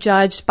want to be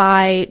judged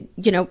by,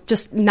 you know,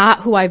 just not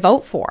who I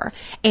vote for.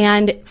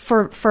 And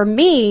for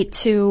me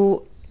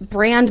to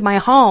brand my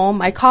home,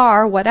 my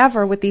car,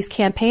 whatever, with these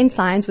campaign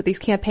signs, with these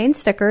campaign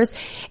stickers,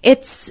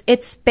 it's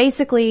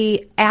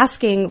basically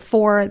asking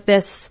for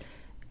this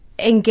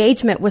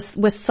engagement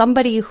with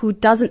somebody who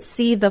doesn't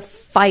see the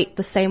fight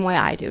the same way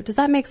I do. Does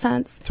that make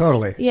sense?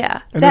 Totally.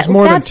 Yeah. And there's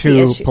more than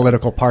two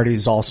political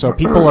parties also.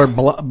 People are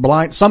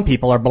blind, some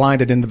people are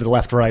blinded into the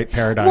left-right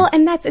paradigm. Well,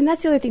 and that's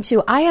the other thing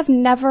too. I have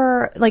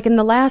never, like in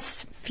the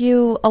last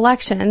few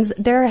elections,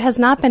 there has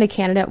not been a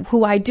candidate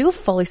who I do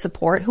fully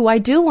support, who I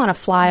do want to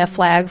fly a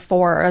flag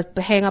for,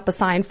 or hang up a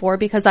sign for,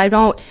 because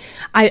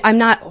I'm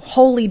not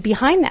wholly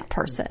behind that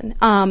person.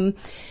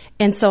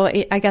 And so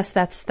I guess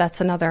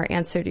that's another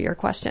answer to your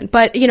question.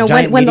 But, you know,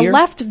 when the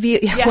left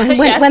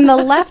when the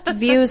left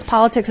views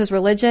politics as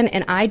religion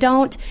and I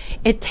don't,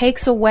 it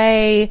takes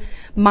away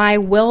my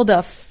will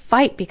to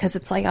fight, because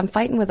it's like I'm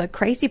fighting with a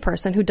crazy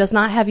person who does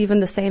not have even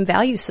the same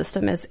value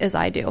system as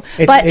I do.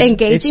 But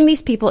engaging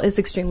these people is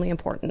extremely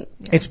important.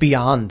 It's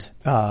beyond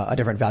a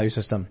different value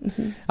system.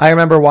 Mm-hmm. I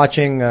remember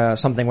watching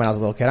something when I was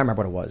a little kid. I don't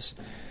remember what it was.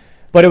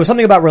 But it was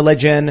something about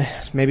religion.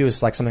 Maybe it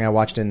was like something I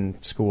watched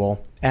in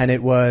school. And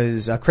it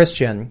was a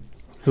Christian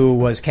who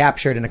was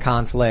captured in a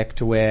conflict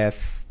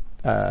with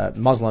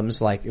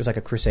Muslims. Like, it was like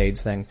a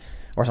Crusades thing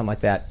or something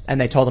like that.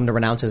 And they told him to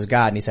renounce his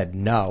God. And he said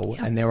no.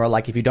 Yep. And they were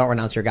like, if you don't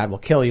renounce your God, we'll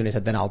kill you. And he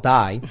said, then I'll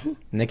die. Mm-hmm.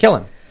 And they kill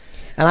him.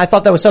 And I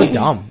thought that was so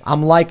dumb.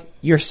 I'm like,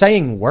 you're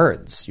saying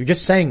words. You're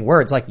just saying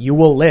words. Like, you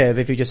will live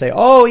if you just say,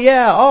 oh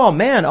yeah, oh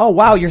man, oh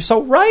wow, you're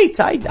so right.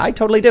 I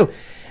totally do.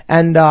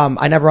 And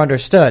I never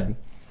understood.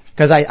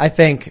 Because I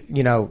think,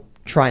 you know,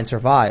 try and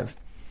survive.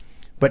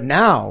 But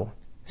now,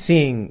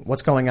 seeing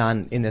what's going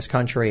on in this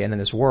country and in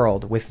this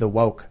world with the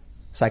woke,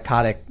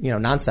 psychotic, you know,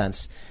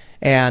 nonsense,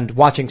 and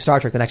watching Star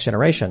Trek The Next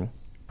Generation,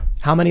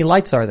 how many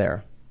lights are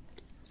there?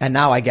 And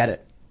now I get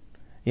it.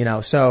 You know,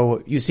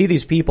 so you see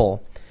these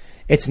people,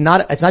 it's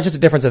not just a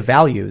difference of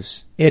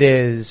values. It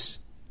is,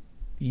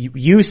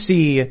 you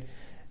see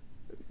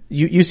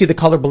the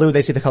color blue,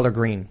 they see the color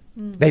green.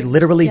 Mm. They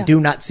literally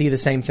do not see the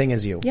same thing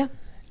as you. Yeah.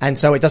 And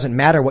so it doesn't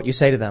matter what you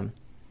say to them.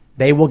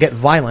 They will get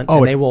violent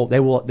and they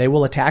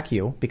will attack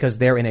you because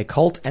they're in a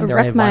cult and they're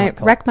in a violent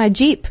cult. Wreck my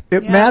Jeep.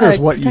 It matters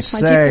what you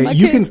say.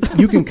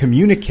 You can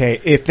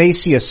communicate. If they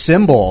see a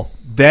symbol,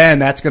 then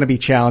that's going to be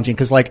challenging.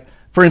 Cause like,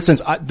 for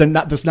instance,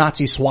 this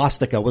Nazi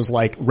swastika was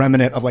like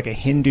remnant of like a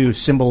Hindu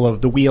symbol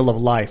of the wheel of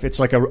life. It's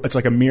like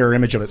a mirror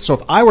image of it. So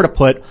if I were to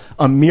put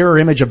a mirror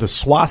image of the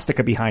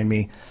swastika behind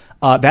me,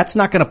 that's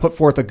not going to put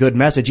forth a good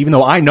message, even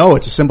though I know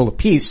it's a symbol of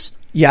peace.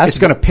 Yes. It's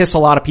going to piss a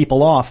lot of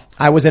people off.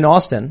 I was in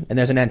Austin and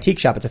there's an antique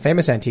shop. It's a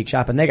famous antique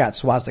shop and they got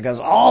swastikas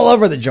all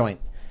over the joint.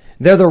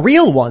 They're the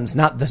real ones,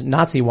 not the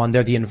Nazi one.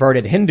 They're the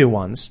inverted Hindu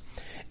ones.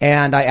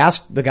 And I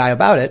asked the guy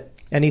about it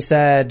and he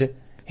said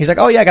He's like,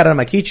 oh yeah, I got it on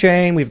my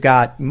keychain. We've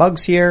got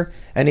mugs here.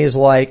 And he's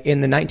like, in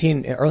the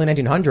early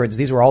 1900s,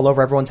 these were all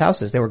over everyone's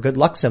houses. They were good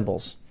luck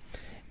symbols.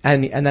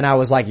 And then I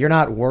was like, you're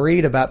not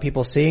worried about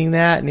people seeing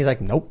that? And he's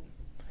like, nope.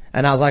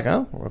 And I was like,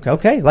 oh,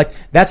 okay. Like,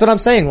 that's what I'm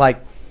saying.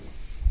 Like,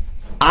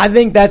 I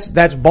think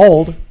that's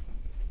bold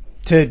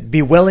to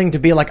be willing to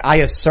be like, I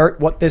assert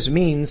what this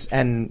means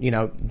and,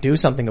 do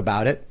something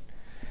about it.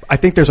 I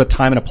think there's a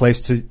time and a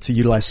place to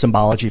utilize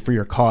symbology for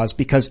your cause,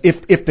 because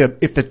if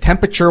the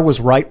temperature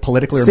was right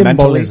politically or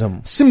mentally,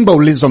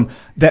 symbolism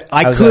that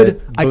I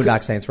could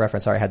Boondock Saints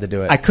reference. Sorry, I had to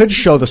do it. I could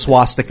show the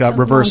swastika,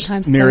 reverse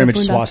mirror image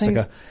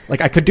swastika.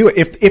 Like I could do it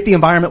if the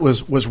environment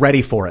was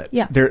ready for it.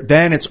 Yeah.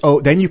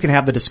 Then you can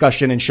have the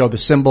discussion and show the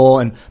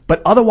symbol,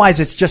 but otherwise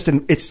it's just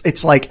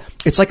it's like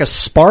a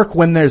spark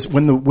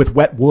with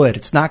wet wood.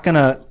 It's not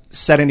gonna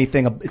set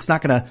anything. It's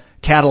not gonna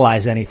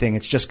catalyze anything.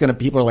 It's just gonna,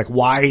 people are like,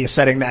 why are you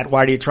setting that?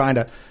 Why are you trying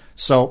to?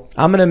 So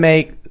I'm gonna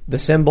make the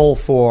symbol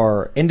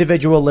for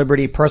individual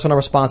liberty, personal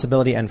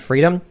responsibility, and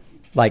freedom,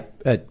 like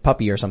a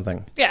puppy or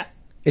something. Yeah.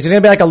 It's just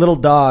gonna be like a little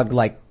dog,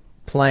 like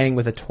playing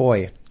with a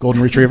toy.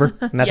 Golden retriever?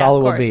 And that's all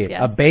it will be. Yes.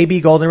 A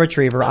baby golden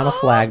retriever on a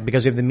flag,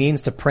 because we have the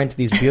means to print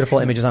these beautiful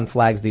images on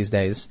flags these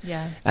days.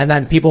 Yeah. And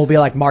then people will be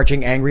like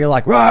marching angry,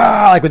 like,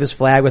 rah, like with this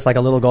flag with like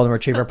a little golden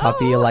retriever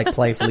puppy, like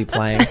playfully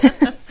playing.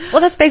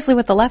 Well, that's basically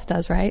what the left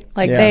does, right?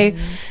 Like Yeah.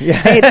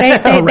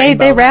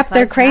 they wrap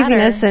their Lives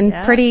craziness matter. in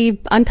Yeah.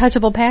 pretty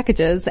untouchable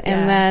packages,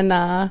 and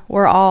then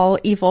we're all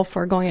evil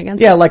for going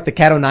against Yeah, it. like the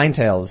cat o' nine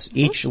tails.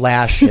 Each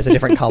lash is a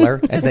different color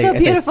as they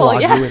Beautiful.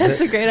 flog Yeah, you with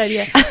that's it. a great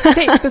idea.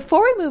 Say,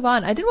 before we move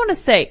on, I did want to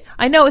say,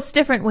 I know it's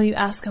different when you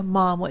ask a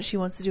mom what she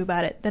wants to do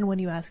about it than when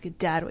you ask a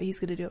dad what he's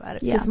going to do about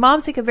it. Yeah. Because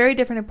moms take a very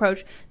different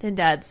approach than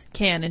dads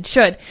can and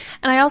should.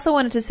 And I also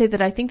wanted to say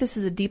that I think this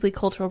is a deeply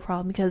cultural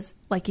problem because,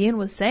 like Ian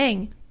was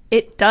saying,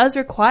 it does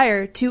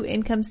require 2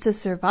 incomes to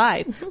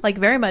survive. Like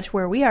very much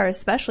where we are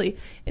especially,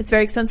 it's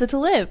very expensive to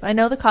live. I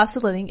know the cost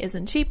of living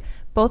isn't cheap.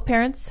 Both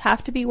parents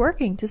have to be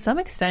working to some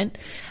extent.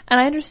 And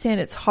I understand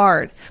it's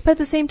hard. But at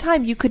the same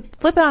time, you could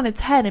flip it on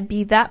its head and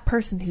be that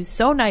person who's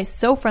so nice,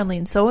 so friendly,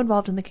 and so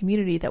involved in the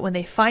community that when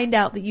they find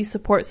out that you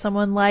support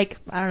someone like,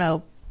 I don't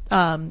know,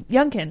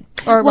 Youngkin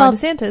or Ron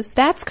DeSantis.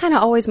 That's kind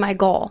of always my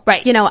goal.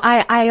 Right.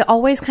 I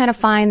always kind of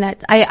find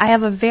that I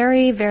have a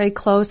very, very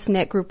close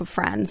knit group of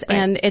friends, Right.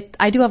 and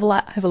I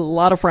have a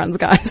lot of friends,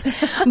 guys.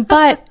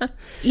 But,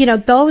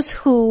 those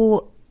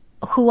who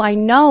I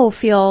know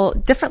feel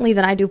differently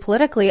than I do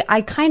politically,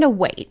 I kind of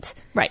wait.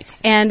 Right.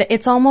 And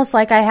it's almost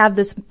like I have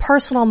this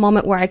personal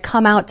moment where I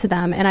come out to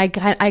them and I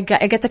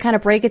get to kind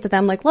of break it to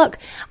them like, look,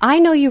 I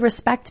know you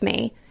respect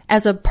me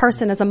as a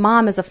person, as a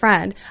mom, as a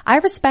friend. I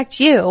respect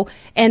you.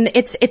 And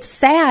it's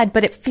sad,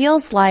 but it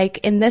feels like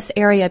in this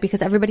area,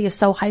 because everybody is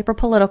so hyper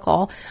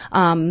political,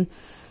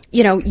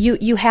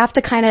 you have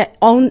to kind of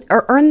own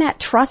or earn that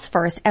trust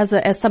first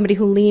as somebody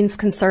who leans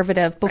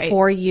conservative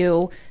before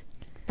you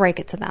break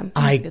it to them.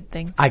 That's a good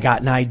thing. I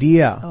got an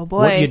idea. Oh boy.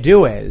 What you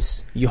do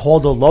is you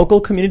hold a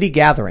local community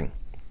gathering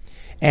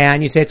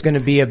and you say it's going to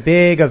be a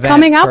big event.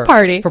 Coming out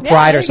party. For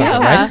Pride there or you something,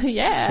 go. right?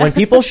 Yeah. When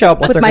people show up,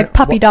 With my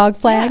puppy dog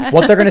flag.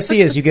 what they're going to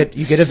see is you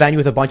get a venue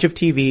with a bunch of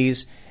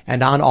TVs,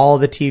 and on all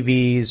of the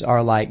TVs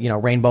are like,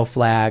 rainbow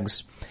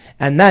flags.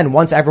 And then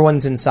once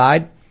everyone's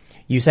inside,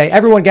 you say,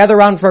 everyone gather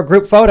around for a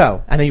group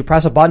photo. And then you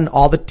press a button,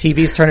 all the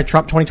TVs turn to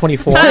Trump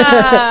 2024.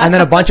 And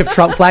then a bunch of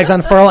Trump flags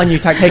unfurl and you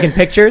start taking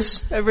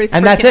pictures. Everybody's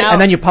and that's freaking it. out.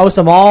 And then you post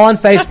them all on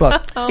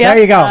Facebook. There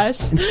you go.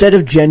 Gosh. Instead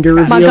of gender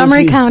reveals,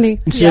 Montgomery County.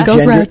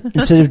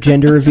 Instead of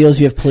gender reveals,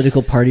 you have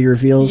political party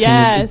reveals. Yes.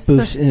 And it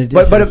boosts in a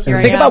But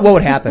different think about what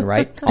would happen,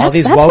 right? All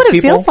these That's woke what it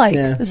people. feels like.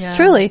 Yeah. It's Yeah.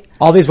 truly.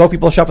 All these woke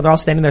people show up and they're all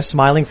standing there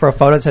smiling for a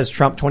photo that says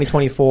Trump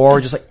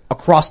 2024, just like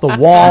across the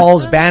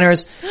walls,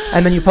 banners.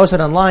 And then you post it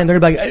online. They're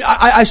going to be like,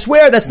 I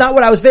swear that's not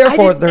what I was there I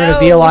for. didn't They're going to know.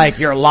 be like,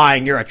 you're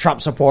lying. You're a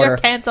Trump supporter. You're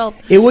canceled.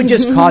 It would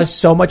just cause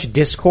so much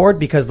discord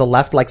because the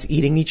left likes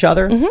eating each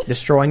other,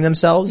 destroying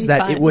themselves,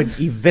 that fun. it would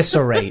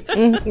eviscerate.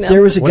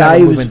 There was a Whatever guy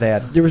who movement they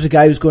had. there was a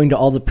guy who was going to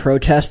all the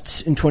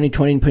protests in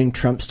 2020 and putting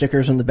Trump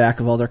stickers on the back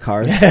of all their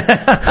cars.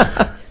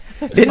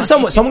 Didn't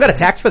someone got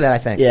attacked for that, I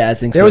think. Yeah, I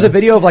think there so. was a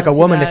video of like a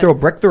woman, bad. they threw a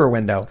brick through her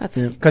window.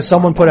 Because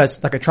someone put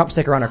a Trump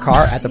sticker on her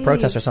car at the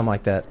protest or something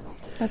like that.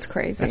 That's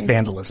crazy. That's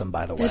vandalism,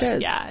 by the way. It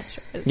is. Yeah, it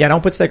sure is. Yeah,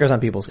 don't put stickers on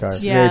people's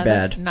cars. Yeah, very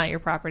bad. that's not your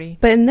property.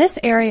 But in this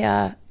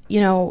area,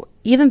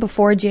 even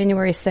before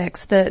January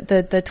 6th,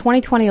 the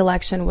 2020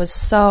 election was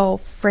so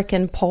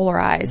frickin'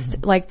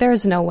 polarized. Like,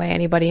 there's no way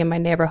anybody in my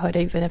neighborhood,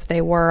 even if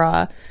they were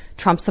a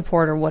Trump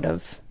supporter, would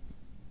have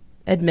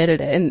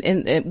admitted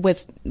it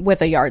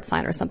with a yard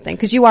sign or something.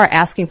 Because you are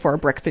asking for a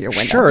brick through your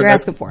window. Sure, You're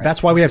asking for it.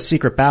 That's why we have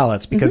secret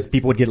ballots, because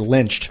people would get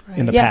lynched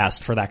in the Yeah.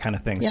 past for that kind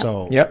of thing. Yeah.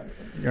 So Yep.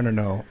 you're under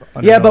no.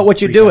 Yeah, but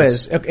what you do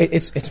is,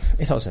 it's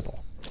so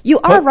simple. You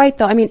are right,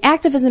 though. I mean,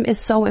 activism is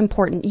so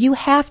important. You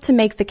have to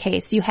make the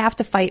case. You have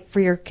to fight for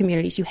your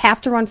communities. You have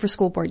to run for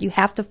school board. You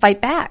have to fight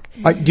back.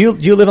 Do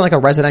you live in like a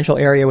residential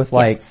area with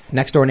like Yes.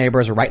 next door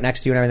neighbors or right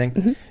next to you and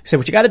everything? So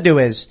what you got to do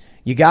is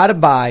you got to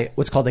buy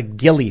what's called a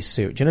ghillie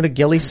suit. Do you know what a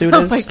ghillie suit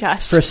is? Oh my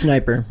gosh. For a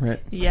sniper, right?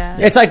 Yeah.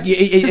 It's like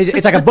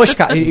it's like a bush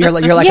cut. You're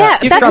like Yeah,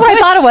 that's what I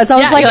thought it was. I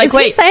was like, is he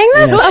wait. saying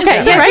this? Yeah.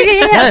 Okay, yeah, right.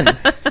 Yeah.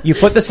 Then you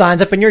put the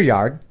signs up in your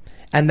yard,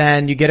 and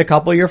then you get a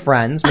couple of your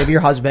friends, maybe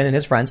your husband and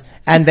his friends,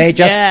 and they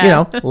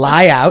just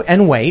lie out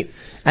and wait.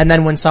 And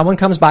then when someone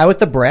comes by with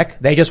the brick,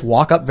 they just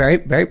walk up very,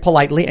 very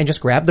politely and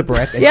just grab the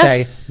brick and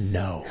say,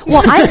 no.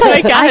 Well,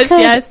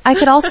 yes. I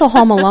could also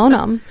Home Alone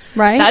them,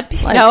 right? That'd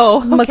be, like no.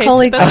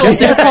 Macaulay Okay,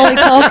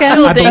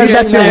 Culkin. I believe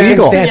that's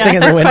illegal. Dancing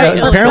in the windows.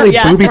 Apparently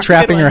booby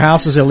trapping your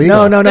house is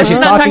illegal. No. She's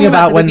not talking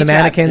about when the booby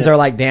trap. mannequins are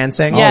like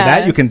dancing. Oh,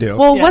 that you can do.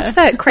 Well, what's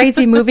that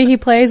crazy movie he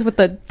plays with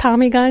the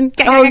Tommy gun?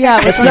 Oh, yeah.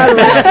 It's not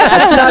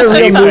a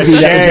real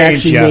movie that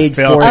was actually made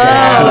for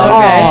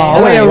that.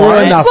 Oh, way to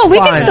ruin the Well, we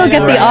fun. can still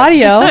get the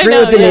audio. I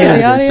forget what the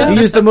name of this.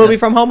 You used the movie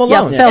from Home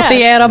Alone. Yeah,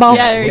 filthy animal.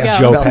 Yeah, there you go.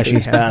 Joe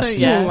Pesci's best.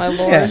 Yeah. Oh my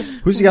lord. Yeah.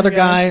 Who's the other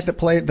guy that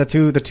played the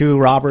two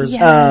robbers?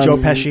 Yes. Joe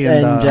Pesci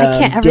and I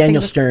can't ever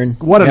Daniel think of- Stern.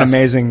 what an Yes.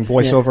 amazing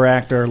voiceover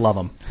actor. Love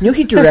him. You know,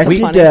 he so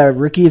directed funny.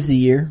 Rookie of the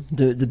Year,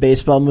 the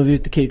baseball movie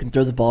with the kid who can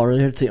throw the ball really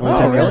hard. It's the only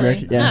time he really?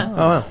 directed. Yeah. Oh,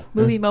 wow.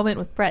 Movie moment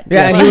with Brett.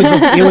 Yeah,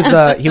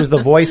 and he was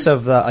the voice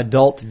of the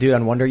adult dude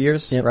on Wonder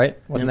Years, right?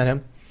 Wasn't that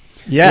him?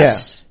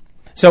 Yes.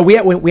 Yeah. So we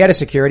had a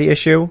security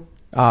issue.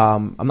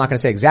 I'm not going to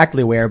say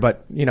exactly where,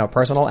 but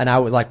personal. And I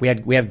was like,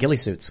 we have ghillie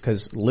suits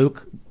because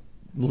Luke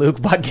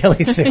bought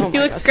ghillie suits. He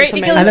looks great in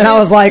a ghillie And then I suit.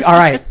 was like, all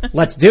right,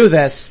 let's do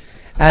this.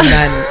 And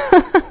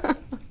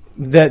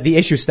then the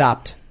issue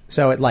stopped.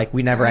 So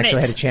we never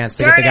actually had a chance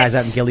to get the guys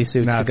out in ghillie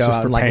suits No, to it's go just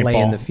out for and lay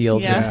in paintball. the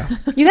fields. Yeah.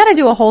 You got to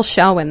do a whole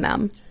show in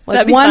them. Like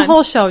That'd be one fun.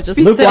 whole show, just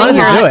Luke sitting wanted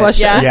here to do in it.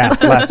 bushes. Yeah. Yeah,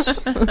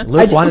 let's.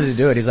 Luke wanted to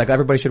do it. He's like,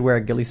 everybody should wear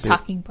a ghillie suit.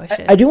 Talking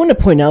bushes. I do want to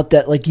point out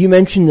that, like, you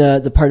mentioned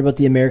the part about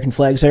the American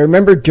flags. I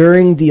remember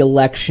during the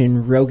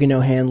election, Rogan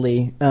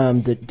O'Hanley,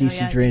 the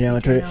DC Drano,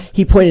 on Twitter,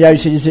 he pointed out,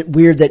 he said, is it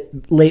weird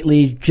that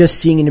lately just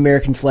seeing an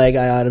American flag,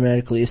 I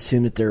automatically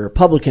assume that they're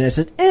Republican? I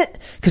said,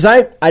 because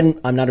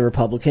I'm not a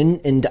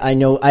Republican, and I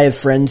know I have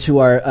friends who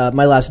are,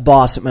 my last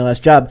boss at my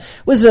last job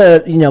was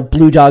a,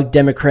 blue dog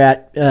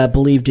Democrat,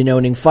 believed in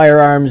owning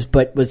firearms,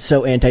 but was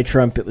so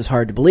anti-Trump it was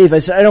hard to believe. I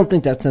said, I don't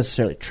think that's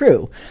necessarily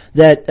true.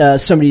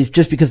 That somebody's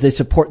just because they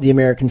support the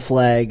American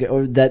flag,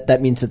 or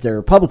that means that they're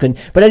Republican.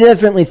 But I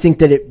definitely think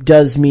that it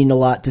does mean a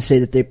lot to say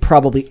that they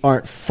probably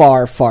aren't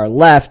far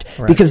left,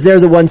 because they're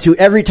the ones who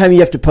every time you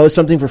have to post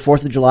something for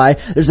 4th of July,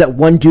 there's that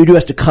one dude who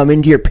has to come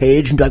into your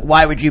page and be like,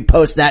 why would you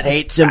post that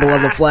hate symbol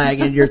of a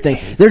flag in your thing?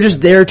 They're just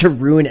there to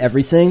ruin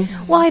everything.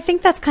 Well, I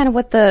think that's kind of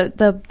what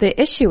the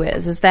issue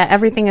is that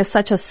everything is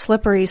such a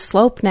slippery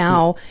slope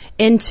now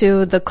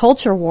into the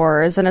culture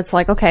wars. And it's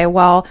like, okay,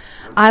 well,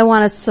 I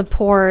want to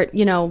support,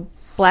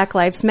 Black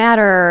Lives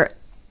Matter.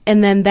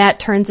 And then that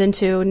turns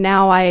into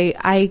now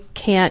I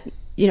can't,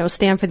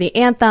 stand for the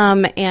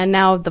anthem, and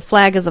now the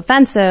flag is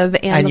offensive.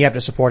 And you have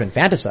to support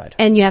infanticide.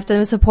 And you have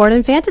to support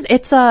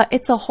infanticide.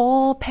 It's a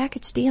whole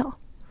package deal.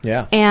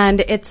 Yeah.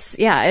 And it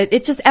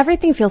just,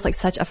 everything feels like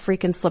such a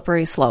freaking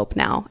slippery slope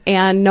now.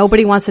 And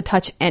nobody wants to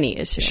touch any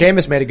issue.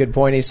 Seamus made a good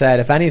point. He said,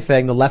 if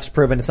anything, the left's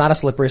proven it's not a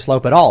slippery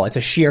slope at all. It's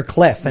a sheer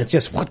cliff, and it's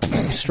just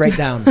straight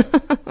down.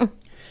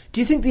 Do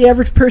you think the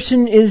average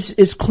person is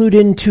clued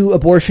into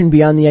abortion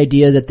beyond the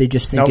idea that they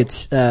just think Nope.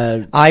 it's,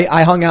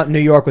 I hung out in New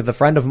York with a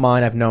friend of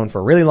mine I've known for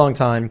a really long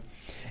time,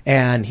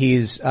 and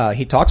he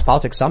talks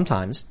politics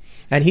sometimes.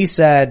 And he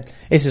said,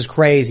 this is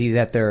crazy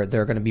that they're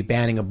going to be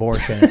banning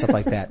abortion and stuff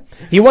like that.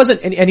 He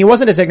wasn't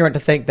as ignorant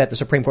to think that the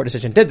Supreme Court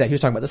decision did that. He was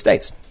talking about the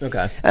states.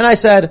 Okay. And I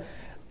said,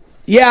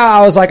 yeah,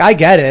 I was like, I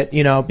get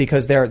it,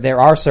 because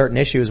there are certain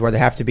issues where there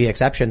have to be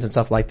exceptions and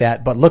stuff like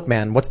that. But look,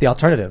 man, what's the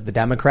alternative? The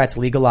Democrats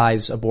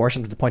legalize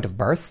abortion to the point of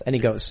birth? And he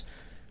goes,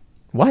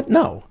 what?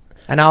 No.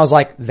 And I was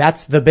like,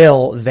 that's the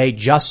bill they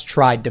just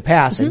tried to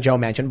pass and Joe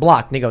Manchin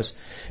blocked. And he goes,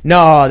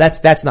 no,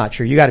 that's not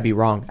true. You got to be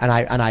wrong. And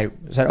I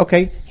said,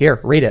 okay, here,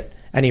 read it.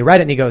 And he read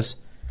it and he goes,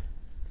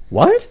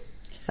 what?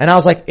 And I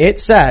was like, it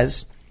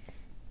says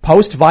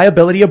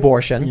post-viability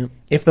abortion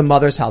if the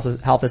mother's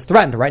health is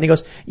threatened, right? And he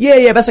goes,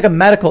 yeah, that's like a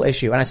medical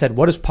issue. And I said,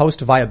 what does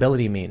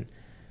post-viability mean?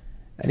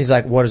 And he's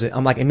like, what is it?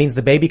 I'm like, it means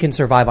the baby can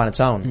survive on its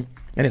own.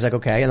 And he's like,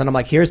 okay. And then I'm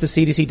like, here's the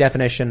CDC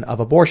definition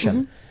of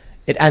abortion.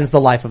 It ends the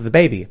life of the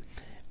baby.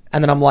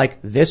 And then I'm like,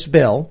 this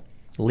bill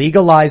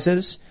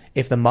legalizes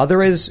if the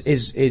mother is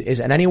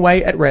in any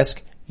way at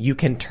risk, you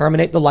can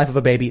terminate the life of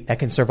a baby that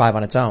can survive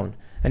on its own.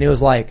 And he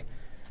was like,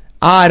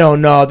 I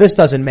don't know. This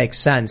doesn't make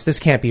sense. This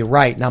can't be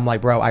right. And I'm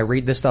like, bro, I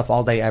read this stuff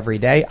all day, every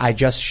day. I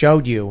just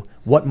showed you.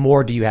 What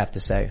more do you have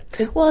to say?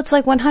 Well, it's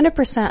like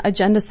 100%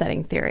 agenda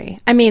setting theory.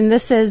 I mean,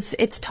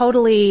 it's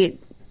totally,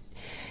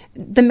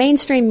 the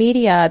mainstream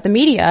media, the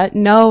media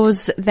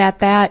knows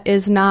that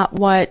is not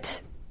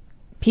what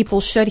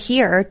people should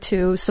hear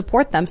to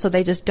support them, so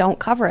they just don't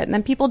cover it, and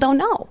then people don't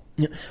know.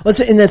 Yeah. Well,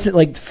 and that's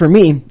like, for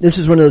me, this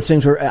is one of those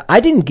things where I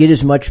didn't get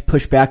as much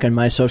pushback on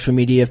my social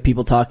media of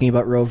people talking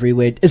about Roe v.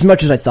 Wade as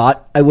much as I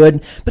thought I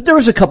would. But there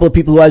was a couple of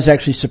people who I was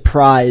actually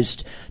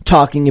surprised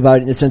talking about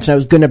it in a sense. And I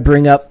was going to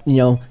bring up, I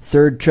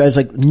was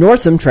like,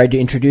 Northam tried to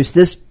introduce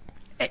this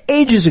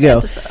ages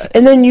ago.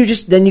 And then you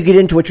get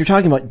into what you're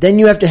talking about. Then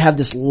you have to have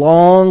this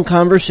long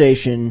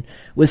conversation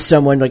with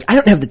someone. Like, I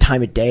don't have the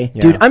time of day.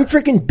 Dude, I'm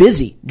freaking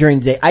busy during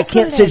the day. I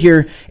can't sit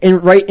here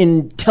and write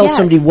and tell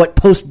somebody what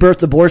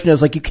post-birth abortion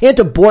is. Like, you can't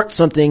abort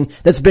something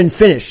that's been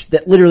finished.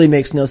 That literally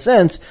makes no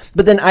sense.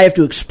 But then I have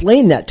to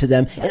explain that to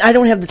them. And I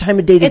don't have the time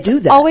of day to do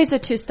that. It's always a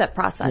two-step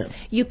process. Yeah.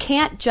 You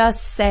can't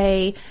just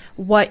say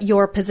what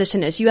your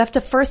position is. You have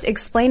to first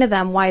explain to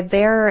them why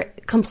they're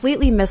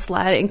completely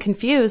misled and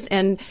confused.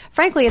 And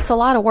frankly, it's a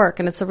lot of work,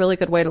 and it's a really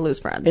good way to lose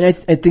friends. And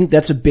I think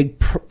that's a big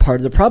part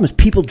of the problem is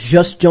people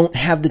just don't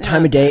have the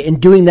time of day,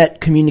 and doing that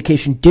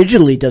communication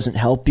digitally doesn't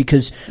help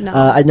because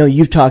I know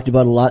you've talked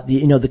about a lot.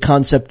 The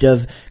concept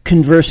of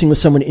conversing with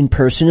someone in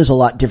person is a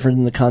lot different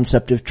than the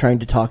concept of trying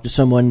to talk to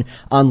someone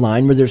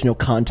online where there's no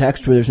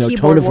context, where there's no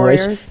keyboard tone of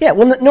warriors. Voice. Yeah,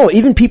 well, no,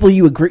 even people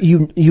you agree,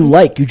 you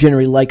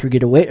generally like or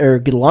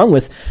get along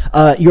with,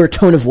 your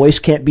tone of voice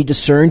can't be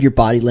discerned, your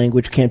body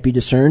language can't be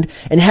discerned,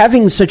 and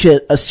having such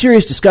a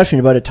serious discussion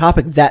about a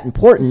topic that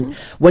important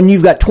when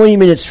you've got 20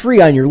 minutes free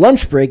on your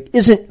lunch break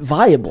isn't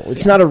viable.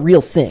 It's not a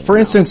real thing. For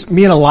instance,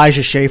 me and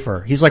Elijah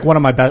Schaefer, he's like one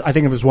of my best, I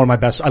think it was one of my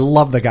best, I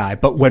love the guy,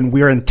 but when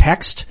we're in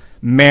text,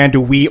 man,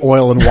 do we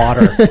oil and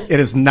water.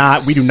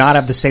 We do not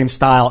have the same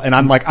style, and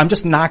I'm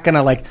just not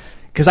gonna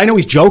because I know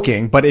he's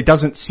joking, but it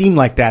doesn't seem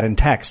like that in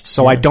text.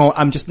 So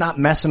I'm just not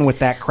messing with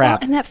that crap.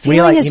 Well, and that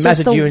feeling is just the worst.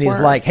 He messaged you and he's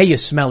like, hey, you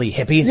smelly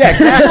hippie. Yeah,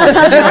 exactly.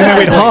 And then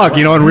we'd hug,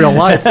 in real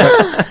life.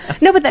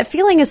 No, but that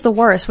feeling is the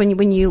worst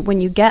when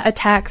you get a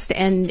text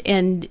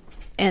and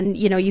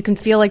you can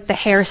feel like the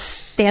hair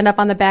stand up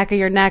on the back of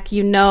your neck,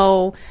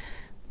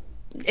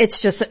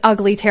 it's just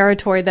ugly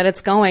territory that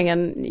it's going.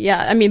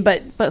 And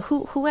but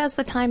who has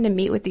the time to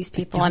meet with these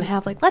people and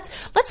have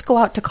let's go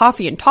out to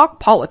coffee and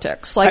talk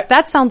politics?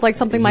 That sounds like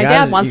something my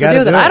dad wants to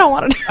do that I don't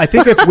want to do. I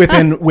think if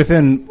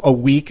within a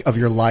week of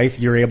your life,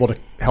 you're able to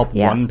help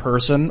one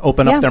person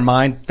open up their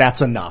mind,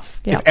 that's enough.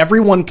 Yeah. If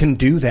everyone can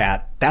do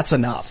that, that's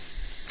enough.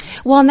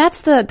 Well, and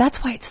that's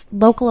why it's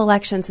local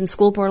elections and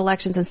school board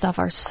elections and stuff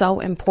are so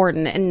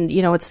important. And,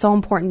 it's so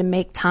important to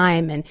make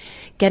time and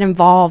get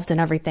involved and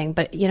everything.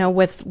 But,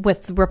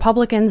 with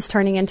Republicans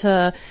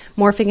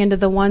morphing into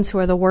the ones who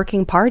are the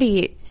working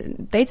party,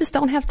 they just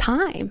don't have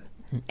time.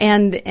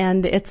 And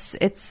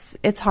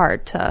it's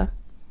hard to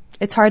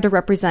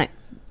represent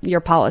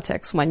your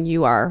politics when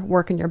you are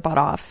working your butt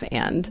off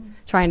and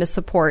trying to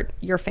support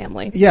your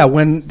family. Yeah.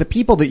 When the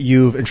people that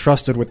you've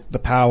entrusted with the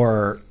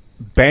power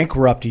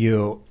bankrupt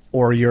you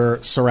or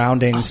your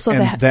surroundings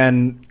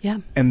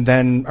and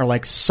then are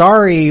like,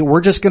 sorry,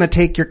 we're just going to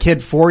take your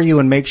kid for you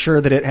and make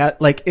sure that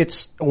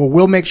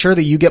we'll make sure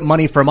that you get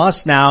money from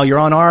us now. You're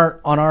on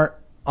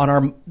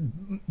our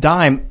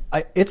dime.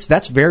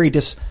 That's very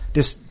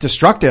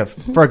destructive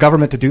for a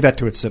government to do that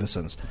to its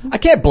citizens. I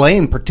can't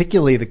blame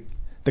particularly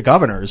the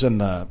governors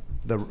and the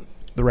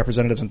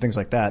representatives and things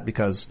like that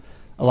because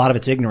a lot of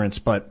it's ignorance,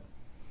 but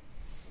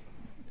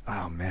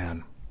oh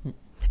man.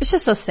 It's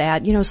just so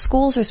sad.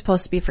 Schools are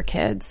supposed to be for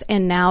kids,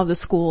 and now the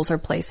schools are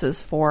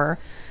places for,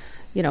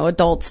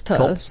 adults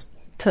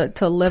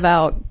to live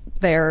out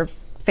their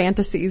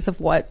fantasies of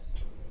what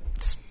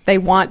they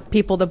want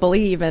people to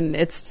believe, and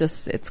it's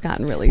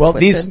gotten really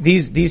twisted.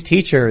 These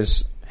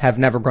teachers have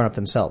never grown up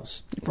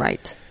themselves.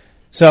 Right.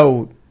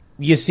 So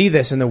you see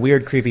this in the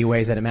weird, creepy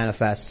ways that it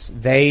manifests.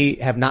 They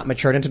have not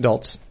matured into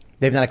adults.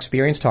 They've not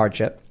experienced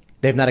hardship.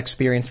 They've not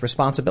experienced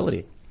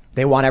responsibility.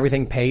 They want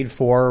everything paid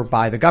for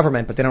by the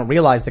government, but they don't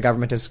realize the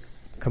government is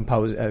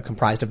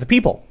comprised of the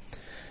people.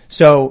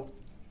 So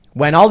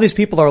when all these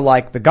people are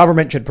like, the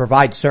government should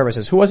provide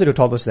services, who was it who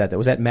told us that?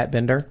 Was that Matt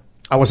Binder?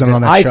 I wasn't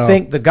on that show. I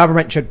think the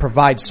government should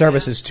provide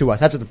services to us.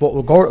 That's what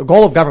the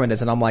goal of government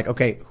is. And I'm like,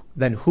 okay,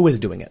 then who is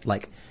doing it?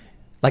 Like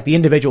the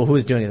individual who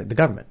is doing it, the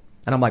government.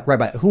 And I'm like, right,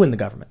 but who in the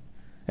government?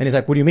 And he's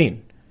like, what do you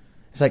mean?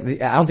 It's like,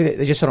 I don't think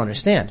they just don't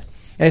understand.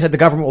 And he said the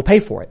government will pay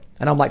for it.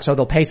 And I'm like, so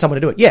they'll pay someone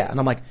to do it? Yeah. And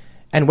I'm like,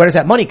 and where does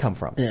that money come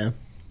from? Yeah.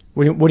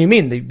 What do you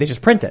mean? They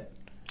just print it.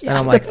 Yeah, and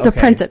I'm like, the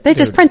print it. They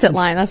just print it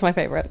line. That's my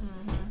favorite.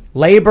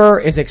 Labor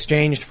is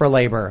exchanged for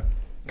labor.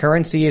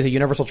 Currency is a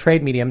universal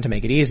trade medium to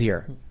make it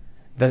easier.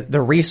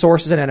 The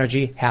resources and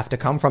energy have to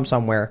come from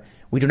somewhere.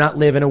 We do not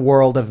live in a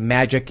world of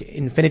magic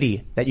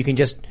infinity that you can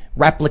just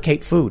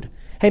replicate food.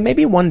 Hey,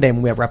 maybe one day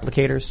when we have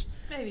replicators,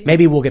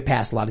 maybe we'll get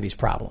past a lot of these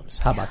problems.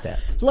 How about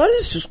that? A lot of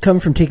this just come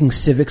from taking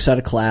civics out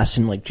of class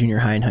in junior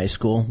high and high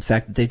school. The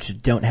fact that they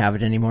just don't have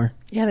it anymore.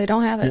 Yeah, they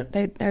don't have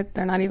it.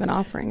 They're not even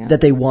offering it.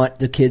 That they want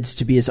the kids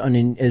to be as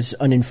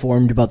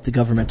uninformed about the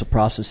governmental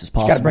process as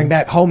possible. Got to bring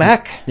back home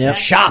ec. Yep.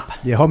 Shop.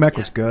 Yeah, home ec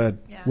was good.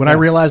 Yeah. When I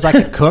realized I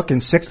could cook in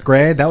 6th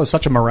grade, that was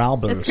such a morale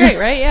boost. It's great,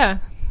 right? Yeah.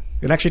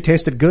 It actually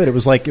tasted good. It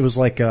was like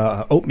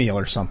oatmeal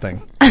or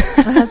something.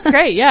 That's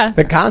great, yeah.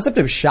 The concept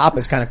of shop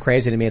is kind of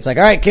crazy to me. It's like,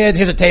 all right, kids,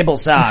 here's a table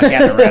saw.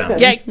 Gather around.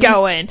 Get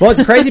going. Well,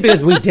 it's crazy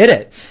because we did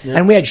it. Yeah.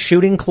 And we had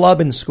shooting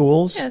club in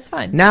schools. Yeah, it's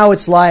fun. Now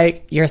it's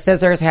like, your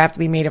scissors have to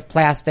be made of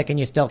plastic and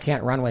you still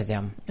can't run with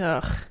them.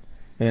 Ugh.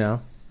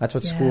 That's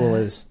what school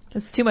is.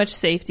 It's too much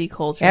safety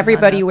culture.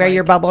 Everybody wear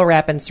your bubble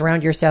wrap and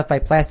surround yourself by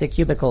plastic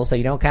cubicles so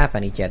you don't cough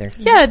on each other.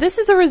 Yeah, this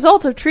is a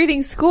result of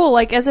treating school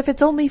like as if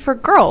it's only for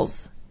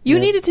girls. You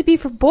need it to be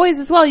for boys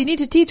as well. You need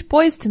to teach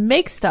boys to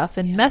make stuff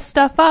and mess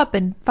stuff up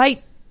and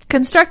fight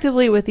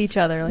constructively with each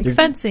other, like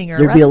fencing or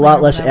There'd be a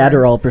lot less whatever.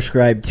 Adderall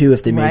prescribed too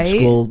if they made Right?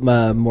 school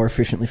more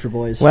efficiently for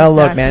boys. Well,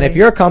 look, man, if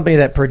you're a company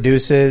that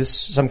produces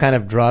some kind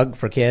of drug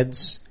for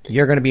kids,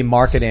 you're going to be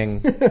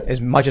marketing as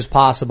much as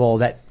possible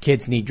that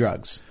kids need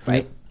drugs,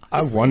 right?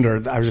 I wonder,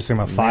 I was just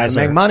thinking about Pfizer.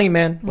 Make money,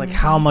 man. Like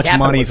how much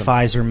money Capitalism.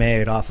 Pfizer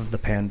made off of the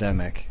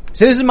pandemic.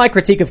 So this is my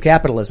critique of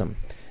capitalism,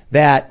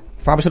 that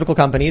pharmaceutical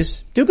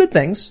companies do good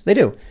things. They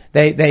do.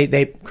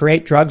 They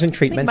create drugs and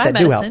treatments that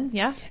do help.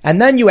 Yeah.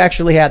 And then you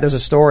actually there's a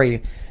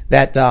story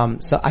that,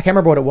 so I can't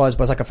remember what it was,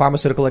 but it was like a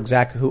pharmaceutical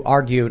exec who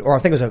argued, or I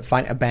think it was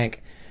a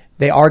bank.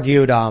 They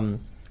argued,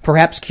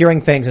 perhaps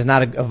curing things is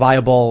not a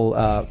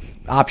viable,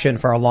 option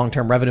for our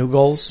long-term revenue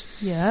goals.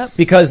 Yep.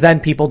 Because then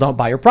people don't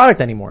buy your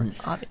product anymore.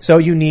 So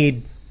you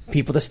need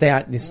people to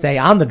stay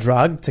on the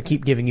drug to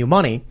keep giving you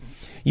money.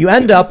 You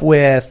end up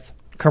with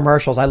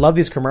commercials. I love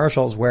these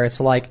commercials where it's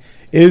like,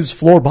 is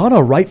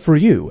Florbana right for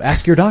you?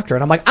 Ask your doctor.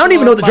 And I'm like, I don't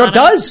even know what the drug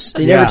does.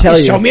 They never tell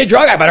you. Show me a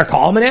drug. I better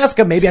call him and ask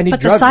him. Maybe I need But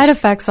drugs. the side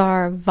effects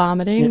are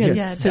vomiting and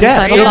Death.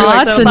 suicidal Yeah,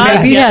 thoughts and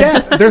maybe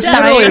death. There's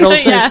Dying. it'll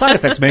say Yeah. side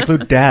effects may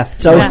include death.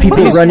 It's always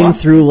people running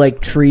through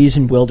like trees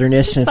and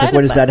wilderness, and it's like,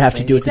 what does that have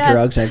to do with the Death.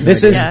 drugs? I have no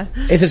This idea.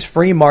 is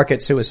free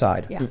market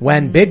suicide. Yeah.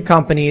 When big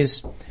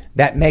companies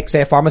that make,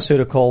 say, a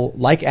pharmaceutical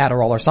like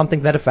Adderall or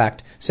something to that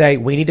effect say,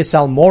 we need to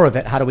sell more of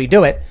it. How do we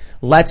do it?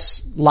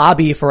 Let's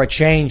lobby for a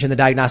change in the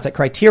diagnostic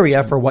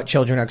criteria for what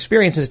children are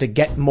experiencing to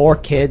get more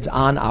kids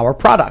on our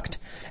product.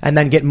 And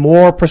then get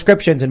more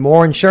prescriptions and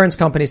more insurance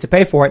companies to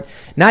pay for it.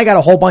 Now you got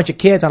a whole bunch of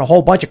kids on a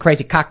whole bunch of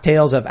crazy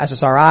cocktails of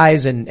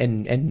SSRIs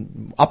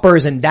and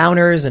uppers and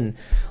downers and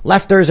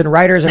lefters and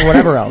righters and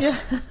whatever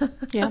else.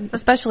 Yeah,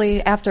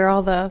 especially after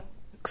all the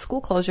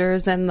school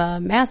closures and the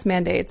mask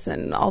mandates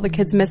and all the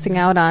kids missing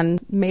out on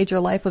major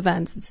life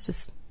events. It's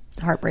just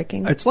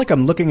heartbreaking. It's like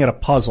I'm looking at a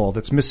puzzle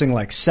that's missing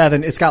like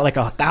 7. It's got like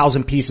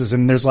 1,000 pieces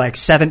and there's like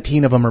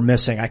 17 of them are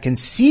missing. I can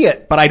see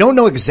it, but I don't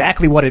know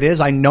exactly what it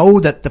is. I know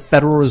that the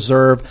Federal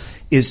Reserve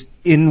is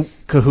in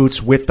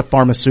cahoots with the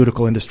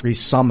pharmaceutical industry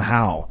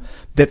somehow.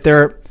 That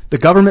the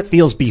government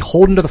feels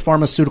beholden to the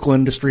pharmaceutical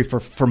industry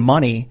for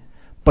money,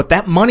 but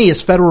that money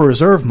is Federal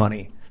Reserve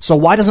money. So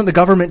why doesn't the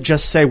government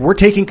just say, we're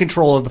taking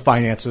control of the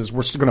finances,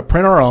 we're going to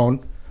print our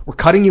own, we're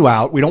cutting you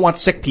out, we don't want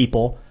sick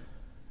people.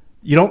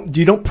 You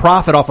don't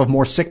profit off of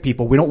more sick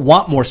people. We don't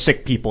want more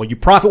sick people. You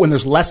profit when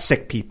there's less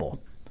sick people.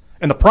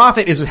 And the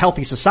profit is a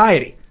healthy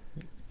society.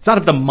 It's not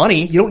of the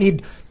money. You don't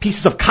need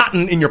pieces of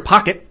cotton in your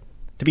pocket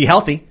to be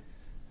healthy.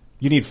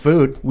 You need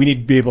food. We need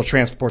to be able to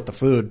transport the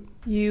food.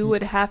 You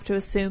would have to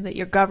assume that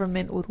your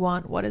government would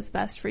want what is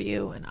best for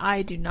you, and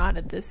I do not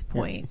at this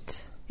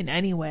point in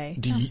any way.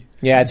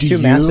 Yeah, it's too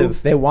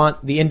massive.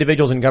 The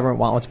individuals in government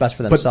want what's best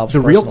for themselves.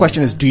 But the real personally.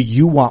 question is, do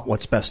you want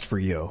what's best for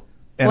you?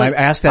 And Well, I've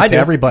asked that I to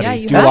do. everybody. Yeah,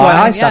 you Do have That's to. why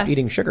I Yeah. stopped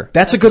eating sugar.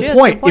 That's a good That's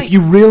point. a good point. If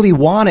you really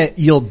want it,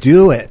 you'll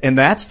do it. And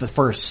that's the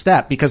first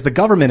step because the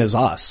government is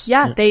us.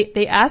 Yeah,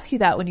 they ask you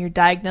that when you're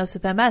diagnosed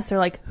with MS. They're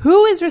like,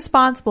 who is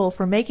responsible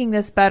for making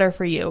this better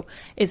for you?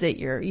 Is it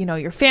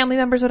your family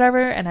members, whatever?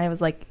 And I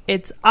was like,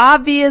 it's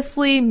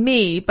obviously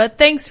me, but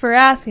thanks for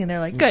asking. They're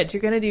like, good,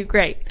 you're going to do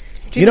great.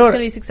 Treatment's know what-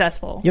 going to be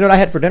successful. You know what I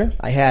had for dinner?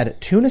 I had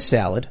tuna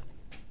salad.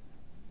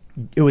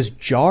 It was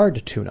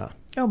jarred tuna.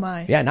 Oh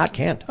my. Yeah, not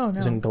canned. Oh, It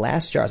was no. in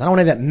glass jars. I don't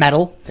want any of that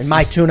metal in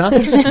my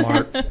tuna.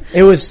 Smart.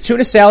 It was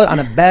tuna salad on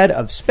a bed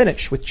of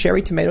spinach with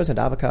cherry tomatoes and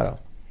avocado.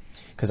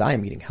 Because I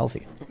am eating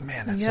healthy.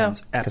 Man, that Yeah. sounds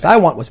epic. Because I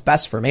want what's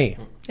best for me.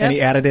 Any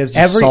additives,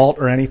 Every- salt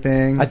or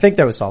anything? I think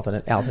there was salt in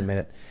it. Allison made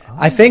it.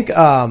 I think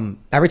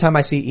every time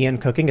I see Ian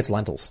cooking, it's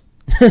lentils.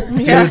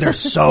 Dude, they're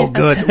so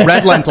good.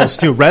 Red lentils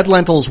too. Red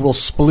lentils will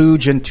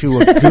splooge into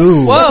a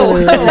goo. Whoa.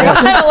 I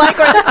don't like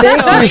where this is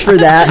Thank going. you for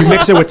that. You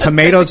mix it with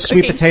tomatoes,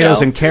 sweet Cooking potatoes,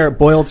 show. and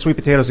boiled sweet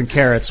potatoes and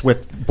carrots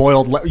with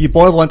you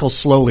boil the lentils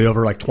slowly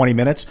over like 20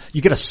 minutes.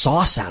 You get a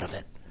sauce out of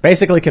it.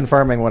 Basically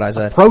confirming what I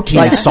said.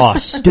 Protein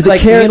sauce. It's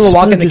like Ian will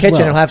walk in the splooge as kitchen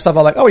well? and he'll have stuff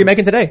all like, oh, what are you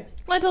making today?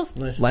 Lentils.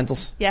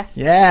 Lentils. Yeah.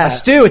 Yeah. A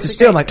stew. It's a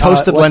stew. I'm like,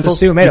 Toasted what's lentils. The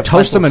stew made You of?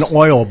 toast them in Lentils.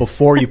 oil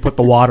before you put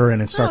the water in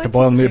and start Oh, to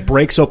boil them. It interesting.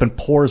 breaks open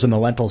pores in the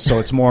lentils, so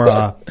it's more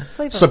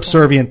Flavorful.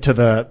 subservient to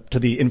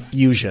the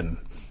infusion.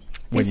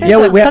 When you, Yeah,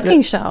 It's a we have-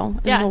 cooking show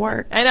in Yeah. the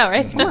works. I know,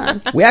 right? Come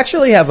on. We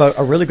actually have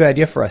a really good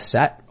idea for a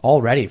set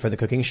already for the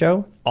cooking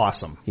show.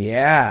 awesome.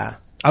 Yeah.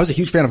 I was a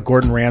huge fan of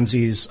Gordon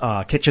Ramsay's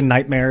Kitchen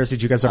Nightmares.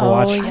 Did you guys ever Oh,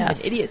 watch? yeah. An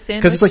idiot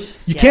sandwich. Because it's like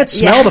you Yeah. can't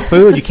smell the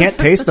food, you can't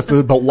taste the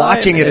food, but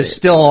watching it is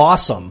still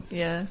awesome.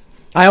 Yeah.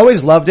 I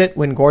always loved it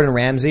when Gordon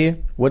Ramsay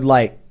would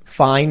like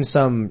find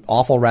some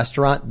awful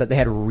restaurant, but they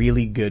had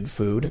really good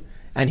food.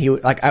 And he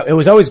would, it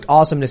was always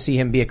awesome to see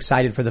him be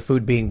excited for the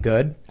food being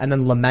good and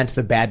then lament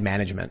the bad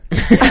management.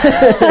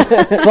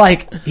 It's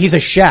like he's a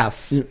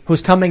chef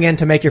who's coming in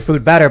to make your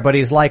food better, but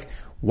he's like,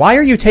 why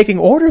are you taking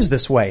orders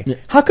this way?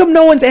 How come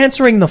no one's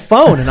answering the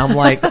phone? And I'm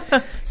like,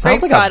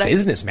 sounds like product. a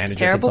business manager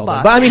Terrible consultant.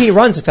 boss. But I mean, he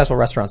runs successful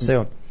restaurants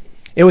too.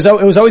 It was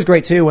always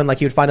great too when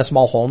like you'd find a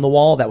small hole in the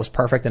wall that was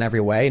perfect in every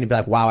way, and you'd be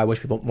like, wow, I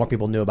wish more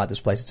people knew about this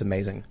place. It's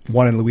amazing.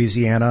 One in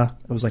Louisiana.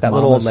 It was like that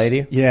little old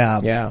lady.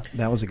 Yeah.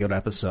 That was a good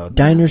episode.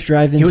 Diners,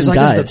 Drive-ins, He was and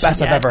like, Dives. this is the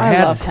best I've ever I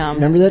had. love him.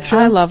 Remember that show?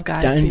 I love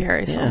Guy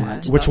Fieri so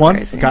much. Which That's one?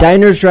 crazy.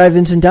 Diners,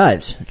 Drive-ins, and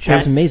Dives. It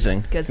was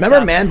amazing. Good Remember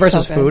stuff. Man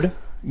versus So good. Food?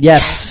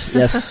 Yes.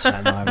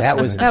 That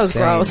was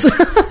gross.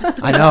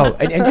 I know.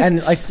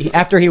 And like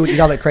after he would eat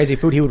all that crazy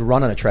food, he would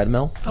run on a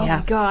treadmill. Oh my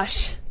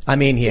gosh. I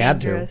mean, he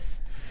Dangerous. had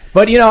to.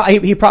 But you know,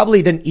 he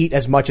probably didn't eat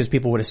as much as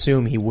people would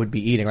assume he would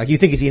be eating. Like you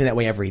think he's eating that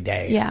way every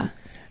day. Yeah.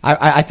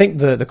 I think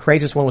the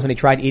craziest one was when he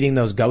tried eating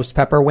those ghost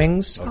pepper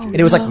wings. And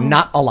it was like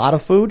not a lot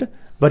of food,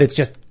 but it's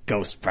just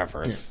ghost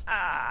peppers.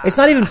 It's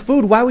not even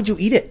food. Why would you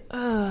eat it?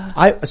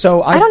 I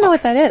don't know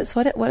what that is.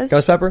 What is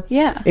ghost pepper?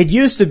 Yeah. It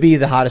used to be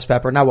the hottest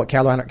pepper. Now what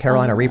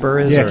Carolina Reaper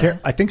is? Yeah,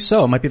 I think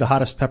so. It might be the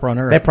hottest pepper on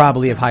earth. They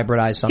probably have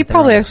hybridized something. He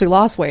probably actually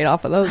lost weight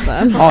off of those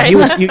then. Oh,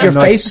 your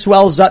face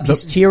swells up.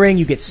 He's tearing.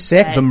 You get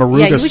sick. The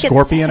Moruga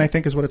scorpion, I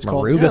think, is what it's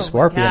called. Moruga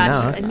scorpion.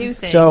 gosh, Now, a new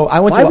thing. So I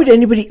went. Why would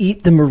anybody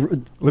eat the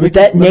with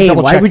that let me name?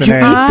 double Why check would the you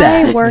name. eat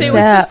that? I worked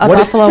at a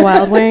Buffalo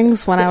Wild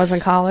Wings when I was in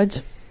college,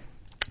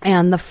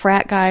 and the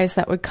frat guys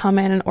that would come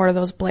in and order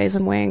those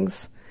blazing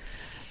wings,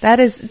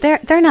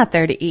 they're not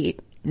there to eat.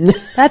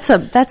 That's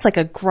like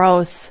a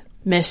gross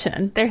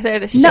mission. They're there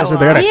to show No, So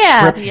they're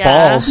gonna trip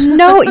balls.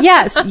 No,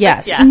 yes.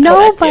 Yeah,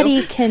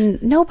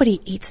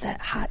 Nobody eats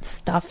that hot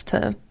stuff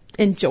to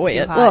enjoy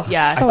it. hot. Ugh,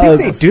 Yeah. so I think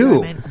they gross.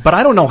 do, but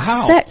I don't know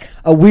how. Sick.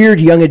 A weird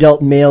young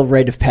adult male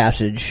rite of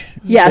passage.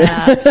 Yes.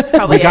 Yeah, that's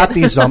probably We got it.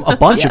 these a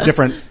bunch of Yes.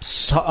 different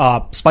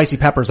spicy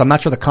peppers. I'm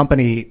not sure the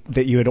company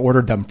that you had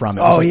ordered them from.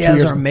 It was Oh, like yeah, 2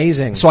 those years are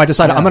amazing. So I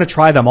decided I'm going to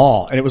try them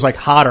all, and it was like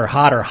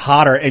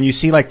hotter, and you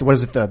see like what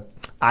is it, the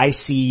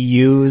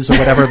ICUs or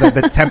whatever,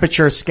 the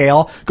temperature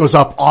scale goes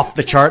up off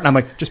the chart, and I'm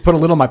like, just put a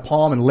little in my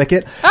palm and lick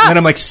it, and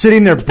I'm like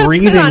sitting there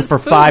breathing for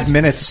 5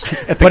 minutes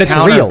at the But it's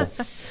counter. real.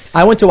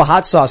 I went to a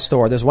hot sauce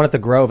store. There's one at the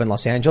Grove in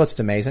Los Angeles. It's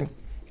amazing.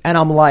 And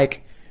I'm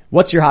like,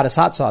 what's your hottest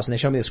hot sauce? And they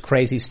show me this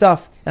crazy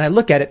stuff. And I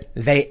look at it.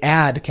 They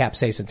add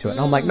capsaicin to it.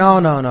 And I'm like,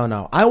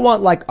 no. I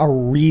want like a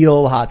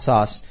real hot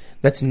sauce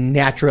that's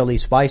naturally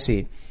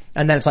spicy.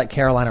 And then it's like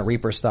Carolina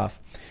Reaper stuff.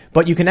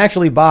 But you can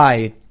actually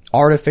buy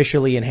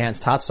artificially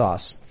enhanced hot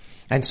sauce.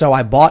 And so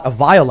I bought a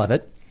vial of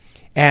it.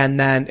 And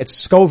then it's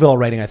Scoville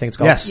rating, I think it's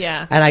called. Yes.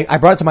 Yeah. And I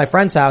brought it to my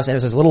friend's house, and it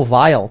was this little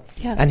vial.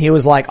 Yeah. And he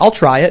was like, I'll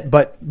try it,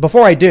 but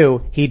before I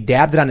do, he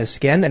dabbed it on his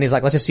skin, and he's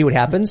like, let's just see what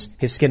happens.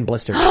 His skin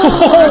blistered.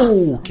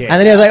 Okay. And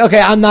then he was like,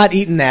 okay, I'm not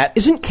eating that.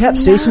 Isn't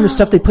capsaicin the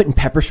stuff they put in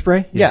pepper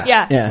spray? Yeah.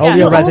 Yeah. Yeah. Oleoresin,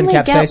 You only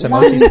capsaicin, get OC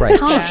one spray.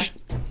 ton.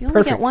 You only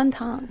Perfect. get one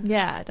ton.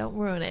 Yeah, don't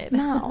ruin it.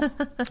 No.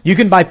 You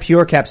can buy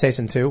pure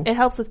capsaicin too. It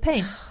helps with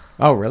pain.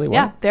 Oh, really? Why?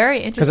 Yeah, very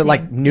interesting. Because it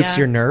like nukes Yeah.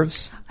 your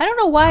nerves. I don't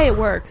know why it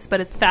works,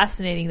 but it's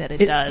fascinating that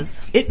it does.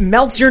 It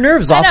melts your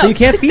nerves I off, so know. you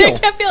can't feel. I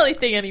can't feel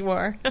anything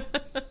anymore.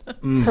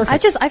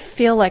 I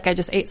feel like I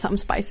just ate something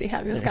spicy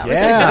having this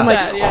conversation. Yeah. I'm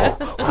like,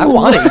 Yeah. I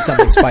want to eat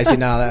something spicy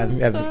now that I've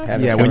had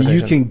this Yeah, when you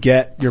conversation. can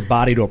get your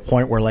body to a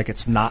point where like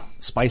it's not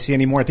spicy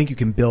anymore, I think you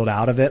can build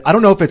out of it. I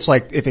don't know if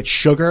it's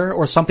sugar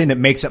or something that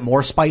makes it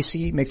more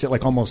spicy, makes it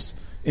like almost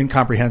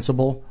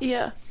incomprehensible.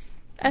 Yeah.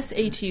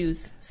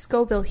 SHUs,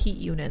 Scoville Heat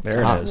Units.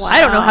 There it is.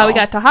 I don't know how we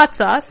got to hot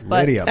sauce,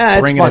 but Lydia,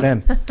 It's bringing fun. it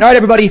in. All right,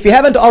 everybody, if you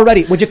haven't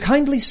already, would you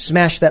kindly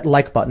smash that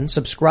like button,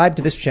 subscribe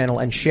to this channel,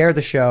 and share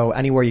the show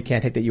anywhere you can.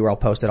 Take that URL,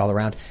 post it all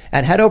around,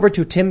 and head over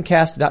to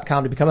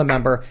timcast.com to become a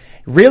member.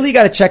 Really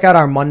got to check out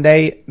our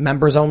Monday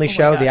members-only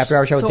show, the After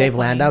Hour show with so Dave funny.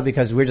 Landau,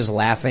 because we're just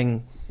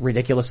laughing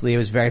ridiculously. It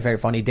was very, very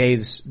funny.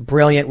 Dave's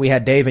brilliant. We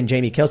had Dave and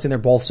Jamie Kilston. They're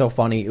both so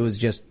funny. It was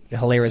just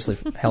hilarious.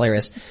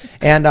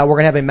 And we're going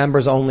to have a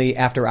members-only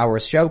After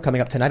Hours show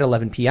coming up tonight at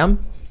 11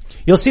 p.m.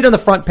 You'll see it on the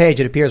front page.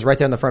 It appears right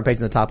there on the front page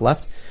in the top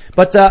left.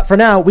 But for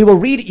now, we will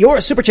read your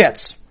Super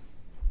Chats.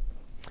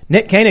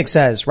 Nick Koenig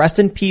says, rest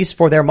in peace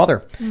for their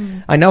mother.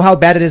 I know how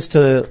bad it is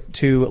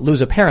to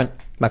lose a parent.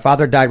 My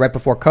father died right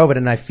before COVID,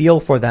 and I feel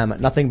for them.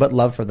 Nothing but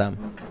love for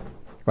them.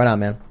 Right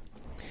on, man.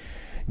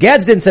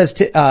 Gadsden says,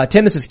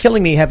 Tim, this is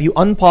killing me. Have you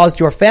unpaused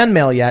your fan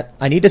mail yet?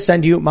 I need to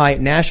send you my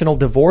National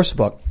Divorce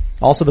book.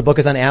 Also, the book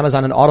is on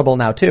Amazon and Audible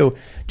now, too.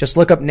 Just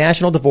look up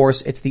National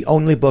Divorce. It's the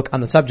only book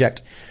on the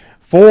subject.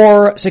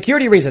 For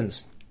security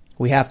reasons,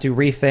 we have to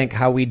rethink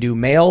how we do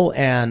mail,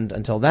 and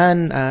until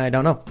then, I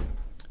don't know.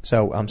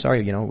 So, I'm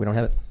sorry, we don't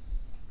have it.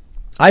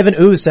 Ivan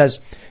Ooze says,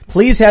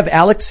 please have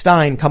Alex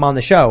Stein come on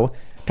the show.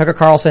 Tucker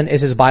Carlson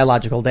is his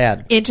biological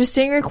dad.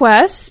 Interesting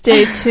request.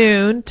 Stay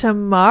tuned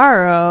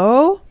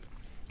tomorrow.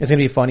 It's going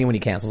to be funny when he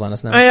cancels on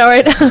us now. I know,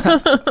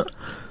 right?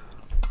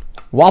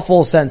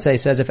 Waffle Sensei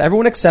says, if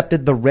everyone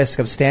accepted the risk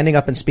of standing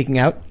up and speaking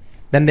out,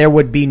 then there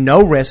would be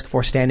no risk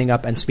for standing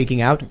up and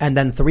speaking out, and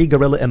then 3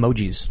 gorilla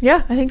emojis.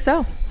 Yeah, I think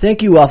so.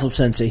 Thank you, Waffle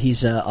Sensei.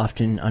 He's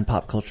often on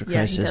Pop Culture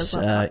Yeah, he Crisis does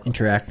love Pop Culture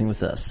interacting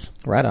with us.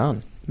 Right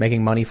on.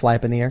 Making money fly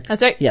up in the air.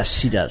 That's right.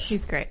 Yes, he does.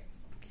 He's great.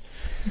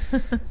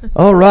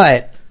 All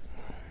right.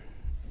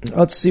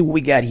 Let's see what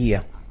we got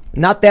here.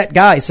 Not That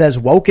Guy says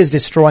woke is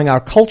destroying our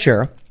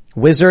culture.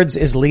 Wizards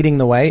is leading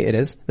the way. It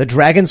is. The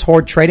Dragon's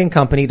Hoard Trading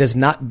Company does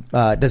not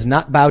bow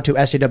to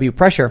SJW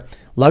pressure.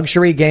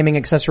 Luxury gaming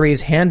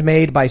accessories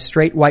handmade by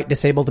straight white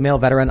disabled male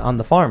veteran on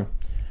the farm.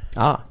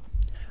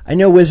 I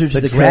know Wizards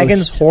of the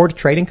Dragon's Coast. Hoard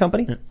Trading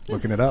Company?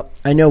 Looking it up.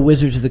 I know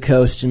Wizards of the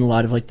Coast and a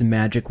lot of like the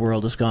Magic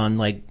world has gone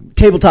like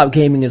tabletop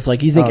gaming is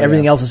like you think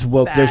everything else is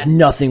woke. Bad. There's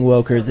nothing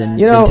woker than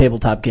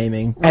tabletop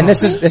gaming. And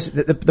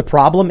the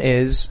problem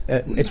is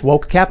it's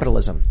woke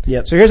capitalism.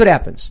 Yep. So here's what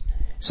happens.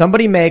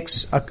 Somebody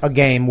makes a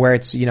game where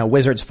it's,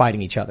 wizards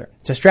fighting each other.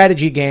 It's a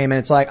strategy game and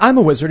it's like, I'm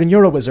a wizard and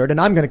you're a wizard and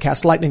I'm going to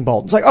cast lightning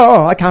bolt. It's like,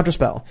 oh, I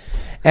counterspell.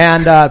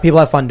 And people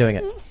have fun doing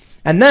it.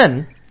 And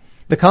then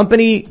the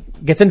company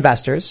gets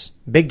investors.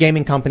 Big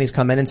gaming companies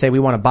come in and say, we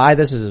want to buy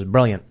this. This is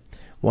brilliant.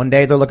 One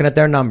day they're looking at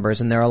their numbers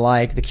and they're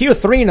like, the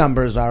Q3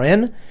 numbers are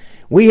in.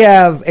 We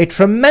have a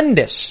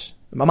tremendous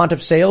amount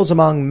of sales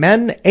among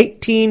men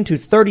 18 to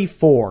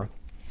 34.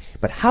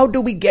 But how do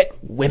we get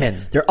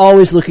women? They're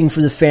always looking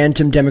for the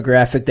phantom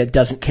demographic that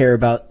doesn't care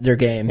about their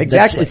game.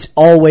 Exactly. It's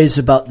always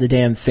about the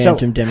damn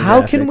phantom demographic.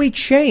 How can we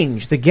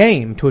change the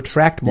game to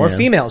attract more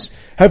females?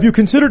 Have you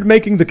considered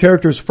making the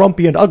characters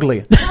frumpy and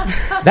ugly?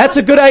 That's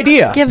a good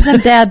idea. Give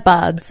them dad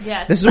bods.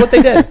 Yes. This is what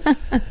they did.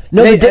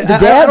 No, the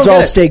dads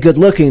all it. stay good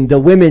looking. The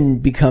women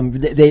become,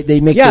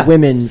 they make the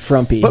women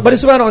frumpy. But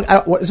this is what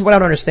this is what I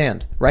don't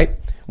understand, right?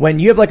 When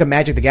you have like a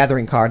Magic the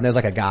Gathering card and there's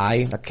like a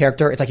guy, a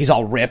character, it's like he's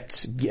all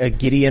ripped,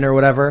 Gideon or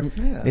whatever.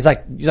 Yeah. He's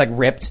like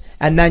ripped.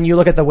 And then you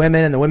look at the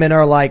women and the women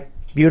are like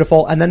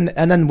beautiful. And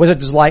then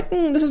Wizards is like,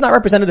 this is not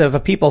representative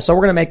of people. So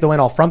we're going to make the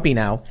women all frumpy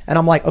now. And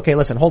I'm like, okay,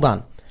 listen, hold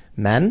on.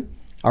 Men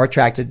are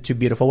attracted to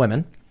beautiful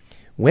women.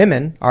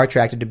 Women are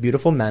attracted to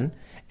beautiful men.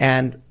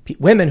 And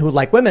women who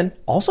like women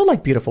also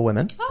like beautiful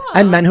women.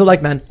 And men who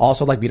like men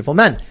also like beautiful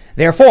men.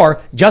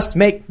 Therefore, just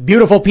make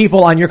beautiful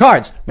people on your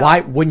cards.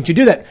 Why wouldn't you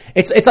do that?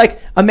 It's like,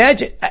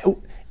 imagine,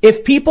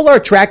 if people are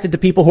attracted to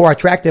people who are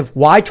attractive,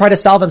 why try to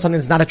sell them something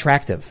that's not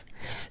attractive?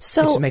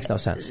 So it just makes no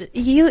sense.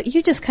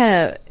 You just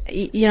kind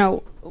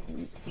of,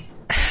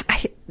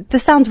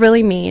 this sounds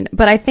really mean,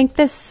 but I think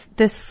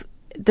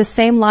the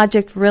same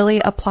logic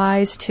really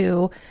applies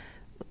to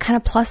kind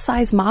of plus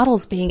size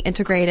models being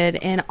integrated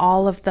in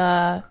all of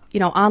the,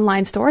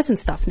 online stores and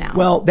stuff now.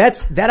 Well,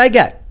 that I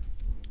get,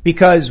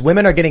 because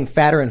women are getting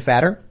fatter and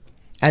fatter.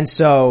 And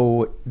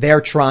so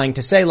they're trying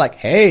to say like,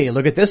 hey,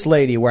 look at this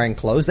lady wearing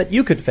clothes that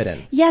you could fit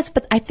in. Yes,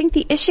 but I think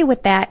the issue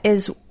with that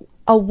is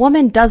a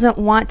woman doesn't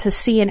want to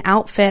see an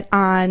outfit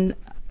on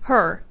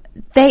her.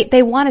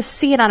 They want to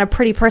see it on a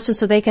pretty person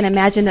so they can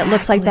imagine it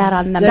looks like that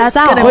on themselves.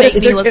 That's gonna make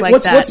me look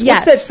like that.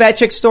 What's that fat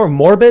chick store?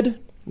 Morbid?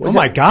 Oh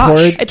my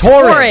gosh.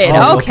 Torrid.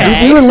 Oh,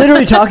 okay. We were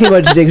literally talking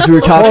about it today because we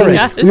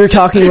were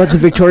talking about the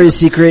Victoria's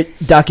Secret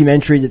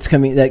documentary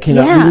that came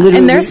out.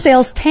 And their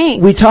sales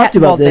tanked. We talked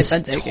about this.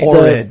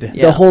 Torrid.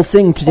 The whole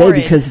thing today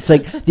because it's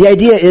like, the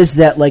idea is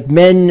that like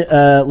men,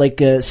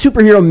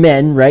 superhero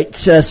men, right?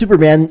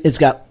 Superman has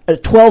got a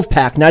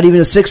 12-pack, not even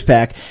a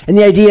 6-pack. And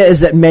the idea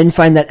is that men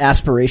find that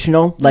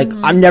aspirational. Like,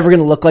 I'm never going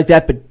to look like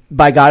that, but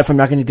by God, if I'm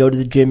not going to go to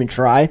the gym and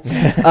try.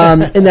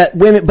 And that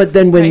women, but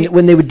then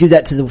when they would do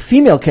that to the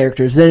female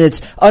characters, then it's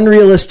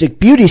unrealistic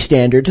beauty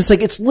standards. It's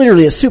like, it's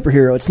literally a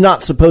superhero. It's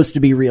not supposed to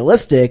be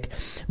realistic.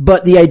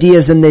 But the idea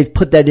is then they've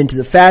put that into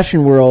the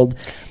fashion world.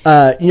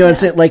 What I'm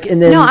saying? Like,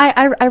 and then. No,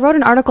 I wrote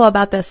an article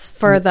about this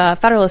for the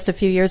Federalist a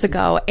few years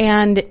ago.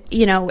 And,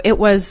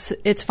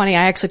 it's funny.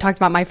 I actually talked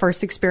about my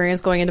first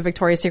experience going into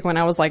Victoria's Secret when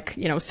I was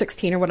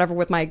 16 or whatever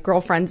with my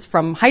girlfriends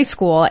from high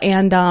school.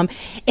 And,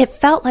 it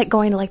felt like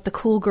going to the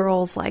cool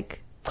girls,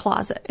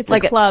 closet. It's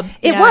like a club.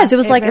 It was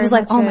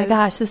oh my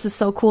gosh, this is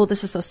so cool.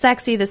 This is so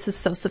sexy. This is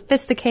so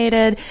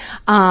sophisticated.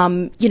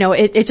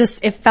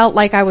 It felt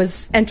like I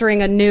was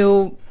entering a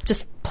new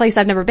place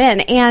I've never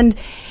been. And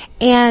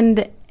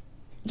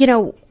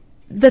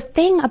the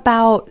thing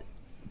about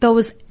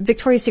those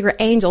Victoria's Secret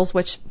angels,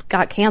 which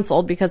got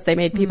canceled because they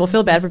made people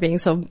feel bad for being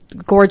so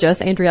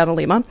gorgeous, Adriana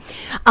Lima.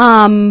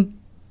 When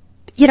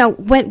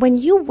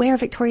you wear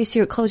Victoria's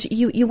Secret clothes,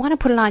 you want to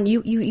put it on.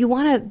 You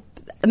want to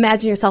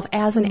imagine yourself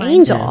as an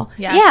angel.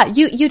 Yeah.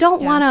 You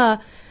don't want to.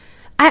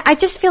 I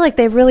just feel like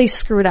they really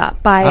screwed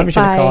up by. I'm just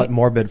going to call it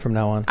Morbid from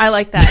now on. I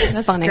like that.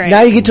 That's funny. Great.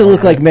 Now you get to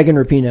look like Megan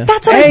Rapinoe.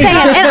 That's what I'm saying.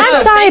 And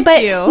I'm sorry,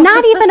 but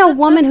not even a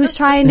woman who's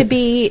trying to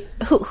be,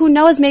 who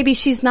knows maybe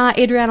she's not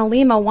Adriana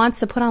Lima wants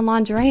to put on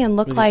lingerie and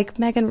look like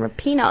Megan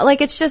Rapinoe.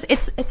 It's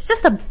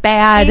just a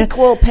bad.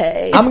 Equal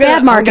pay. It's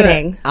bad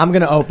marketing. I'm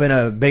going to open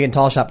a big and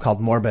tall shop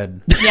called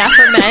Morbid. Yeah,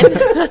 for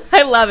men.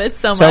 I love it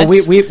so much. So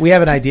we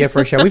have an idea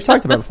for a show. We've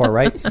talked about it before,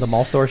 right? The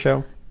mall store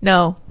show?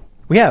 No.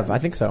 We have, I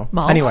think so.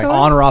 Mall anyway, store?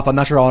 on or off. I'm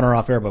not sure on or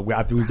off air, but we've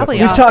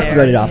talked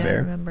about it off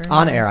air.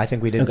 On air, I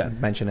think we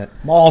did mention it.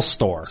 Mall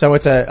store. So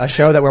it's a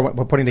show that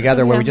we're putting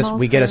together where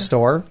we get a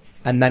store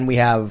and then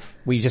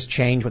we just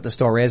change what the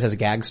store is as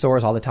gag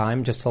stores all the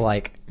time just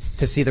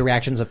to see the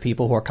reactions of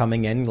people who are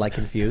coming in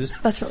confused.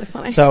 That's really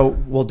funny. So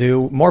we'll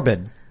do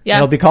Morbid. Yeah.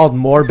 It'll be called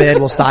Morbid.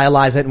 We'll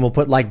stylize it and we'll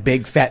put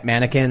big fat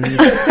mannequins.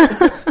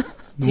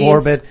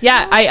 morbid.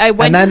 Yeah, I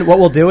went. And then what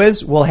we'll do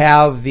is we'll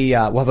have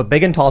we'll have a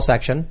big and tall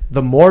section,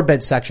 the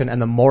morbid section,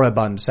 and the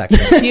moribund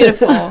section.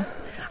 Beautiful.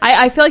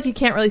 I feel like you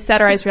can't really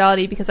satirize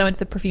reality because I went to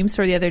the perfume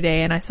store the other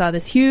day and I saw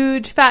this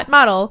huge fat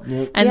model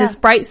and this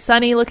bright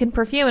sunny looking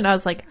perfume and I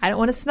was like, I don't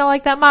want to smell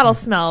like that model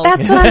smells.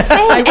 That's what I'm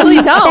saying. I really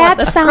don't. That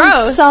That's sounds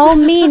gross. so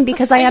mean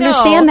because I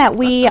understand that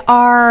we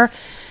are,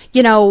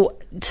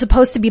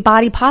 supposed to be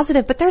body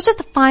positive, but there's just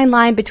a fine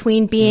line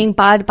between being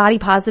body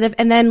positive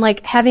and then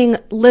like having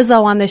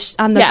Lizzo on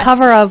the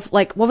cover of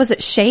like, what was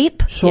it,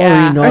 Shape?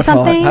 Sorry, not or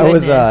something.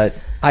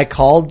 hot. I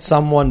called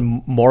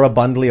someone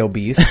moribundly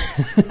obese,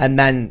 and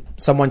then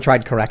someone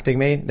tried correcting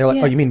me. They're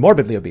like, "Oh, you mean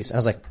morbidly obese?" And I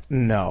was like,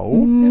 "No,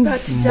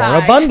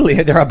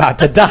 moribundly. They're about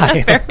to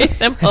die." Very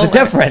simple. There's a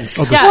difference.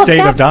 Oh, the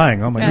state of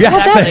dying. Oh my God.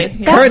 Yes,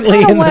 Exactly.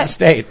 currently in the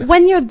state.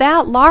 When you're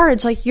that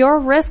large, like your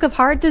risk of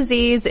heart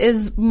disease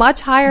is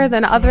much higher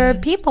than other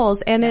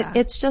people's, and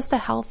it's just a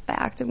health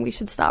fact, and we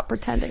should stop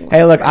pretending.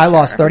 Hey, look, I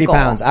lost 30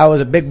 pounds. I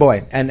was a big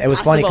boy, and it was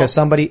funny because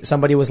somebody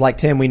was like,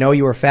 "Tim, we know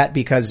you were fat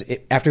because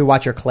after we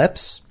watch your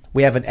clips."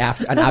 We have an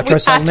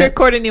outro segment. After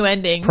record a new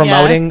ending.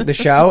 Promoting the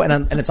show,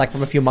 and it's like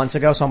from a few months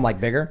ago, so I'm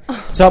like bigger.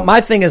 So my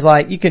thing is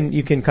like, you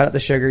can cut out the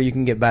sugar, you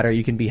can get better,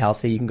 you can be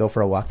healthy, you can go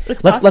for a walk.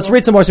 Let's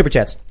read some more super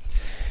chats.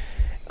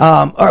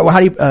 All right, well, how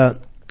do you,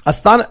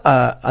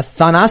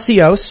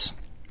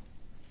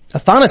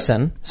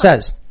 Athanason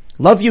says,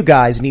 love you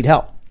guys, need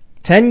help.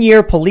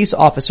 10-year police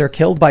officer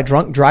killed by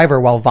drunk driver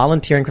while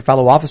volunteering for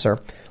fellow officer,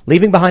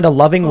 leaving behind a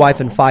loving wife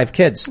and 5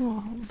 kids.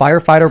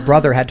 Firefighter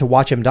brother had to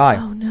watch him die.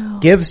 Oh, no.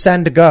 Give,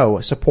 send, go,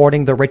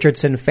 supporting the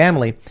Richardson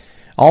family.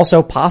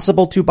 Also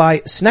possible to buy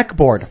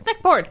Snackboard.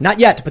 Snackboard. Not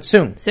yet, but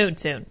soon.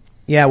 Soon.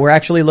 Yeah, we're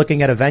actually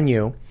looking at a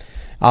venue.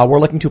 We're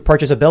looking to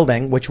purchase a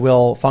building which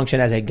will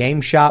function as a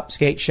game shop,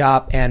 skate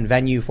shop, and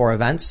venue for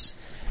events.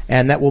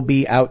 And that will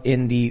be out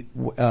in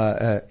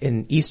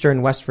in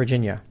eastern West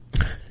Virginia.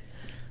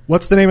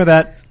 What's the name of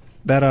that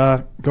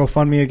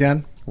GoFundMe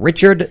again?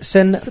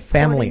 Richardson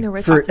family. It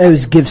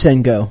was Give,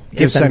 Send, Go.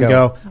 Give, Send,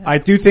 Go. I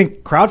do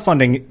think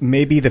crowdfunding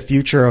may be the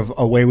future of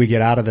a way we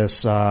get out of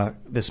this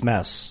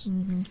mess.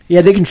 Mm-hmm.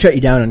 Yeah, they can shut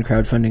you down on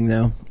crowdfunding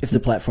though if the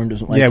platform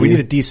doesn't like you. Yeah, we need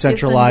a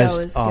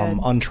decentralized, Give,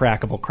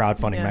 untrackable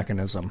crowdfunding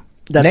mechanism.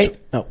 Good. Good.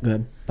 I was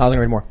going to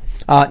read more.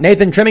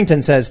 Nathan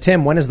Trimington says,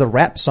 Tim, when is the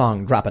rap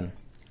song dropping?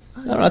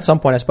 I don't know, at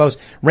some point, I suppose.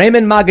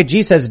 Raymond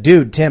Magaji says,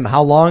 dude, Tim,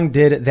 how long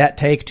did that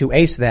take to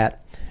ace that?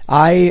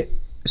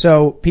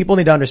 So people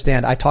need to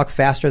understand, I talk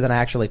faster than I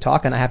actually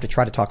talk, and I have to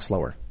try to talk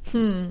slower.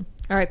 All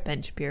right,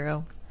 Ben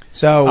Shapiro.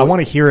 So I want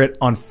to hear it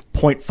on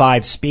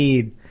 0.5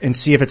 speed and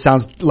see if it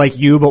sounds like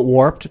you but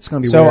warped. It's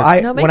going to be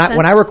weird. So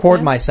when I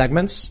record my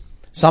segments,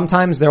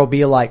 sometimes there will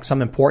be like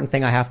some important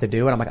thing I have to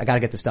do, and I'm like, I got to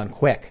get this done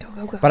quick.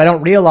 Go. But I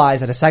don't realize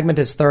that a segment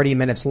is 30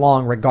 minutes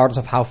long, regardless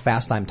of how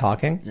fast I'm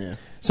talking. Yeah.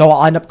 So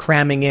I'll end up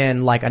cramming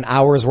in like an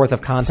hour's worth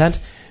of content.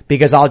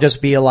 Because I'll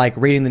just be like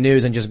reading the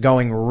news and just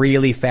going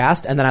really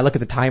fast, and then I look at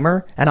the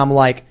timer and I'm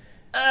like,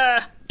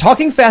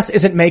 talking fast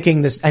isn't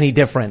making this any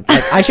different.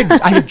 Like I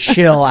should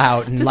chill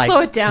out and just like slow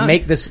it down.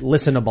 Make this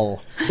listenable.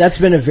 That's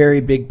been a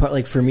very big part,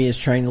 like for me, is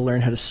trying to learn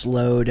how to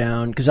slow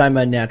down, because I'm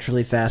a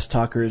naturally fast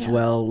talker as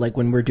well. Like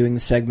when we're doing the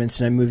segments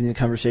and I'm moving the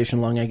conversation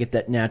along, I get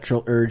that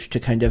natural urge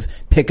to kind of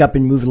pick up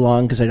and move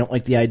along because I don't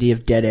like the idea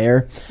of dead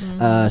air.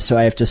 So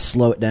I have to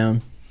slow it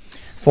down.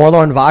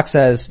 Forlorn Vox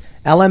says,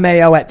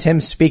 LMAO at Tim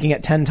speaking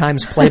at 10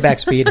 times playback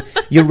speed.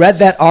 You read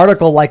that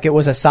article like it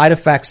was a side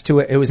effects to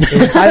it was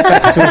side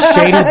effects to a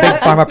shady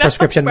big pharma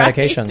prescription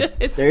medication.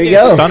 There you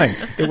go. Stunning.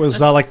 It was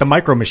like the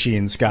Micro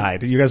Machines guy.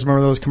 Do you guys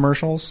remember those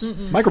commercials?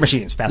 Micro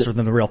Machines, faster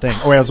than the real thing.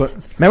 Oh wait,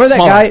 remember that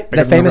guy,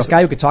 that famous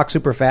guy who could talk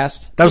super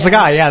fast? That was the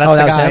guy. Yeah, that's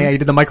the guy. Him? Yeah, he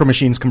did the Micro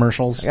Machines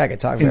commercials. That guy could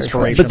talk very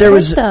fast. But there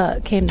was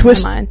Twista came to my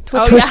mind.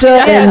 Twista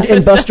and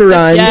Busta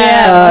Rhymes.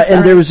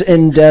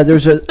 And there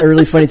was a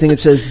really funny thing that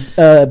says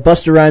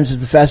Busta Rhymes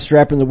is the fastest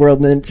rapper in the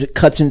world, and then it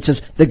cuts in and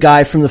says the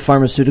guy from the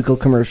pharmaceutical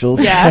commercials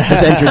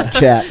has entered the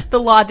chat.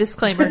 The law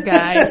disclaimer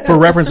guy. For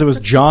reference, it was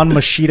John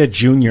Machida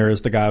Jr.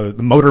 is the guy,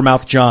 the Motor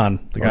Mouth John,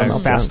 the guy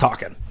who's fast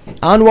talking.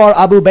 Anwar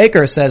Abu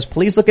Baker says,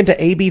 please look into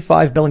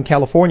AB5 bill in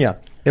California.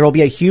 There will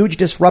be a huge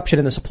disruption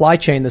in the supply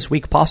chain this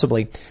week,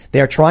 possibly. They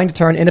are trying to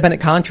turn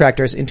independent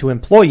contractors into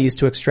employees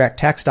to extract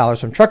tax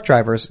dollars from truck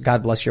drivers.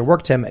 God bless your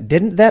work, Tim.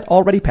 Didn't that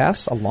already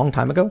pass a long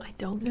time ago? I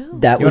don't know.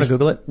 That you want to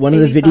Google it? One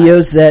of the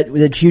videos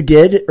that you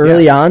did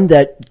early on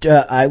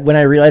that when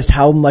I realized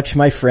how much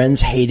my friends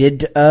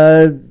hated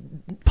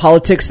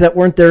politics that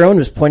weren't their own,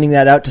 was pointing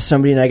that out to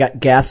somebody, and I got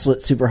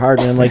gaslit super hard.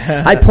 And I'm like,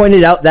 I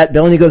pointed out that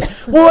bill, and he goes,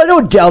 well, I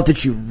don't doubt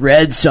that you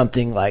read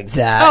something like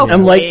that. Oh, and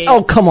I'm like,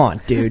 oh, come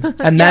on, dude.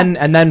 And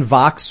then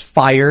Vox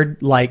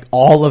fired like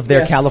all of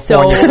their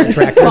California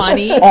contractors.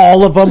 Funny.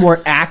 All of them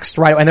were axed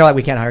right away, and they're like,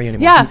 we can't hire you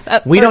anymore.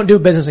 Yeah, we don't do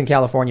business in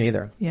California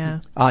either.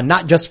 Yeah.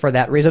 Not just for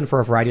that reason, for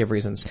a variety of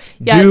reasons.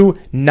 Yeah. Do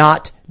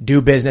not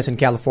do business in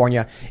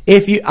California.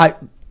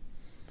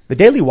 The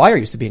Daily Wire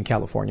used to be in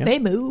California. They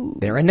moved.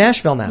 They're in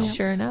Nashville now.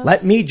 Sure enough.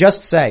 Let me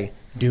just say,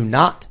 do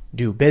not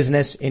do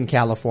business in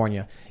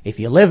California. If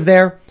you live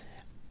there,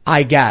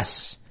 I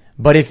guess.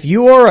 But if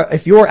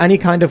you're any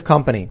kind of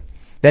company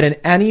that in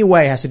any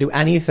way has to do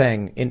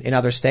anything in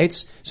other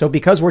states, so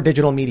because we're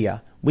digital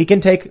media, we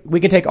can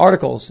take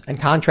articles and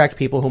contract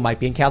people who might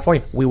be in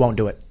California. We won't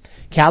do it.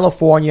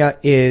 California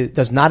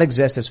does not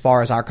exist as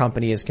far as our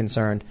company is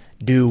concerned.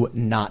 Do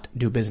not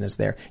do business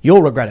there.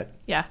 You'll regret it.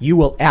 Yeah. You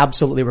will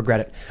absolutely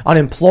regret it. An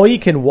employee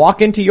can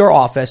walk into your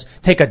office,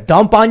 take a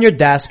dump on your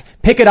desk,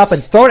 pick it up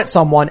and throw it at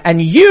someone, and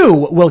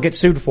you will get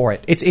sued for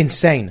it. It's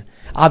insane.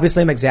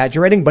 Obviously I'm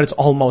exaggerating, but it's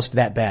almost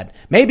that bad.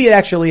 Maybe it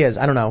actually is.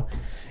 I don't know.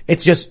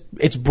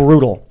 It's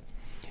brutal.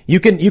 You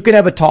can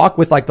have a talk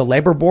with like the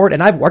labor board,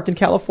 and I've worked in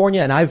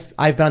California and I've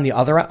been on the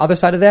other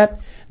side of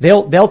that.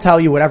 They'll tell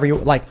you whatever you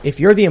like. If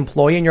you're the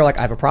employee and you're like,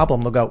 I have a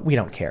problem, they'll go, we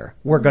don't care.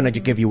 We're going to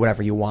give you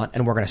whatever you want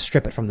and we're going to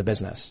strip it from the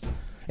business.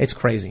 It's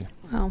crazy.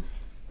 Wow.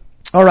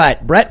 All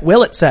right. Brett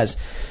Willett says,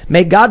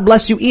 may God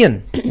bless you,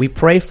 Ian. We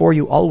pray for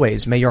you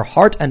always. May your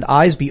heart and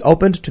eyes be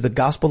opened to the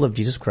gospel of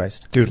Jesus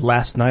Christ. Dude,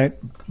 last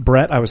night,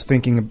 Brett, I was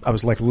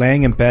like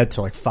laying in bed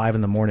till like 5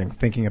 a.m.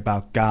 thinking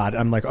about God.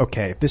 I'm like,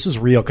 okay, this is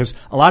real, because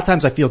a lot of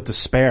times I feel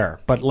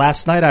despair. But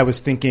last night I was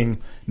thinking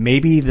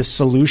maybe the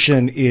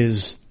solution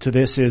is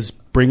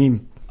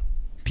bringing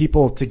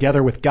people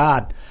together with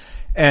God.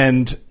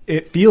 And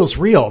it feels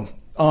real.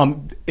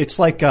 It's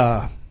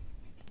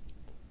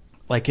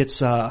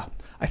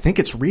I think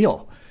it's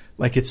real.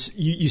 Like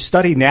you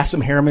study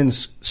Nassim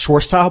Haramehn's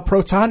shore-style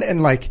proton,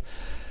 and like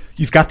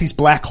you've got these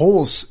black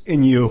holes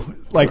in you.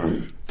 Like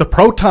the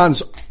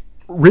protons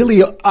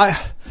really,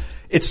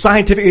 it's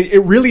scientific.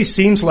 It really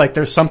seems like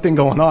there's something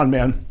going on,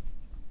 man.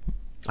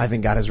 I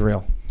think God is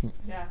real.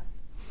 Yeah.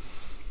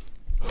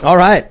 All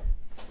right.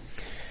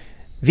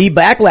 The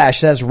Backlash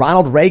says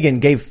Ronald Reagan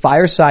gave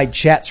fireside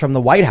chats from the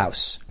White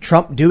House.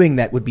 Trump doing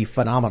that would be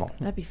phenomenal.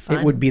 That'd be fun.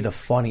 It would be the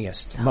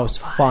funniest, most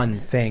fun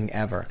thing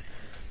ever.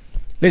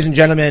 Ladies and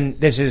gentlemen,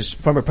 this is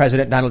former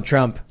President Donald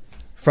Trump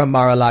from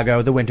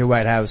Mar-a-Lago, the Winter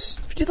White House.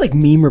 We did like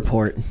meme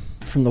report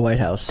from the White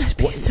House.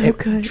 So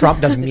good.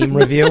 Trump does meme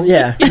review?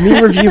 Yeah,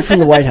 meme review from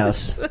the White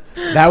House.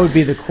 That would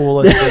be the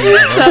coolest thing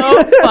ever.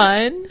 So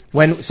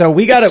fun. So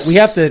we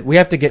have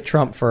to get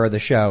Trump for the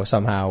show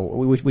somehow.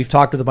 We've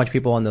talked with a bunch of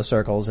people in those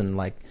circles, and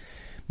like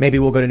maybe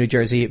we'll go to New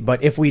Jersey.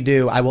 But if we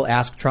do, I will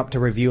ask Trump to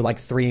review like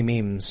 3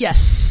 memes.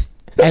 Yes.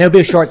 And it'll be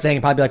a short thing,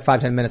 probably like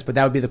 5-10 minutes, but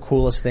that would be the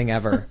coolest thing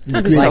ever.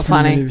 That'd be so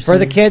funny. For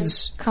the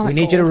kids, Comic we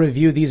need you to gold.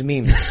 review these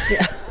memes.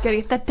 Yeah. Gotta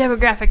get that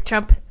demographic,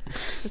 Trump.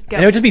 Let's go.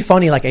 And it would just be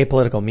funny, like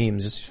apolitical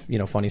memes,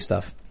 just, funny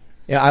stuff.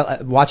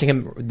 Yeah, watching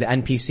him, the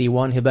NPC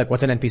one, he'll be like,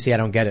 what's an NPC? I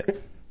don't get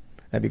it.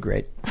 That'd be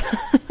great.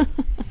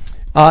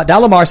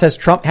 Dalamar says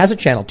Trump has a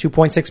channel,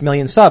 2.6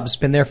 million subs,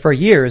 been there for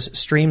years,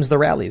 streams the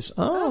rallies.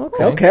 Oh,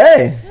 okay.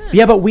 Okay.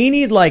 Yeah, but we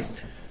need like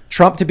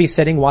Trump to be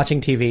sitting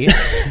watching TV,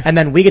 and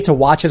then we get to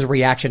watch his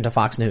reaction to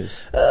Fox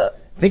News.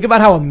 Think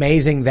about how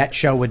amazing that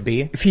show would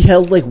be. If he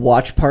held like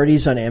watch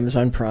parties on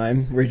Amazon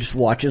Prime where he just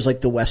watches like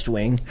The West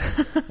Wing.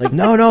 Like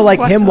no, like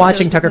him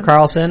watching Tucker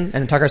Carlson,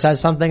 and Tucker says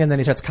something and then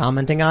he starts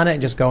commenting on it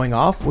and just going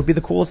off would be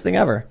the coolest thing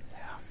ever.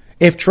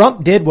 If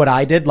Trump did what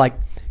I did, like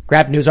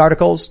grab news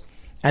articles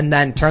and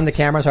then turn the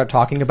camera and start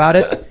talking about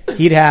it,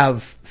 he'd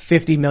have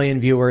 50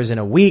 million viewers in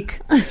a week.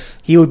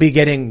 He would be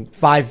getting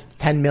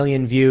 5-10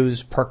 million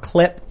views per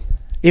clip.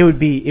 It would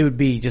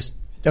be just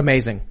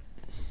amazing.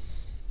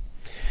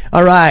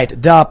 All right.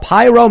 The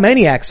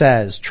Pyromaniac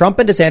says Trump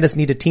and DeSantis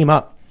need to team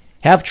up.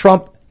 Have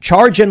Trump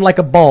charge in like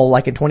a bull,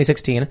 like in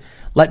 2016.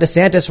 Let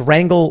DeSantis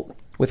wrangle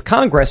with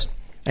Congress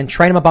and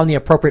train him up on the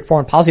appropriate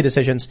foreign policy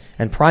decisions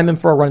and prime him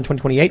for a run in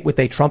 2028 with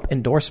a Trump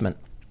endorsement.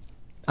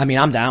 I mean,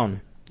 I'm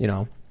down,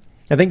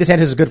 I think DeSantis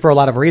is good for a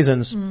lot of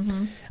reasons.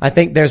 Mm-hmm. I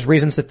think there's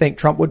reasons to think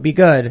Trump would be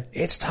good.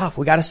 It's tough.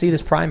 We got to see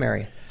this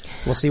primary.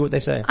 We'll see what they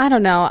say. I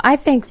don't know. I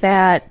think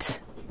that,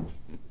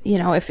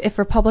 if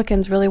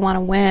Republicans really want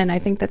to win, I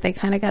think that they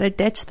kind of got to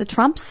ditch the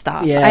Trump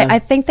stuff. Yeah. I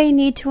think they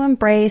need to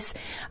embrace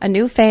a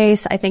new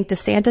face. I think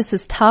DeSantis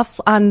is tough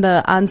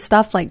on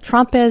stuff like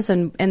Trump is,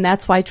 and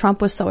that's why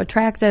Trump was so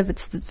attractive.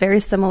 It's very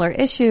similar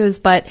issues,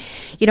 but,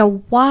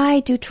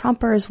 why do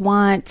Trumpers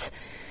want...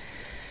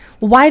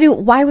 Why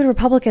would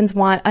Republicans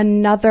want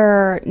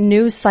another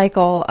news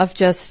cycle of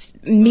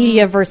just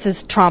media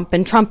versus Trump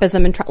and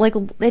Trumpism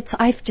and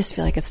I just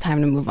feel like it's time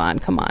to move on.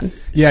 Come on.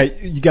 Yeah,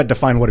 you got to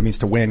define what it means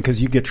to win,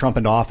 because you get Trump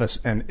into office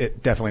and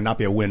it definitely not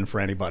be a win for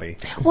anybody.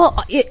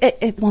 Well,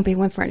 it won't be a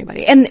win for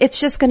anybody. And it's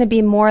just going to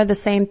be more of the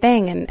same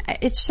thing, and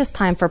it's just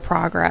time for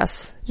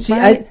progress. See,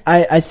 right?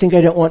 I think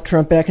I don't want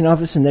Trump back in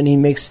office, and then he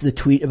makes the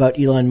tweet about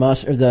Elon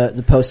Musk, or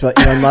the post about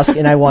Elon Musk,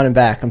 and I want him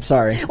back. I'm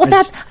sorry. Well,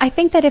 I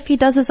think that if he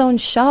does his own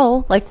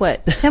show, like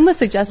what Tim was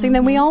suggesting,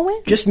 then we all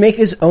win. Just make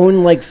his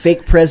own like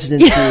fake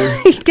presidency.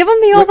 Give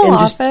him the Oval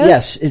Office.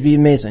 Yes, it'd be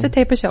amazing. To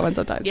tape a show in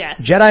sometimes.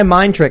 Yes. Jedi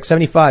Mind Trick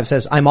 75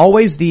 says, I'm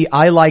always the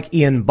I like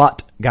Ian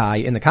Butt guy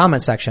in the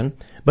comment section,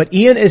 but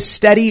Ian is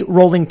steady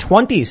rolling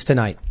 20s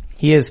tonight.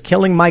 He is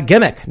killing my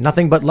gimmick.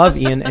 Nothing but love,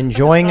 Ian.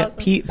 Enjoying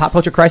awesome. Pop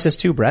Culture Crisis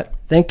 2, Brett.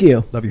 Thank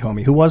you. Love you,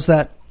 homie. Who was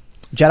that?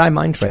 Jedi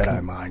Mind Trick.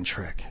 Jedi Mind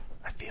Trick.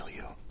 I feel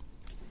you.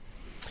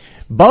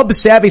 Bub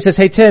Savvy says,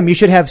 hey Tim, you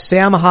should have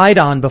Sam Hyde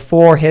on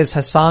before his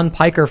Hassan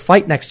Piker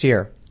fight next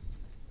year.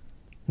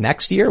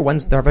 Next year?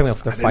 When's they're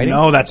fighting?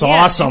 No, that's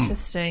awesome.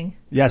 Interesting.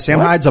 Yeah, Sam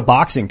Hyde's a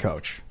boxing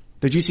coach.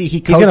 Did you see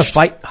he's going to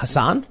fight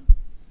Hassan?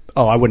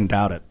 Oh, I wouldn't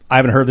doubt it. I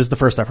haven't heard. This is the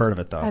first I've heard of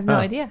it, though. I have no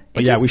idea.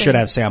 But yeah, we should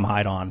have Sam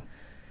Hyde on.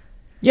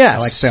 Yes. I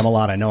like Sam a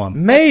lot. I know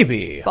him.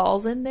 Maybe.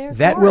 Balls in there.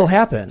 That will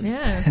happen.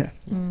 Yeah.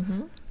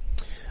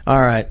 All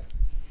right.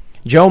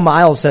 Joe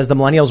Miles says the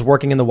millennials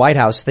working in the White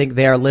House think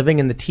they are living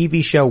in the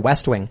TV show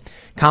West Wing.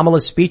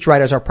 Kamala's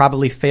speechwriters are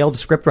probably failed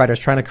scriptwriters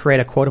trying to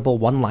create a quotable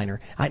one-liner.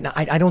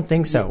 I don't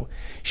think so.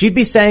 She'd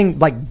be saying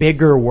like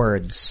bigger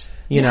words,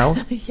 you know?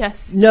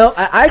 Yes. No,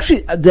 I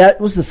actually, that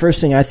was the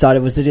first thing I thought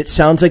of, was that it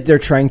sounds like they're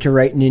trying to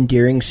write an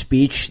endearing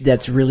speech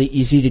that's really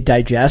easy to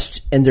digest,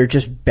 and they're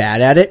just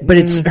bad at it.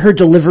 But her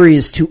delivery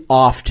is too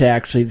off to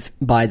actually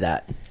buy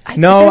that.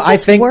 I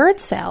think word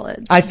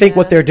salads. I think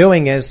what they're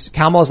doing is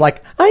Kamala's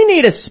like, I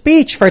need a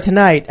speech for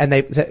tonight,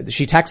 and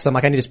she texts them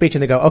like, I need a speech,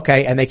 and they go,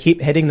 okay, and they keep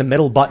hitting the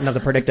middle button of the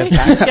predictive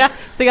text, Yeah,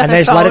 they got and their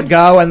they just let phone. it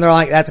go, and they're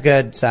like, that's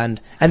good,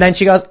 send, and then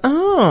she goes,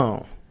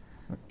 oh,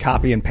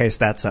 Copy and paste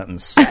that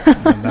sentence.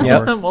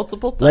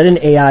 Multiple times. Let an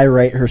AI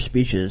write her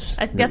speeches.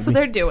 I think that's what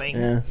they're doing.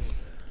 Yeah.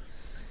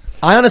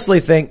 I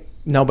honestly think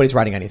nobody's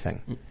writing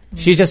anything.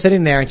 She's just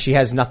sitting there and she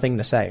has nothing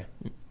to say,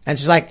 and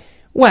she's like,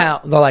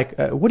 well, they're like,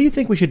 what do you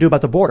think we should do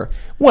about the border?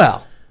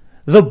 Well,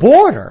 the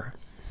border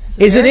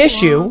is an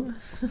issue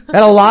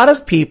that a lot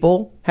of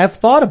people have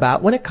thought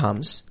about when it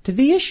comes to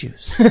the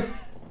issues.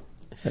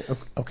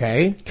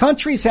 Okay.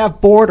 Countries have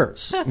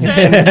borders. That's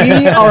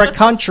right. We are a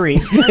country.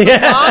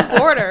 On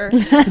border.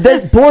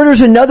 That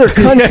border's another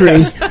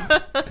country,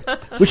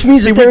 which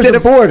means that there's a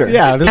border.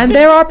 Yeah. And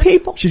there are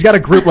people. She's got a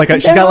group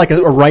she's got like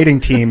a writing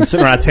team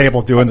sitting around a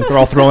table doing this. They're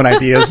all throwing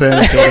ideas in.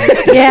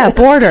 Yeah,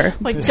 border.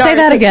 Say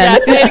that again.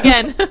 Yeah, say it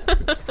again.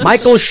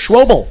 Michael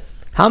Schwobel.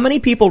 How many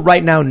people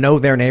right now know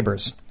their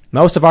neighbors?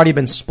 Most have already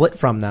been split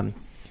from them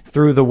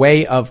through the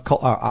way out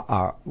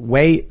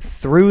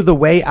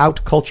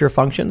culture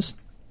functions.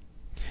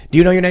 Do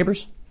you know your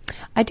neighbors?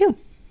 I do.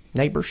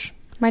 Neighbors?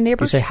 My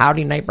neighbors. You say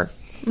howdy neighbor.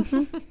 All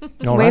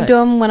Wave right. to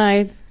them when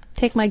I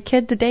take my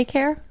kid to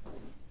daycare.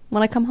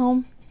 When I come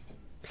home,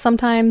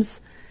 sometimes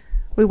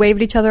we wave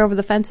at each other over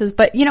the fences.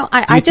 But you know,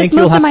 I just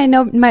moved to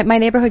my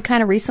neighborhood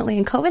kind of recently,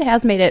 and COVID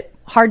has made it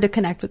hard to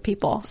connect with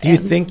people. Do you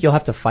think you'll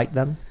have to fight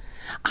them?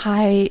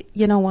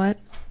 You know what?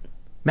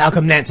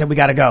 Malcolm Nance said we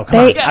gotta go.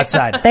 Come on,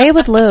 outside. They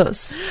would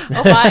lose.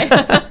 Oh,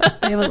 why?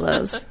 They would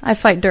lose. I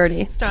fight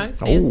dirty. Strong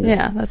stance.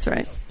 Yeah, that's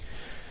right.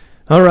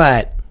 All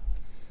right.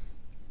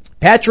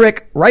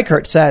 Patrick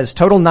Reichert says,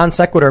 total non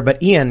sequitur,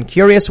 but Ian,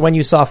 curious when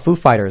you saw Foo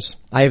Fighters.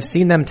 I have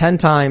seen them 10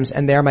 times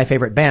and they're my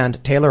favorite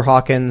band. Taylor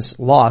Hawkins'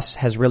 loss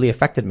has really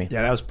affected me.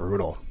 Yeah, that was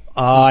brutal.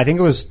 I think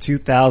it was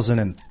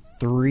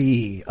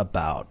 2003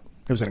 about.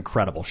 It was an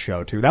incredible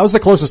show too. That was the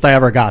closest I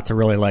ever got to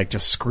really like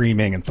just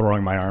screaming and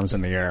throwing my arms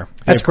in the air.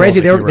 That's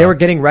crazy. They were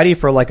getting ready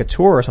for like a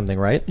tour or something,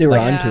 right? They were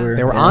on tour.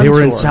 They were on tour.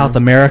 tour. In South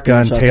America,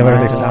 and South Taylor,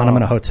 America. they found him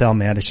in a hotel,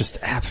 man. It's just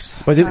How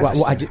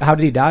did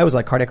he die? Was it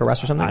like cardiac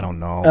arrest or something? I don't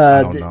know.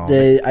 I don't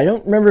know. I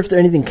don't remember if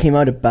anything came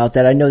out about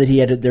that. I know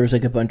that there was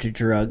like a bunch of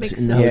drugs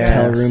in the sense. hotel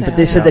Yeah. room, but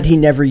they said that he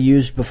never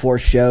used before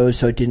shows,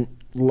 so it didn't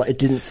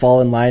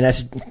fall in line.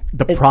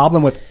 The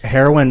problem with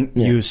heroin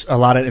use, a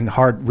lot of in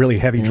hard, really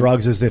heavy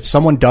drugs, is that if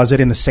someone does it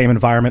in the same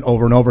environment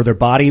over and over, their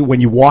body,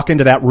 when you walk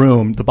into that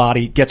room, the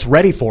body gets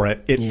ready for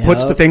it. It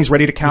puts the things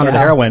ready to counter the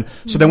heroin.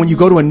 So then when you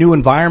go to a new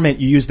environment,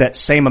 you use that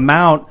same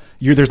amount.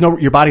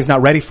 Your body's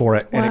not ready for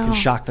it, and it can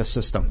shock the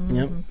system.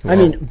 Yep. I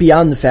mean,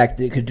 beyond the fact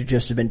that it could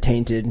just have been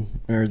tainted,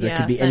 or there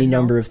could be any fentanyl.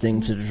 number of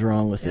things that is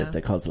wrong with it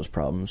that cause those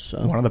problems.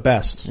 So One of the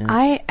best.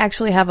 I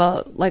actually have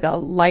a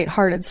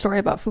lighthearted story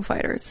about Foo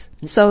Fighters.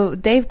 So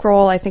Dave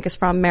Grohl, I think, is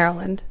from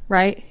Maryland,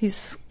 right?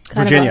 He's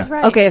kind Virginia. of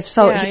okay.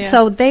 So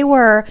so they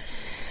were.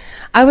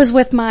 I was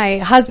with my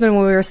husband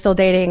when we were still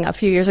dating a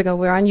few years ago.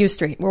 We were on U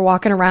Street. We're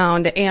walking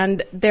around,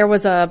 and there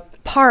was a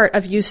part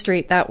of U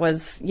Street that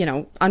was,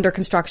 under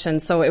construction.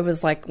 So it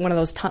was like one of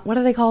those, what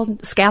are they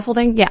called?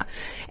 Scaffolding? Yeah.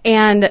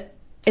 And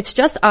it's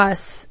just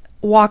us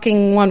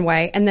walking one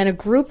way, and then a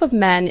group of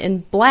men in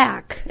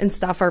black and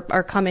stuff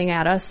are coming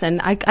at us. And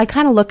I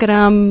kind of look at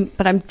them,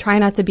 but I'm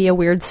trying not to be a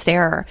weird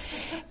starer.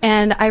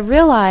 And I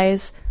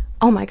realize,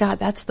 oh my God,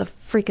 that's the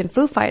freaking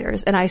Foo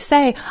Fighters. And I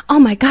say, oh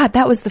my God,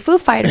 that was the Foo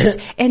Fighters.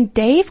 And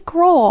Dave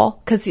Grohl,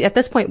 because at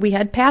this point we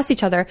had passed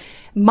each other,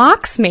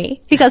 mocks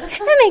me. He goes, oh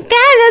my God,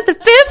 that's the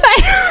Foo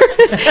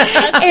Fighters.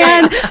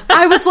 And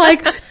I was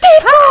like, Dave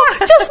Grohl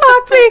just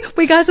mocked me.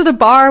 We got to the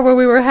bar where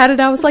we were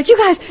headed. I was like, you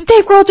guys,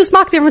 Dave Grohl just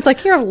mocked me. Everyone's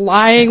like, you're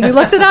lying. We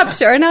looked it up.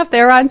 Sure enough,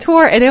 they were on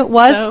tour, and it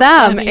was So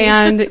them. funny.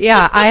 And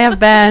yeah, I have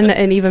been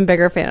an even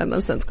bigger fan of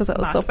them since, because that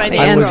was so Mocked by funny.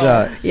 Dave And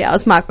Grohl. I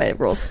was mocked by Dave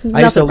Grohl.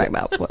 I used to- Nothing right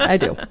about what I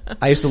do.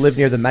 I used to live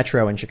near the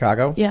Metro in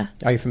Chicago. Yeah.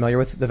 Are you familiar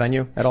with the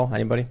venue at all?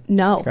 Anybody?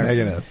 No. Okay.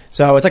 Negative.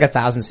 So it's like a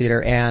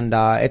 1,000-seater, and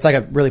it's like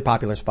a really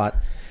popular spot.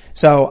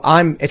 So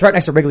it's right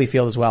next to Wrigley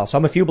Field as well. So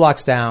I'm a few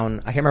blocks down.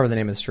 I can't remember the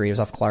name of the street. It was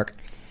off Clark.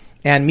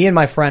 And me and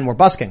my friend were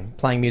busking,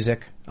 playing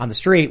music on the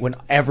street when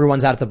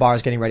everyone's out at the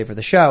bars getting ready for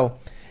the show.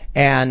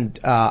 And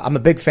I'm a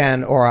big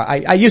fan, or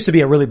I used to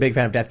be a really big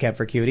fan of Death Cab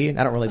for Cutie.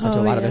 I don't really listen to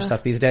a lot of their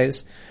stuff these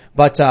days.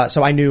 But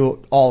so I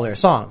knew all their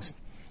songs.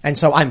 And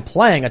so I'm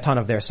playing a ton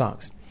of their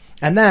songs.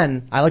 And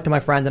then I looked at my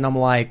friend and I'm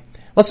like,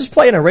 let's just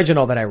play an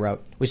original that I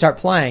wrote. We start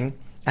playing.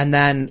 And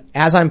then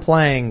as I'm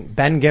playing,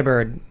 Ben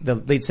Gibbard, the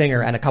lead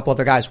singer, and a couple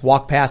other guys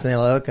walk past and they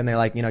look and they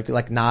like, you know,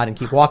 like nod and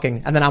keep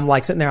walking. And then I'm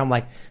like sitting there, I'm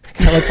like, I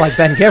kind of look like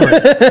Ben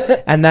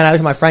Gibbard. And then I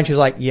looked at my friend, she was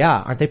like,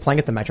 yeah, aren't they playing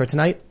at the Metro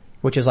tonight?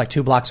 Which is like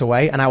 2 blocks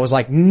away. And I was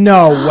like,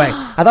 no way.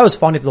 I thought it was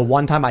funny that the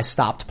one time I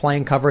stopped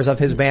playing covers of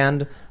his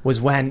band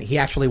was when he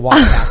actually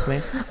walked past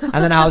me.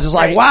 And then I was just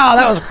like, wow,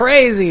 that was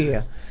crazy.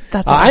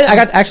 That's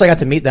awesome. I got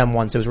to meet them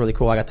once. It was really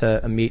cool. I got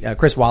to meet,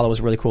 Chris Wallow was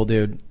a really cool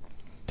dude.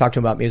 Talked to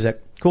him about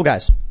music. Cool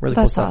guys. Really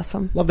cool stuff. That's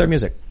awesome. Love their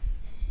music.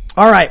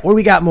 All right. What do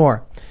we got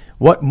more?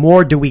 What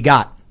more do we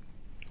got?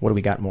 What do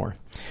we got more?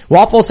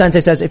 Waffle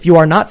Sensei says, if you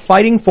are not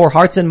fighting for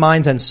hearts and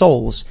minds and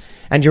souls,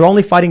 and you're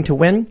only fighting to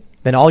win,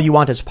 then all you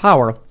want is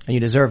power, and you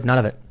deserve none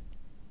of it.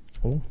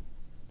 Ooh.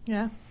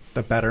 Yeah.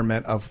 The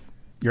betterment of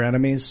your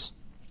enemies.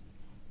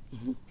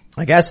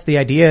 I guess the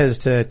idea is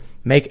to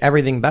make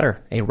everything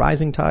better. A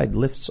rising tide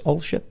lifts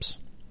all ships.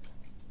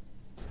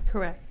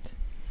 Correct.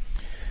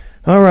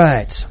 All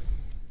right.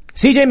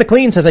 CJ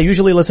McLean says, I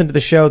usually listen to the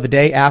show the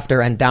day after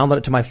and download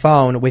it to my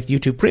phone with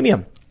YouTube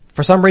Premium.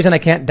 For some reason, I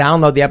can't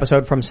download the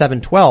episode from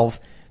 712.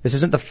 This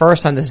isn't the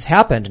first time this has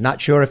happened.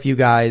 Not sure if you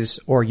guys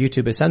or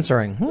YouTube is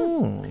censoring.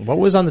 What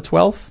was on the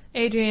 12th?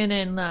 Adrian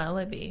and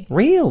Libby.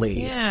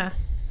 Really? Yeah.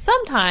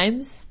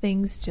 Sometimes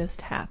things just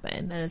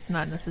happen, and it's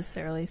not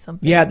necessarily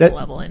something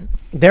malevolent.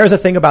 There's a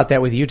thing about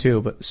that with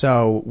YouTube.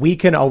 So we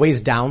can always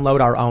download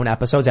our own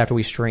episodes after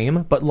we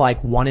stream, but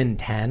like 1 in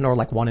 10 or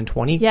like 1 in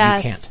 20, you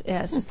can't.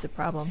 It's just a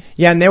problem.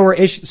 Yeah, and there were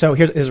issues. So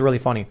this is really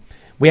funny.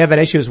 We have had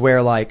issues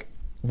where like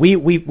we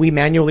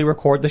manually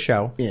record the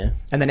show. Yeah.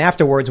 And then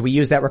afterwards we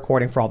use that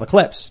recording for all the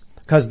clips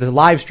because the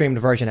live streamed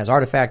version has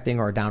artifacting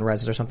or down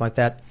res or something like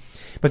that.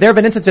 But there have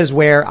been instances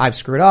where I've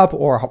screwed up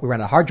or we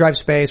ran out of hard drive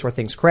space or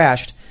things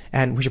crashed,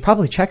 and we should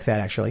probably check that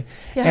actually.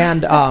 Yeah.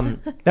 And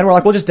then we're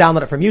like, we'll just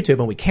download it from YouTube,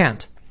 and we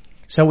can't.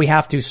 So we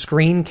have to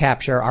screen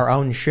capture our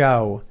own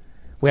show.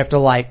 We have to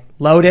like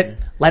load it,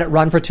 let it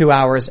run for 2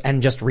 hours,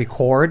 and just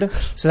record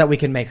so that we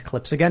can make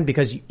clips again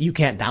because you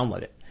can't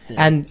download it.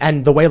 Yeah.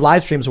 And the way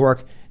live streams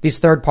work, these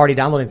third-party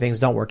downloading things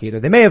don't work either.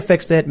 They may have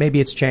fixed it, maybe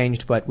it's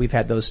changed, but we've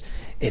had those.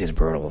 It is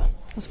brutal.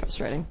 That's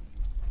frustrating.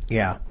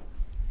 Yeah.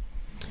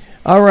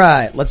 All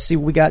right, let's see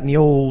what we got in the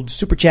old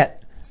Super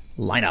Chat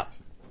lineup.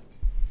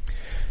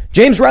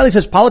 James Riley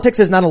says, politics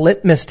is not a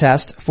litmus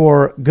test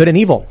for good and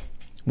evil.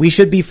 We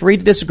should be free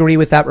to disagree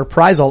without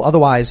reprisal,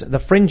 otherwise the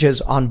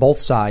fringes on both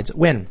sides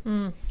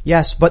win.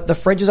 Yes, but the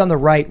fringes on the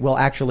right will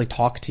actually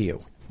talk to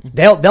you.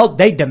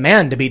 They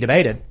demand to be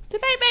debated.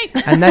 Debate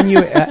me! And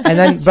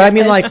then but I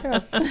mean like,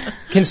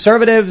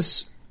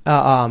 conservatives,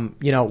 want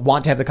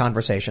to have the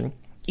conversation.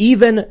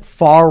 Even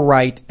far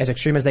right, as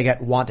extreme as they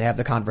get, want to have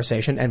the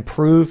conversation and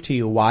prove to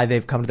you why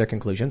they've come to their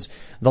conclusions.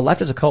 The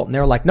left is a cult and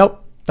they're like,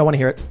 nope, don't want to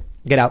hear it.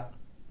 Get out.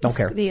 Don't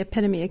care. The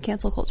epitome of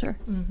cancel culture.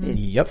 Mm-hmm.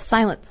 Yep.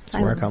 Silence.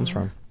 That's where it comes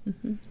from.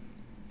 Mm-hmm.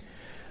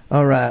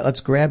 All right, let's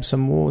grab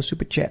some more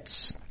super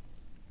chats.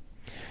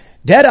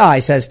 Deadeye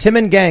says, Tim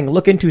and gang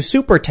look into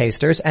super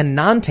tasters and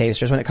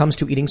non-tasters when it comes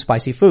to eating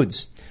spicy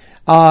foods.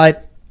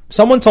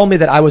 Someone told me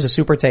that I was a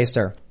super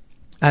taster.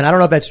 And I don't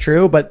know if that's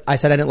true, but I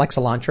said I didn't like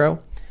cilantro.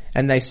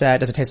 And they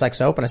said, does it taste like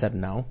soap? And I said,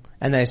 no.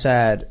 And they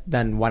said,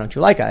 then why don't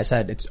you like it? I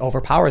said, it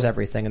overpowers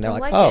everything. And they're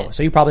like,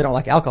 so you probably don't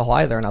like alcohol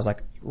either. And I was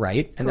like,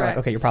 right. And they're like,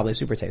 okay, you're probably a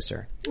super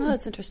taster. Oh,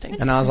 that's interesting.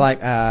 And I was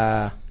like,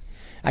 I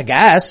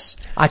guess.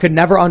 I could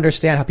never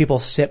understand how people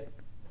sip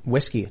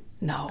whiskey.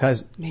 No.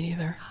 Me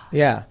neither.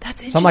 Yeah.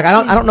 That's interesting. So I'm like,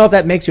 I don't know if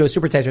that makes you a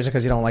super taster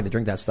because you don't like to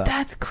drink that stuff.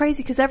 That's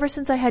crazy because ever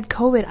since I had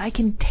COVID, I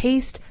can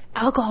taste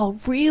alcohol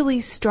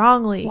really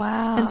strongly.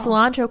 Wow. And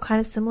cilantro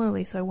kind of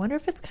similarly. So I wonder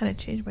if it's kind of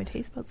changed my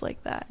taste buds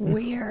like that.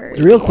 Weird.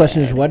 The real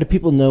question is, why do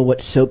people know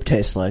what soap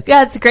tastes like?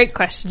 Yeah, it's a great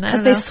question.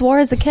 Because they swore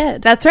as a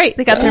kid. That's right.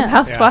 They got their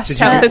mouths washed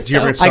out. Did you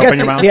ever have soap in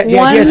your mouth?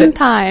 One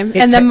time.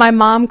 And then my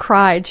mom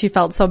cried. She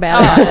felt so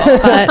bad about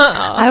it. But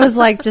I was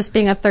like just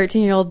being a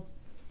 13-year-old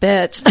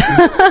bitch.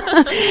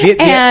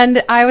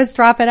 And I was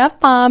dropping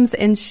F-bombs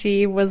and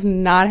she was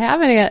not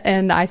having it.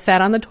 And I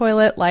sat on the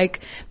toilet like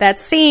that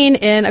scene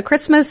in a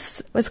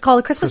Christmas, what's it called,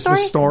 A Christmas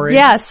Story?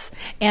 Yes.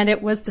 And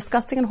it was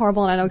disgusting and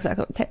horrible and I know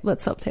exactly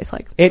what soap tastes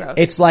like.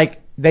 It's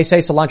like, they say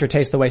cilantro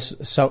tastes the way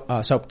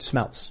soap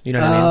smells. You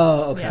know what I mean?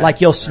 Oh, okay. Yeah.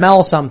 Like you'll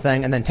smell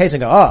something and then taste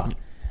and go, oh.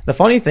 The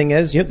funny thing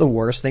is, the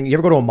worst thing, you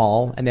ever go to a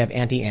mall and they have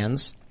Auntie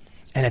Anne's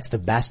and it's the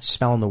best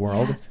smell in the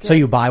world. Yeah, so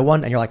you buy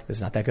one and you're like, this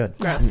is not that good.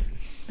 Gross.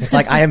 It's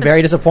like, I am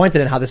very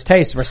disappointed in how this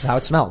tastes versus how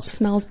it smells.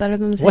 Smells better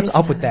than the taste. What's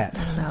up with that?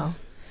 I don't know.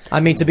 I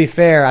mean, to be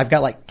fair, I've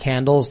got like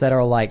candles that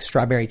are like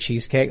strawberry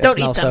cheesecake that don't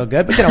smell eat them. so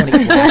good, but you don't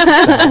eat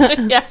wax,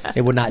 so yeah.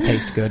 It would not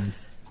taste good.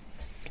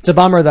 It's a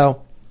bummer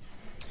though.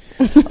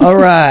 All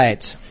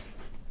right.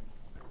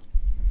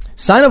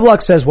 Sign of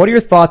Luck says, what are your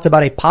thoughts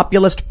about a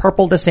populist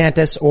purple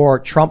DeSantis or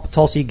Trump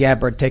Tulsi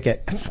Gabbard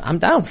ticket? I'm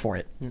down for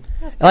it.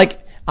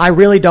 Like, I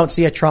really don't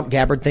see a Trump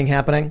Gabbard thing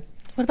happening.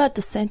 What about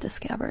DeSantis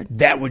Gabbard?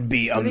 That would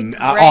be,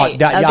 great.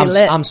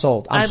 I'm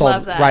sold. I'm sold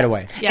love that. right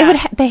away.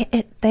 Yeah.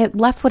 The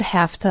left would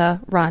have to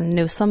run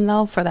Newsom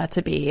though for that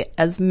to be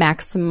as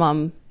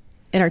maximum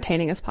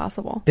entertaining as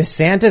possible.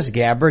 DeSantis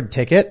Gabbard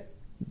ticket,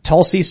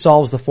 Tulsi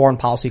solves the foreign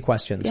policy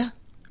questions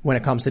when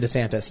it comes to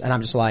DeSantis. And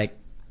I'm just like,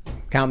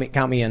 count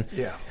me in.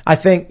 Yeah. I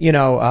think,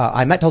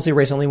 I met Tulsi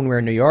recently when we were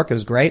in New York. It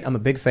was great. I'm a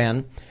big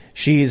fan.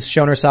 She's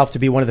shown herself to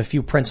be one of the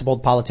few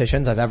principled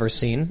politicians I've ever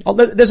seen.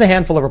 There's a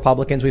handful of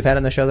Republicans we've had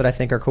on the show that I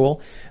think are cool,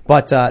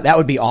 but that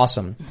would be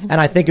awesome. And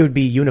I think it would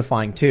be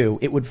unifying too.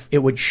 It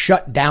would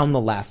shut down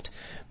the left.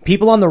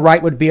 People on the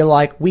right would be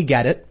like, we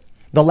get it.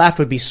 The left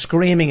would be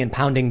screaming and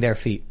pounding their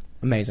feet.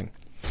 Amazing.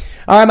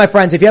 All right, my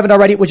friends, if you haven't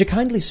already, would you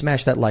kindly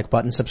smash that like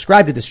button,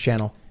 subscribe to this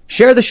channel,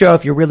 share the show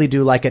if you really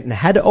do like it, and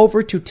head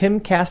over to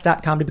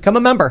timcast.com to become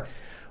a member.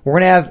 We're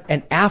going to have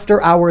an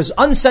after hours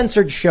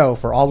uncensored show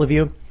for all of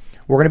you.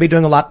 We're going to be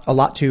doing a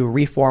lot to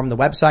reform the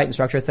website and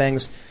structure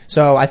things.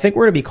 So I think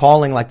we're going to be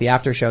calling like the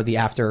after show, the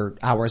after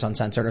hours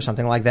uncensored or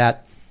something like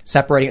that,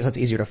 separating it so it's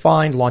easier to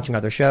find, launching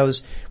other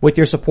shows. With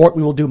your support,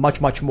 we will do much,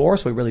 much more.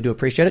 So we really do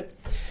appreciate it.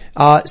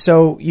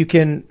 So you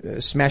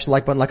can smash the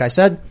like button. Like I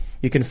said,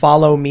 you can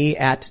follow me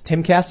at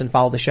Timcast and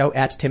follow the show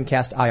at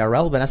Timcast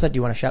IRL. Vanessa, do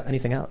you want to shout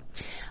anything out?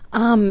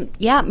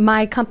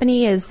 My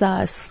company is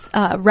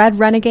Red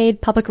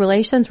Renegade Public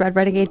Relations, Red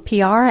Renegade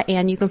PR,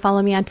 and you can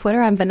follow me on Twitter.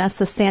 I'm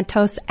Vanessa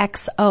Santos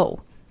XO.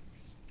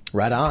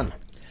 Right on.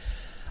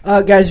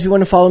 Guys, if you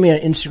want to follow me on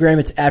Instagram,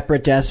 it's at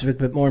Brett Dasovic,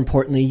 but more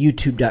importantly,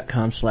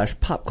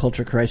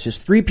 youtube.com/popculturecrisis,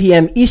 3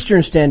 p.m.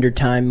 Eastern Standard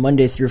Time,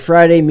 Monday through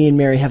Friday. Me and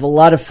Mary have a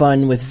lot of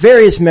fun with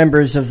various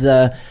members of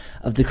the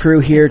crew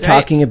here. That's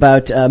talking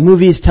about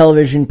movies,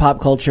 television, pop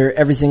culture,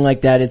 everything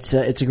like that. It's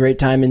a great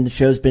time, and the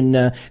show's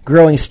been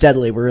growing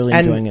steadily. We're really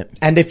enjoying it.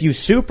 And if you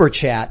super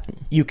chat,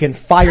 you can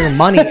fire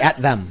money at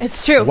them.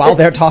 It's true. While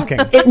they're talking.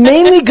 It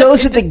mainly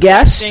goes at the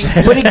guest,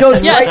 but it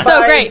goes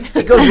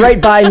it goes right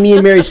by me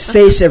and Mary's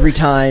face every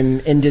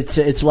time, and it's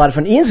a lot of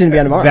fun. Ian's going to be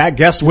on tomorrow. That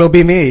guest will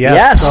be me,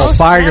 yes. So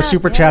fire your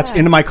super chats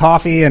into my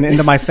coffee and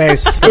into my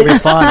face. It's going to be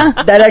fun.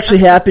 That actually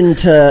happened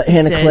to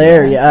Hannah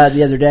Claire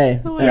the other day.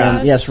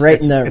 Yes,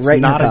 right in the It's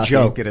not a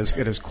joke. It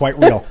is quite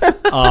real.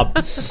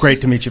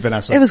 Great to meet you,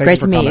 Vanessa. It was Thanks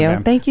great to meet you.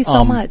 Man. Thank you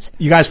so much.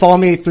 You guys follow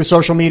me through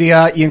social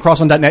media,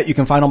 iancrossland.net. You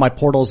can find all my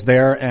portals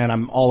there, and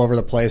I'm all over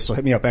the place, so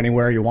hit me up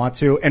anywhere you want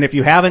to. And if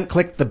you haven't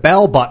clicked the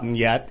bell button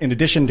yet, in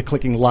addition to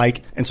clicking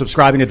like and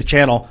subscribing to the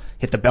channel,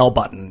 hit the bell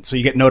button so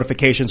you get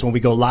notifications when we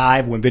go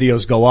live, when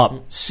videos go up.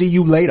 See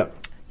you later.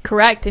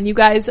 Correct. And you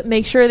guys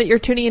make sure that you're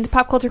tuning into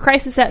Pop Culture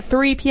Crisis at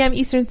 3 p.m.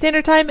 Eastern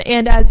Standard Time.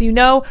 And as you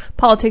know,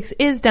 politics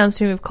is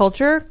downstream of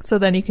culture. So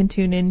then you can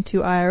tune in to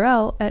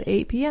IRL at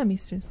 8 p.m.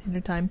 Eastern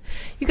Standard Time.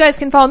 You guys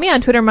can follow me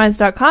on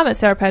TwitterMinds.com at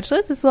Sour Patch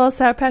Lids as well as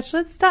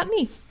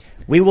SourPatchLids.me.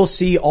 We will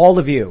see all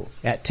of you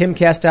at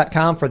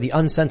timcast.com for the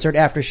uncensored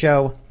after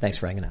show. Thanks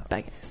for hanging out.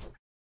 Bye, guys.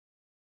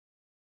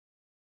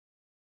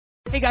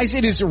 Hey guys,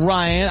 it is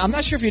Ryan. I'm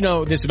not sure if you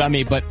know this about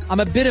me, but I'm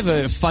a bit of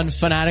a fun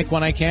fanatic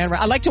when I can.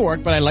 I like to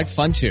work, but I like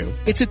fun too.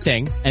 It's a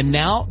thing. And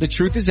now the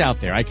truth is out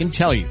there. I can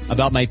tell you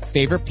about my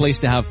favorite place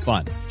to have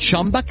fun.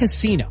 Chumba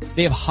Casino.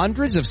 They have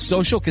hundreds of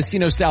social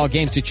casino style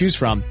games to choose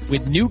from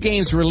with new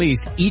games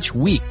released each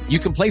week. You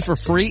can play for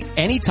free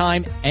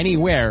anytime,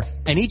 anywhere.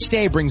 And each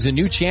day brings a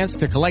new chance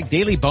to collect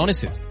daily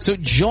bonuses. So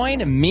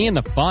join me in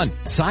the fun.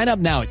 Sign up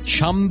now at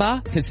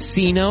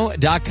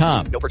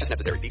ChumbaCasino.com. No purchase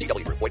necessary.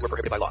 VGW Group. Void where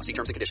prohibited by law. See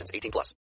terms and conditions. 18+.